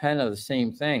have 10 of the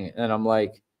same thing. And I'm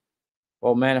like,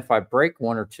 well, man, if I break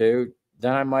one or two,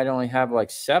 then I might only have like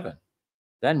 7.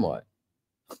 Then what?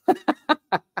 I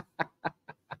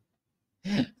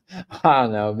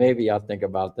don't know. Maybe I'll think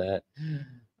about that.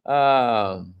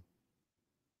 I'm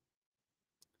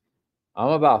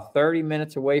about 30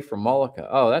 minutes away from Mullica.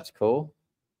 Oh, that's cool.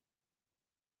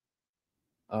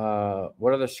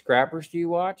 What other scrappers do you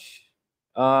watch?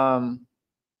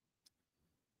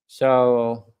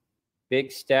 So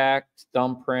Big Stack,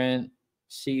 Thumbprint,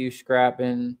 See You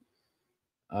Scrapping,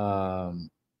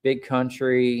 Big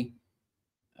Country.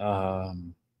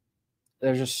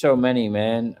 There's just so many,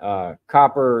 man.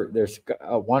 Copper. There's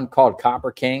one called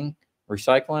Copper King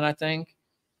Recycling, I think.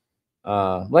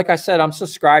 Like I said, I'm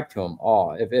subscribed to them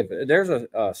all. If there's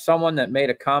someone that made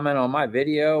a comment on my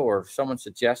video, or if someone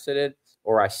suggested it,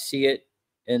 or I see it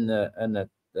in the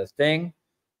thing,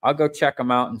 I'll go check them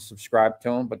out and subscribe to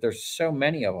them. But there's so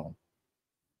many of them.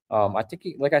 I think,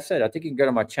 like I said, I think you can go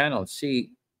to my channel and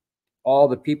see all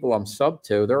the people I'm sub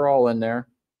to. They're all in there,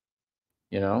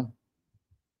 you know.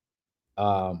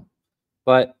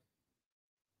 But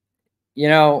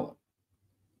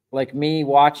like me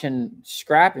watching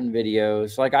scrapping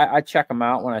videos, like I check them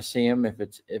out when I see them if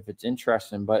it's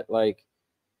interesting. But like,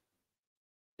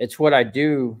 it's what I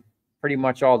do pretty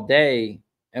much all day.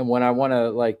 And when I want to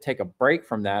like take a break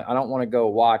from that, I don't want to go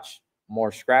watch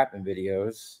more scrapping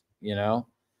videos.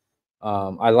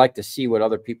 I like to see what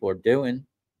other people are doing.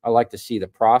 I like to see the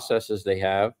processes they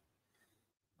have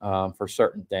for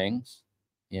certain things.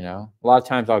 A lot of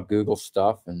times I'll Google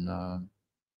stuff and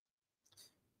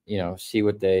see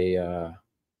what they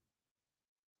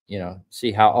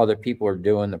see how other people are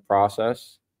doing the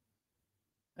process,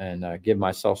 and give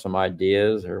myself some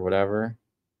ideas or whatever.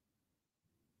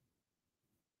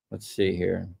 Let's see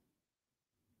here.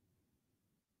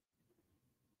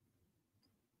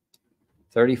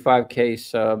 35K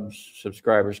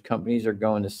subscribers. Companies are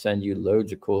going to send you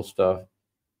loads of cool stuff.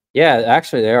 Yeah,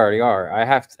 actually they already are. I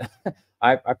have to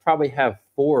I probably have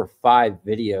 4 or 5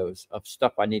 videos of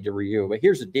stuff I need to review. But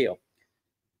here's the deal.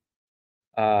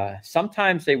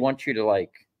 Sometimes they want you to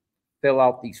like fill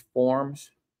out these forms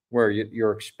where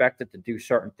you're expected to do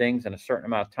certain things in a certain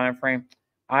amount of time frame.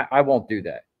 I won't do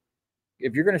that.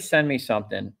 If you're going to send me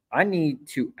something, I need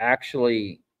to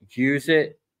actually use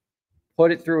it,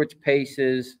 put it through its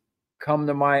paces, come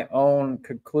to my own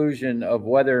conclusion of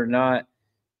whether or not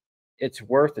it's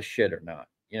worth a shit or not.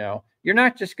 You know, you're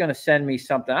not just going to send me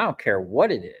something. I don't care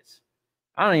what it is.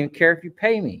 I don't even care if you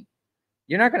pay me.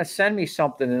 You're not going to send me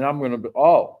something and I'm going to be,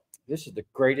 oh, this is the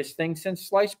greatest thing since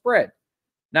sliced bread.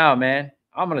 No, man,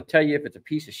 I'm going to tell you if it's a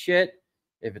piece of shit,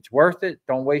 if it's worth it,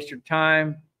 don't waste your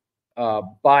time,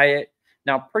 buy it.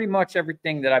 Now, pretty much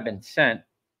everything that I've been sent,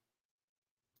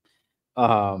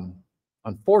 um,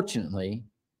 unfortunately,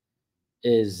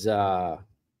 is I'm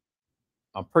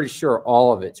pretty sure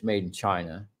all of it's made in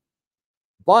China.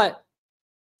 But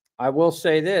I will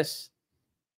say this,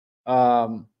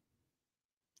 um,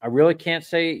 I really can't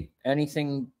say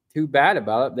anything too bad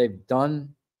about it. They've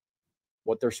done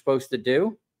what they're supposed to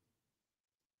do,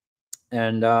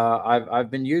 and I've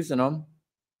been using them.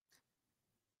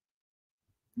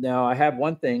 Now I have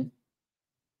one thing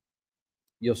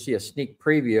you'll see a sneak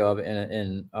preview of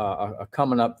in a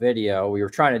coming up video. We were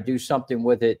trying to do something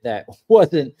with it that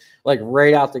wasn't like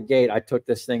right out the gate. I took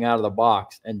this thing out of the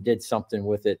box and did something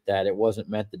with it that it wasn't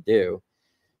meant to do.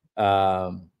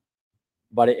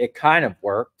 But it kind of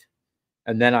worked.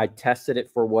 And then I tested it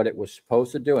for what it was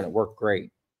supposed to do, and it worked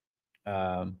great.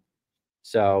 But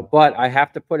I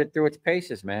have to put it through its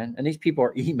paces, man. And these people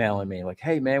are emailing me like,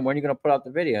 "Hey, man, when are you going to put out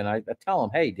the video?" And I tell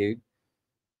them, "Hey, dude,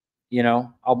 you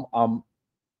know,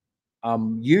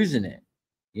 I'm using it.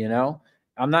 You know,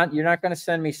 I'm not. You're not going to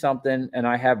send me something, and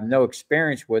I have no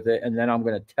experience with it, and then I'm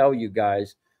going to tell you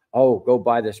guys, oh, go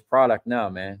buy this product. No,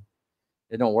 man,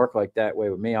 it don't work like that way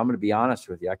with me. I'm going to be honest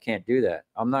with you. I can't do that.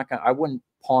 I'm not going. I wouldn't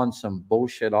pawn some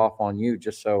bullshit off on you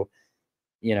just so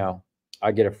you know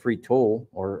I get a free tool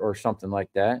or something like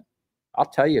that. I'll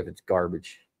tell you if it's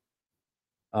garbage.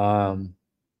 Um,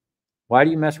 why do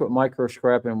you mess with micro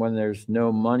scrapping when there's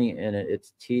no money in it?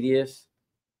 It's tedious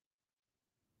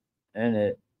and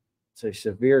it's a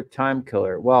severe time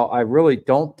killer. Well, I really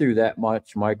don't do that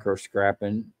much micro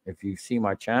scrapping. If you see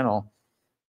my channel,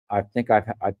 I think I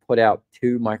put out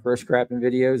 2 micro scrapping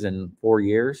videos in 4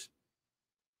 years.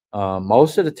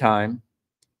 Most of the time,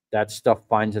 that stuff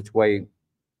finds its way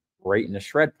right in the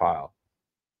shred pile.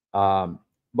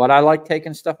 But I like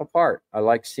taking stuff apart. I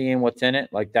like seeing what's in it.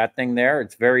 Like that thing there,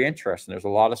 it's very interesting. There's a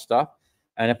lot of stuff,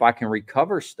 and if I can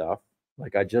recover stuff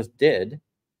like I just did,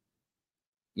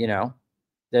 you know,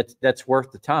 that's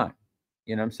worth the time.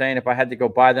 You know what I'm saying? If I had to go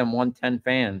buy them 110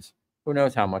 fans, who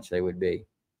knows how much they would be.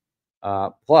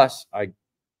 Plus, I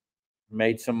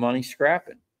made some money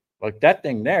scrapping. Like that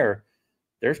thing there,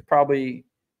 there's probably,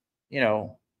 you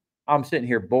know, I'm sitting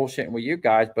here bullshitting with you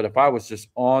guys, but if I was just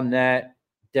on that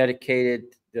dedicated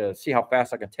to see how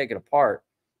fast I can take it apart,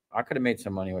 I could have made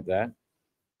some money with that.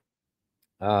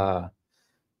 Uh,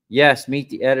 yes, meet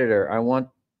the editor. I want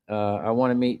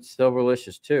to meet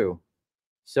Silverlicious too.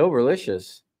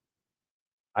 Silverlicious.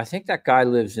 I think that guy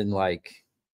lives in like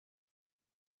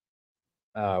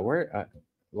where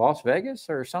Las Vegas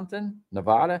or something,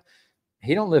 Nevada.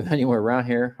 He don't live anywhere around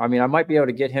here. I mean, I might be able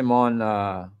to get him on.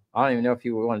 I don't even know if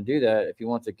you would want to do that. If he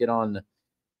wants to get on,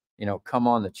 you know, come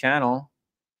on the channel.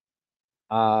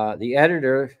 The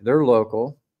editor, they're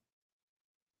local.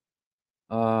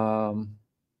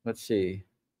 Let's see.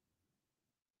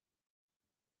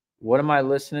 What am I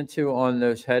listening to on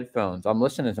those headphones? I'm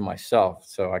listening to myself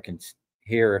so I can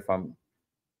hear if I'm,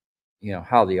 you know,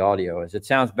 how the audio is. It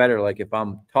sounds better like if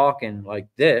I'm talking like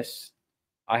this,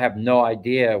 I have no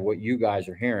idea what you guys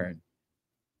are hearing.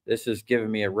 This is giving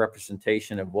me a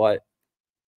representation of what,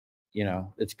 you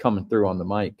know, it's coming through on the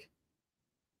mic.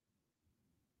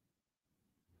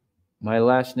 My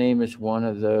last name is one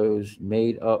of those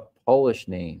made up Polish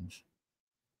names.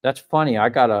 That's funny. I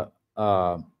got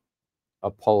a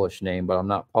Polish name, but I'm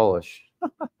not Polish.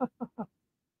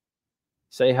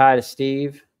 Say hi to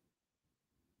Steve.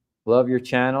 Love your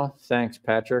channel. Thanks,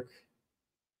 Patrick.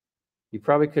 You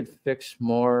probably could fix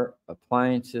more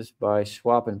appliances by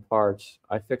swapping parts.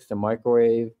 I fixed a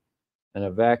microwave and a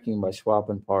vacuum by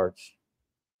swapping parts.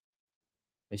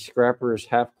 A scrapper is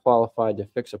half qualified to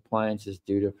fix appliances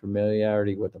due to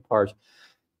familiarity with the parts.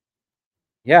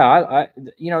 Yeah,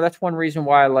 you know, that's one reason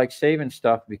why I like saving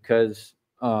stuff because,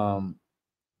 you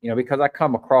know, because I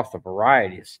come across a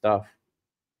variety of stuff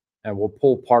and we'll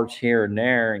pull parts here and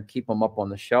there and keep them up on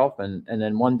the shelf. And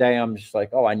then one day I'm just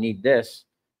like, oh, I need this.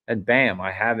 And bam,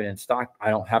 I have it in stock. I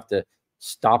don't have to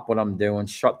stop what I'm doing,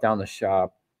 shut down the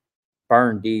shop,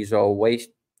 burn diesel,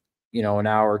 waste, you know, an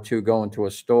hour or two going to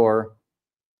a store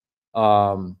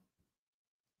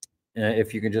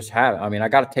If you can just have it. I mean, I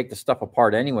got to take the stuff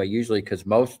apart anyway, usually, because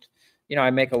most, I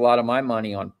make a lot of my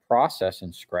money on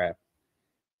processing scrap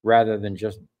rather than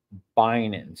just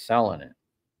buying it and selling it.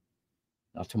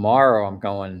 Now, tomorrow I'm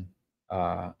going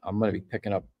to be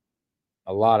picking up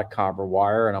a lot of copper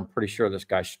wire, and I'm pretty sure this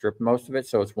guy stripped most of it.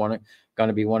 So it's going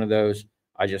to be one of those.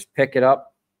 I just pick it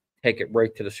up, take it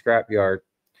right to the scrap yard,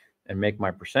 and make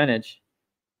my percentage.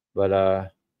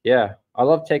 But yeah, I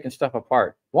love taking stuff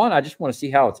apart. One, I just want to see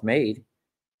how it's made,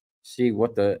 see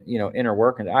what the inner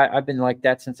workings. I've been like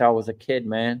that since I was a kid,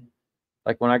 man.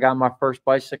 Like when I got my first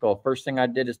bicycle, first thing I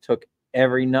did is took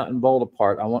every nut and bolt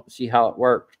apart. I want to see how it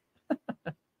worked.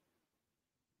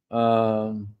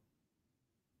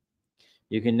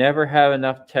 You can never have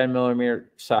enough 10mm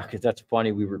sockets. That's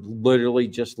funny. We were literally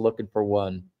just looking for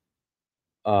one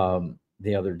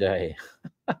the other day.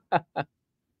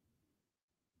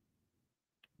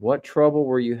 What trouble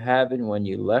were you having when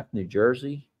you left New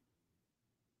Jersey?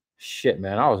 Shit,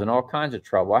 man, I was in all kinds of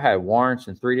trouble. I had warrants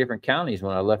in 3 different counties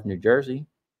when I left New Jersey.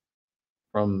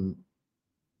 From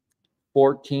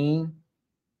 14,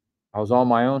 I was on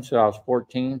my own, so I was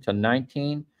 14 to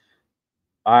 19.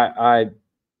 I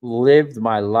lived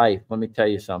my life. Let me tell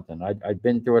you something. I've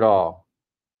been through it all.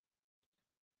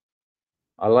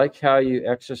 I like how you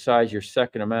exercise your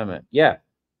Second Amendment. Yeah,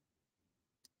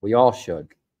 we all should.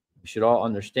 We should all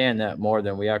understand that more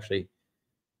than we actually.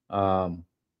 And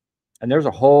there's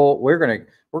a whole. We're gonna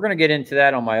get into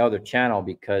that on my other channel,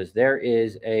 because there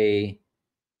is a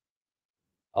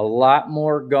lot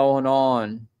more going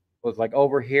on with, like,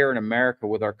 over here in America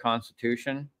with our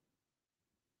Constitution.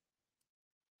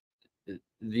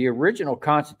 The original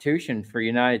Constitution for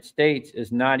United States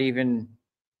is not even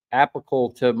applicable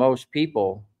to most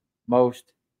people,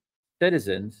 most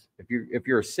citizens. If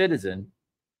you're a citizen,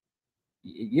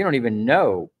 you don't even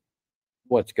know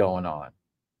what's going on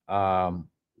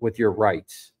with your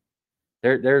rights.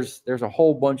 There's a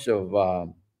whole bunch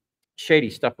of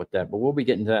shady stuff with that, but we'll be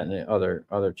getting to that in the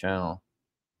other channel.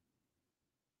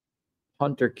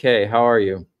 Hunter K, how are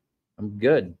you? I'm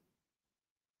good.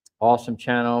 Awesome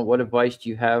channel. What advice do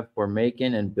you have for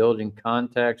making and building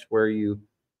contacts where you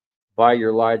buy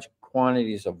your large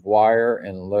quantities of wire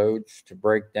and loads to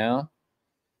break down?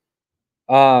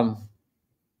 I've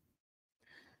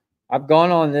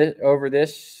gone on over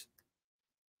this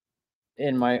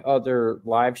in my other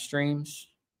live streams.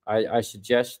 I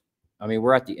suggest, I mean,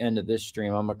 we're at the end of this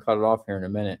stream. I'm gonna cut it off here in a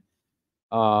minute.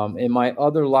 In my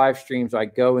other live streams, I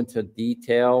go into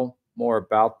detail more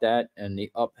about that and the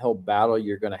uphill battle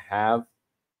you're going to have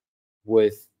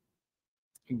with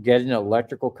getting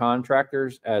electrical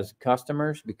contractors as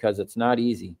customers, because it's not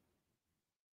easy.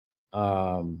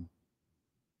 You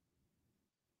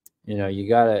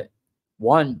gotta,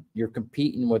 one, you're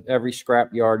competing with every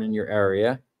scrap yard in your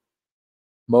area.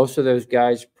 Most of those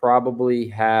guys probably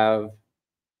have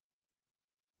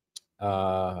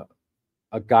a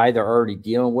guy they're already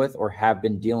dealing with or have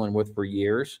been dealing with for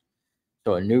years.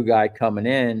 So a new guy coming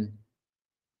in,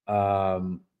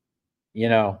 it's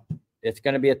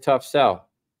going to be a tough sell.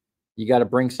 You got to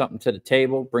bring something to the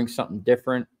table, bring something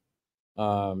different.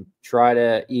 Try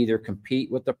to either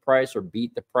compete with the price or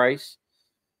beat the price.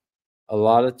 A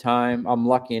lot of time, I'm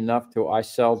lucky enough I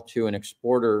sell to an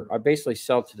exporter. I basically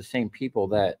sell to the same people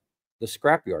that the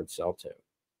scrapyard sell to,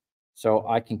 so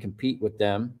I can compete with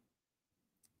them.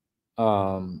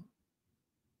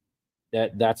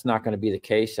 That's not going to be the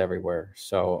case everywhere.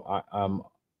 So I'm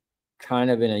kind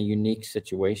of in a unique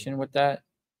situation with that.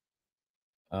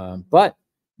 But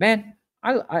man,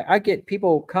 I get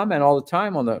people comment all the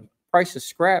time on the price of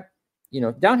scrap.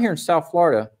 Down here in South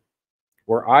Florida,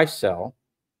 where I sell,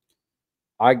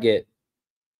 I get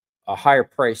a higher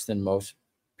price than most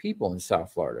people in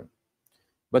South Florida.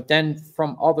 But then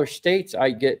from other states,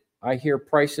 I hear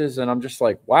prices, and I'm just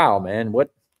like, wow, man,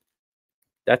 what?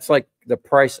 That's like the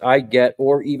price I get,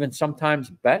 or even sometimes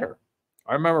better.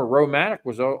 I remember Romantic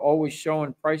was always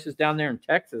showing prices down there in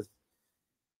Texas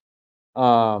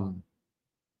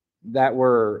that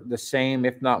were the same,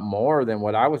 if not more, than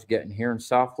what I was getting here in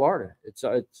South Florida. It's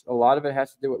a lot of it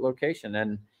has to do with location,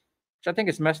 and which I think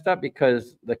is messed up,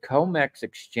 because the COMEX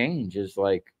exchange is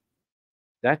like,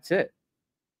 that's it.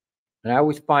 And I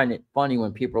always find it funny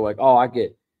when people are like, oh, I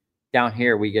get down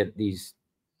here, we get these,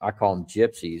 I call them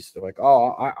gypsies. They're like,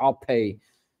 oh, I'll pay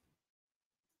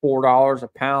 $4 a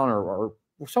pound or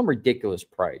some ridiculous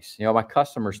price. My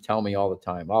customers tell me all the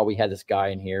time, oh, we had this guy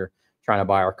in here trying to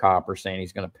buy our copper saying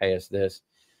he's going to pay us this.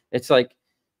 It's like,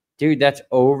 dude, that's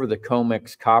over the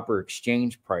COMEX copper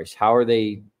exchange price. How are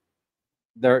they?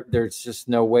 There's just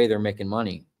no way they're making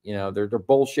money. They're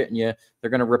bullshitting you. They're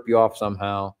going to rip you off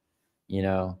somehow. you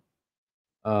know.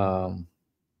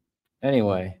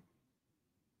 Anyway,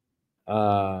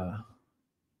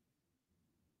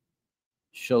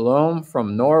 Shalom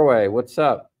from Norway. What's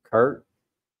up, Kurt?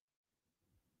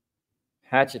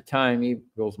 Hatchet time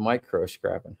equals micro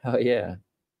scrapping. Oh yeah.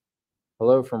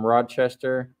 Hello from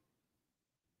Rochester.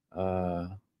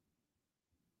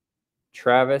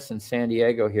 Travis in San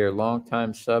Diego here,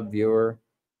 longtime sub viewer.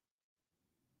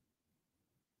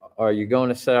 Are you going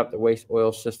to set up the waste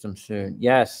oil system soon?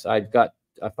 Yes, I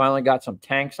finally got some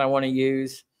tanks I want to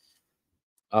use.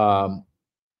 I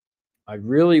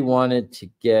really wanted to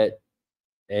get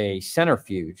a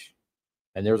centrifuge,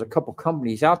 and there's a couple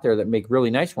companies out there that make really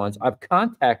nice ones. I've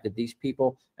contacted these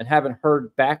people and haven't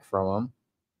heard back from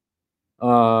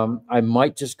them. I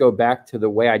might just go back to the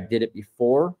way I did it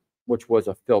before, which was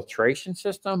a filtration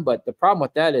system. But the problem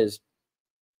with that is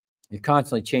you're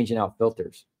constantly changing out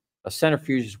filters. A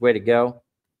centrifuge is the way to go.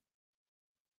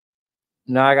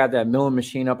 Now I got that milling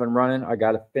machine up and running. I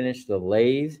got to finish the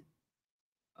lathe.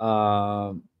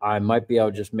 I might be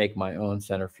able to just make my own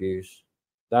centrifuge.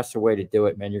 That's the way to do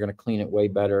it, man. You're going to clean it way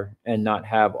better and not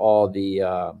have all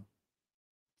the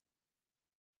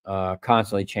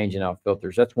constantly changing out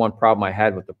filters. That's one problem I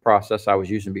had with the process I was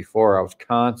using before. I was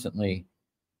constantly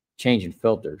changing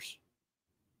filters.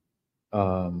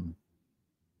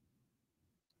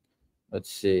 Let's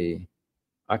see.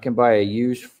 I can buy a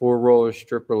used 4-roller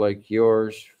stripper like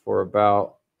yours for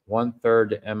about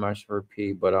 1/3 the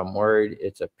MSRP, but I'm worried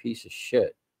it's a piece of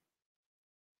shit.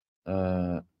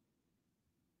 No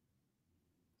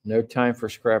time for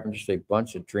scrapping, just a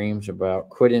bunch of dreams about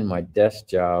quitting my desk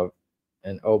job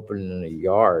and opening a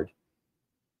yard.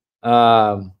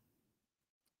 Well,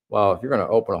 if you're going to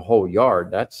open a whole yard,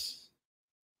 that's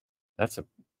a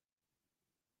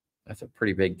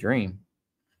pretty big dream.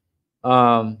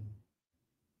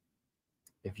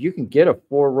 If you can get a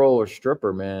 4-roller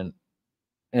stripper, man,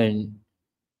 and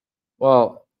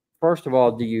well, first of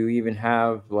all, do you even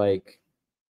have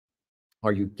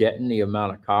are you getting the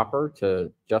amount of copper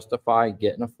to justify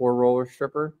getting a 4-roller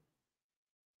stripper?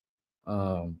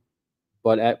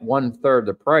 But at 1/3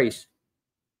 the price,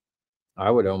 I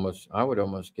would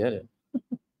almost get it.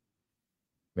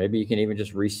 Maybe you can even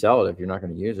just resell it if you're not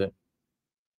going to use it.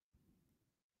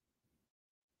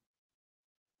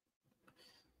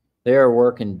 They are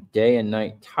working day and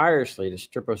night tirelessly to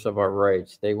strip us of our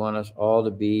rights. They want us all to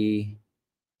be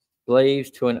slaves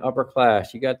to an upper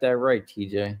class. You got that right,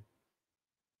 TJ.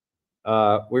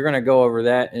 We're going to go over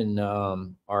that in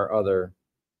our other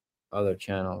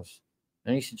channels.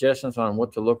 Any suggestions on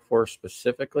what to look for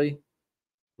specifically?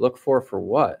 Look for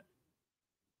what?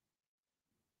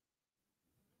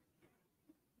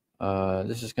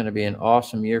 This is going to be an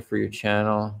awesome year for your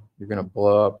channel. You're going to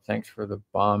blow up. Thanks for the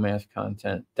bomb-ass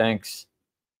content. Thanks.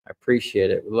 I appreciate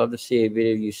it. We'd love to see a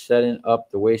video of you setting up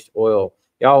the waste oil.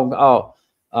 I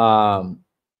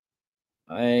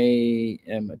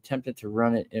am attempting to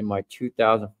run it in my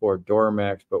 2004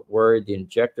 Duramax, but worried the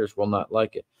injectors will not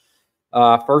like it.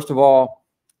 First of all,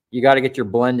 you got to get your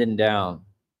blending down.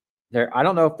 I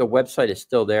don't know if the website is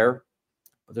still there,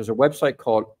 but there's a website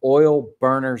called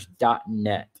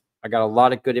oilburners.net. I got a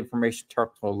lot of good information,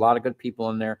 talked to a lot of good people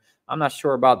in there. I'm not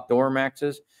sure about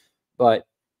Duramaxes, but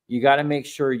you got to make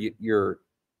sure you're,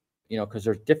 because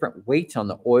there's different weights on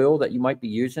the oil that you might be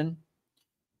using.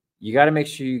 You got to make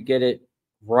sure you get it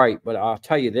right. But I'll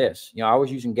tell you this, I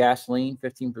was using gasoline,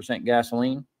 15%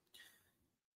 gasoline.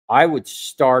 I would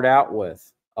start out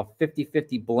with a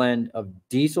 50-50 blend of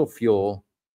diesel fuel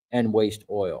and waste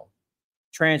oil.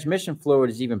 Transmission fluid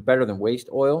is even better than waste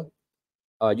oil.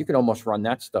 You can almost run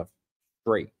that stuff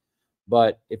straight.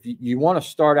 But if you want to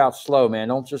start out slow, man,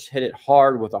 don't just hit it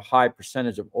hard with a high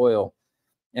percentage of oil.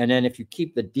 And then if you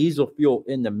keep the diesel fuel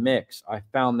in the mix, I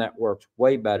found that works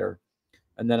way better.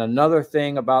 And then another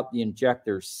thing about the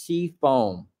injectors, sea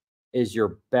foam is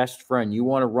your best friend. You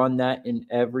want to run that in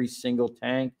every single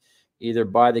tank, either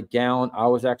by the gallon. I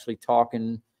was actually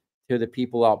talking to the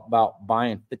people about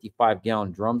buying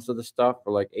 55-gallon drums of the stuff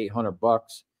for like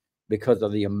 $800 because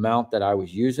of the amount that I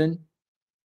was using.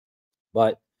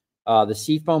 But the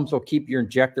sea foams will keep your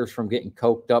injectors from getting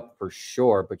coked up for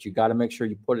sure, but you got to make sure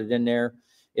you put it in there.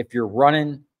 If you're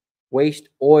running waste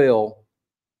oil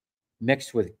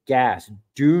mixed with gas,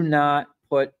 do not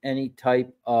put any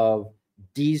type of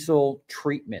diesel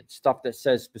treatment, stuff that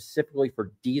says specifically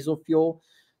for diesel fuel.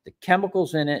 The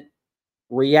chemicals in it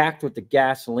react with the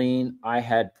gasoline. I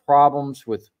had problems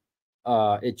with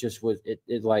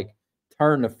it like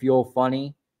turned the fuel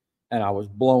funny, and I was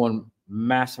blowing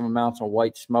massive amounts of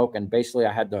white smoke, and basically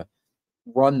I had to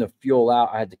run the fuel out.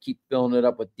 I had to keep filling it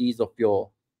up with diesel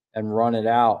fuel and run it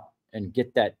out, and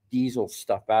get that diesel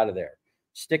stuff out of there.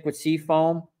 Stick with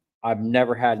Seafoam. I've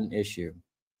never had an issue.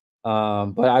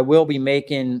 But I will be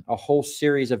making a whole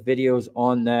series of videos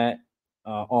on that,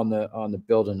 on the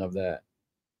building of that.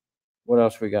 What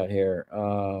else we got here?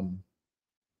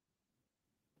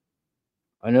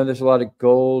 I know there's a lot of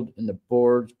gold in the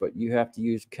boards, but you have to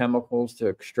use chemicals to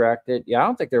extract it. Yeah, I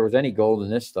don't think there was any gold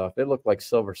in this stuff. It looked like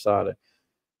silver solid.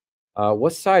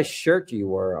 What size shirt do you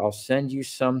wear? I'll send you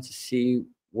some to see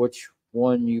which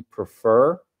one you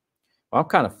prefer. I'm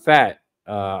kind of fat.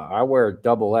 I wear a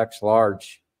double X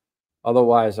large.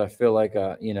 Otherwise, I feel like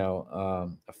a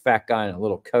fat guy in a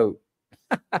little coat.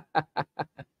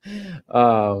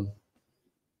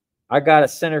 I got a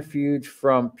centrifuge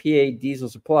from PA Diesel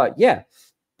Supply. Yeah,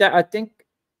 I think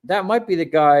that might be the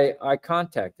guy I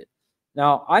contacted.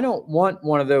 Now, I don't want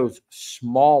one of those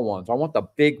small ones. I want the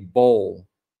big bowl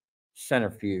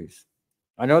centrifuge.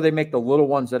 I know they make the little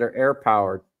ones that are air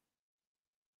powered.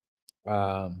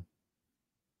 But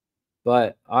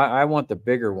I want the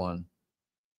bigger one.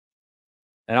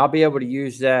 And I'll be able to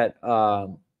use that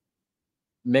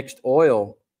mixed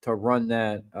oil to run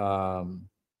that,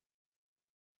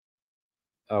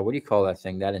 what do you call that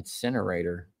thing? That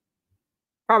incinerator.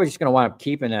 Probably just going to wind up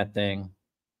keeping that thing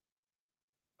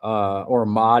or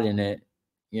modding it.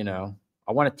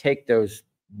 I want to take those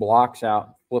blocks out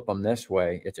and flip them this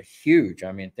way. It's a huge,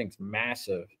 I mean, the thing's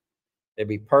massive. It'd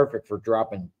be perfect for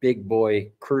dropping big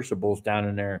boy crucibles down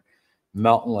in there,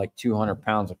 melting like 200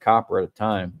 pounds of copper at a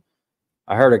time.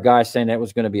 I heard a guy saying that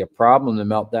was going to be a problem to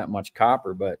melt that much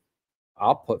copper, but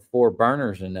I'll put 4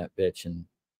 burners in that bitch and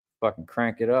fucking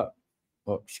crank it up.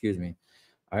 Well, excuse me.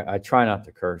 I try not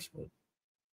to curse, but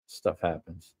stuff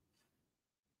happens.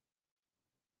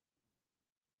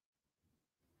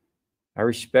 I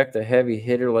respect a heavy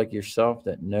hitter like yourself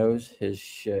that knows his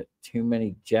shit. Too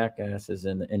many jackasses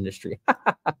in the industry.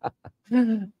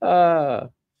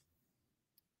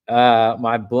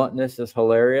 My bluntness is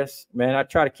hilarious, man. I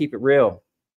try to keep it real.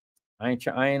 I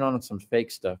ain't on some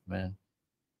fake stuff, man.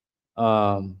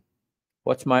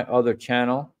 What's my other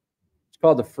channel? It's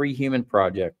called the Free Human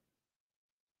Project.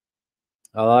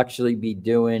 I'll actually be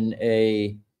doing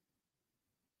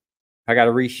I got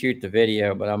to reshoot the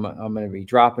video, but I'm going to be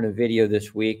dropping a video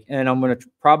this week, and I'm going to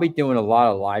probably doing a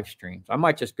lot of live streams. I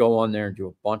might just go on there and do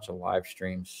a bunch of live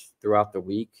streams throughout the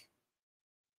week.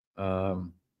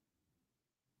 I'm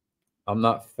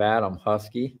not fat. I'm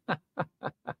husky.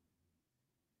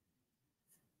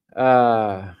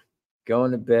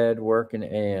 Going to bed, working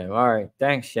AM. All right.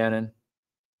 Thanks, Shannon.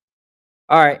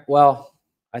 All right. Well,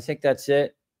 I think that's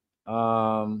it.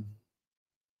 I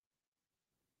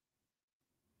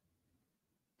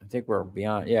think we're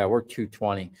beyond. Yeah, we're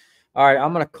 2:20. All right,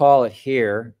 I'm going to call it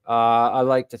here. I'd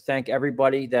like to thank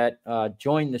everybody that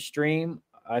joined the stream.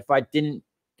 If I didn't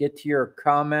get to your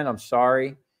comment, I'm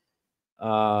sorry.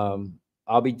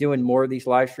 I'll be doing more of these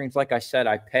live streams. Like I said,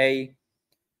 I pay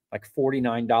like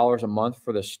 $49 a month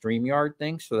for the StreamYard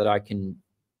thing so that I can,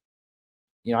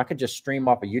 I could just stream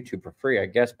off of YouTube for free, I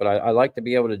guess. But I like to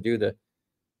be able to do the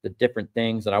different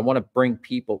things, and I want to bring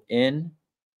people in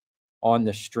on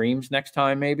the streams next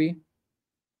time, maybe.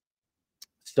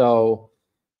 So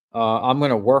I'm going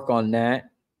to work on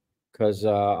that because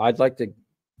I'd like to,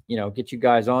 get you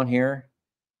guys on here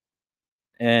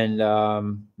and,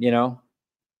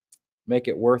 make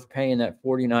it worth paying that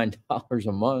 $49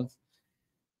 a month.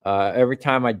 Every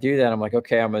time I do that, I'm like,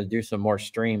 okay, I'm going to do some more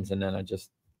streams. And then I just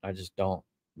don't.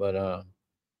 But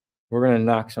we're going to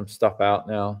knock some stuff out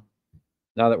now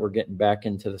that we're getting back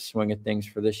into the swing of things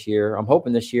for this year. I'm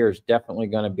hoping this year is definitely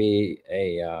going to be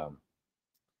a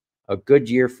good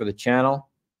year for the channel.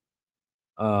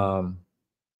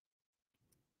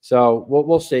 So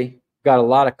we'll see. Got a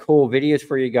lot of cool videos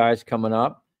for you guys coming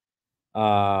up.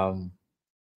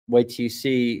 Wait till you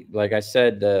see, like I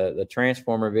said, the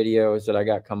Transformer videos that I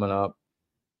got coming up.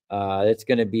 It's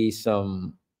going to be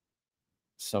some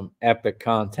epic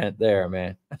content there,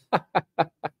 man.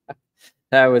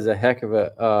 That was a heck of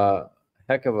a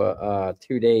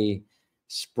 2-day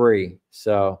spree.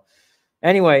 So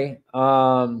anyway,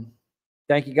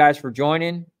 thank you guys for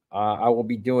joining. I will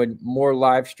be doing more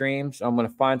live streams. I'm going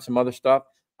to find some other stuff.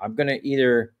 I'm probably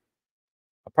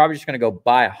just going to go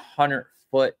buy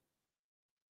 100-foot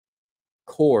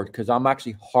cord because I'm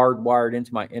actually hardwired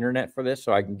into my internet for this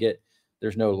so I can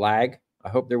there's no lag. I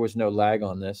hope there was no lag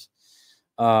on this.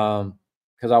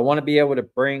 Because I want to be able to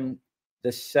bring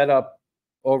this setup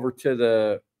over to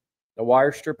the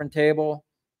wire stripping table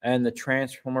and the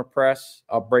transformer press.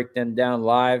 I'll break them down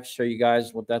live, show you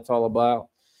guys what that's all about.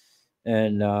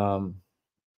 And,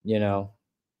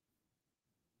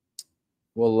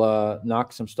 we'll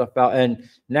knock some stuff out. And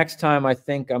next time, I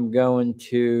think I'm going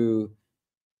to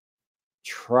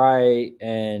try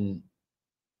and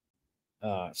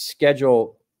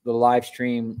schedule the live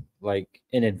stream like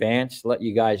in advance, let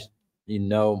you guys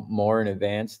know more in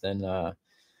advance than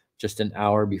just an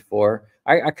hour before.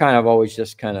 I kind of always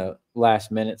just kind of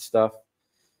last minute stuff.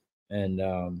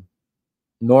 And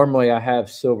normally I have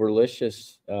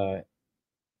Silverlicious.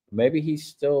 Maybe he's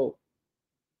still,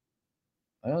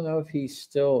 I don't know if he's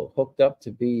still hooked up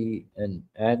to be an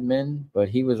admin, but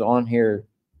he was on here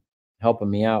helping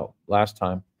me out last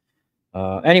time.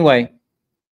 Anyway,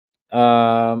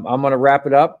 I'm going to wrap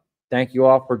it up. Thank you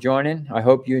all for joining. I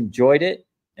hope you enjoyed it.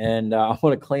 And I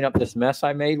want to clean up this mess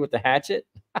I made with the hatchet.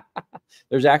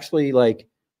 There's actually like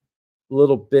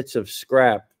little bits of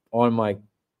scrap on my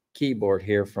keyboard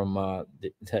here from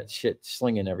that shit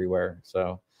slinging everywhere.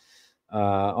 So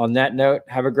on that note,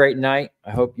 have a great night.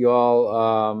 I hope you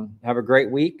all have a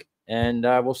great week, and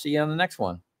we'll see you on the next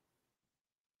one.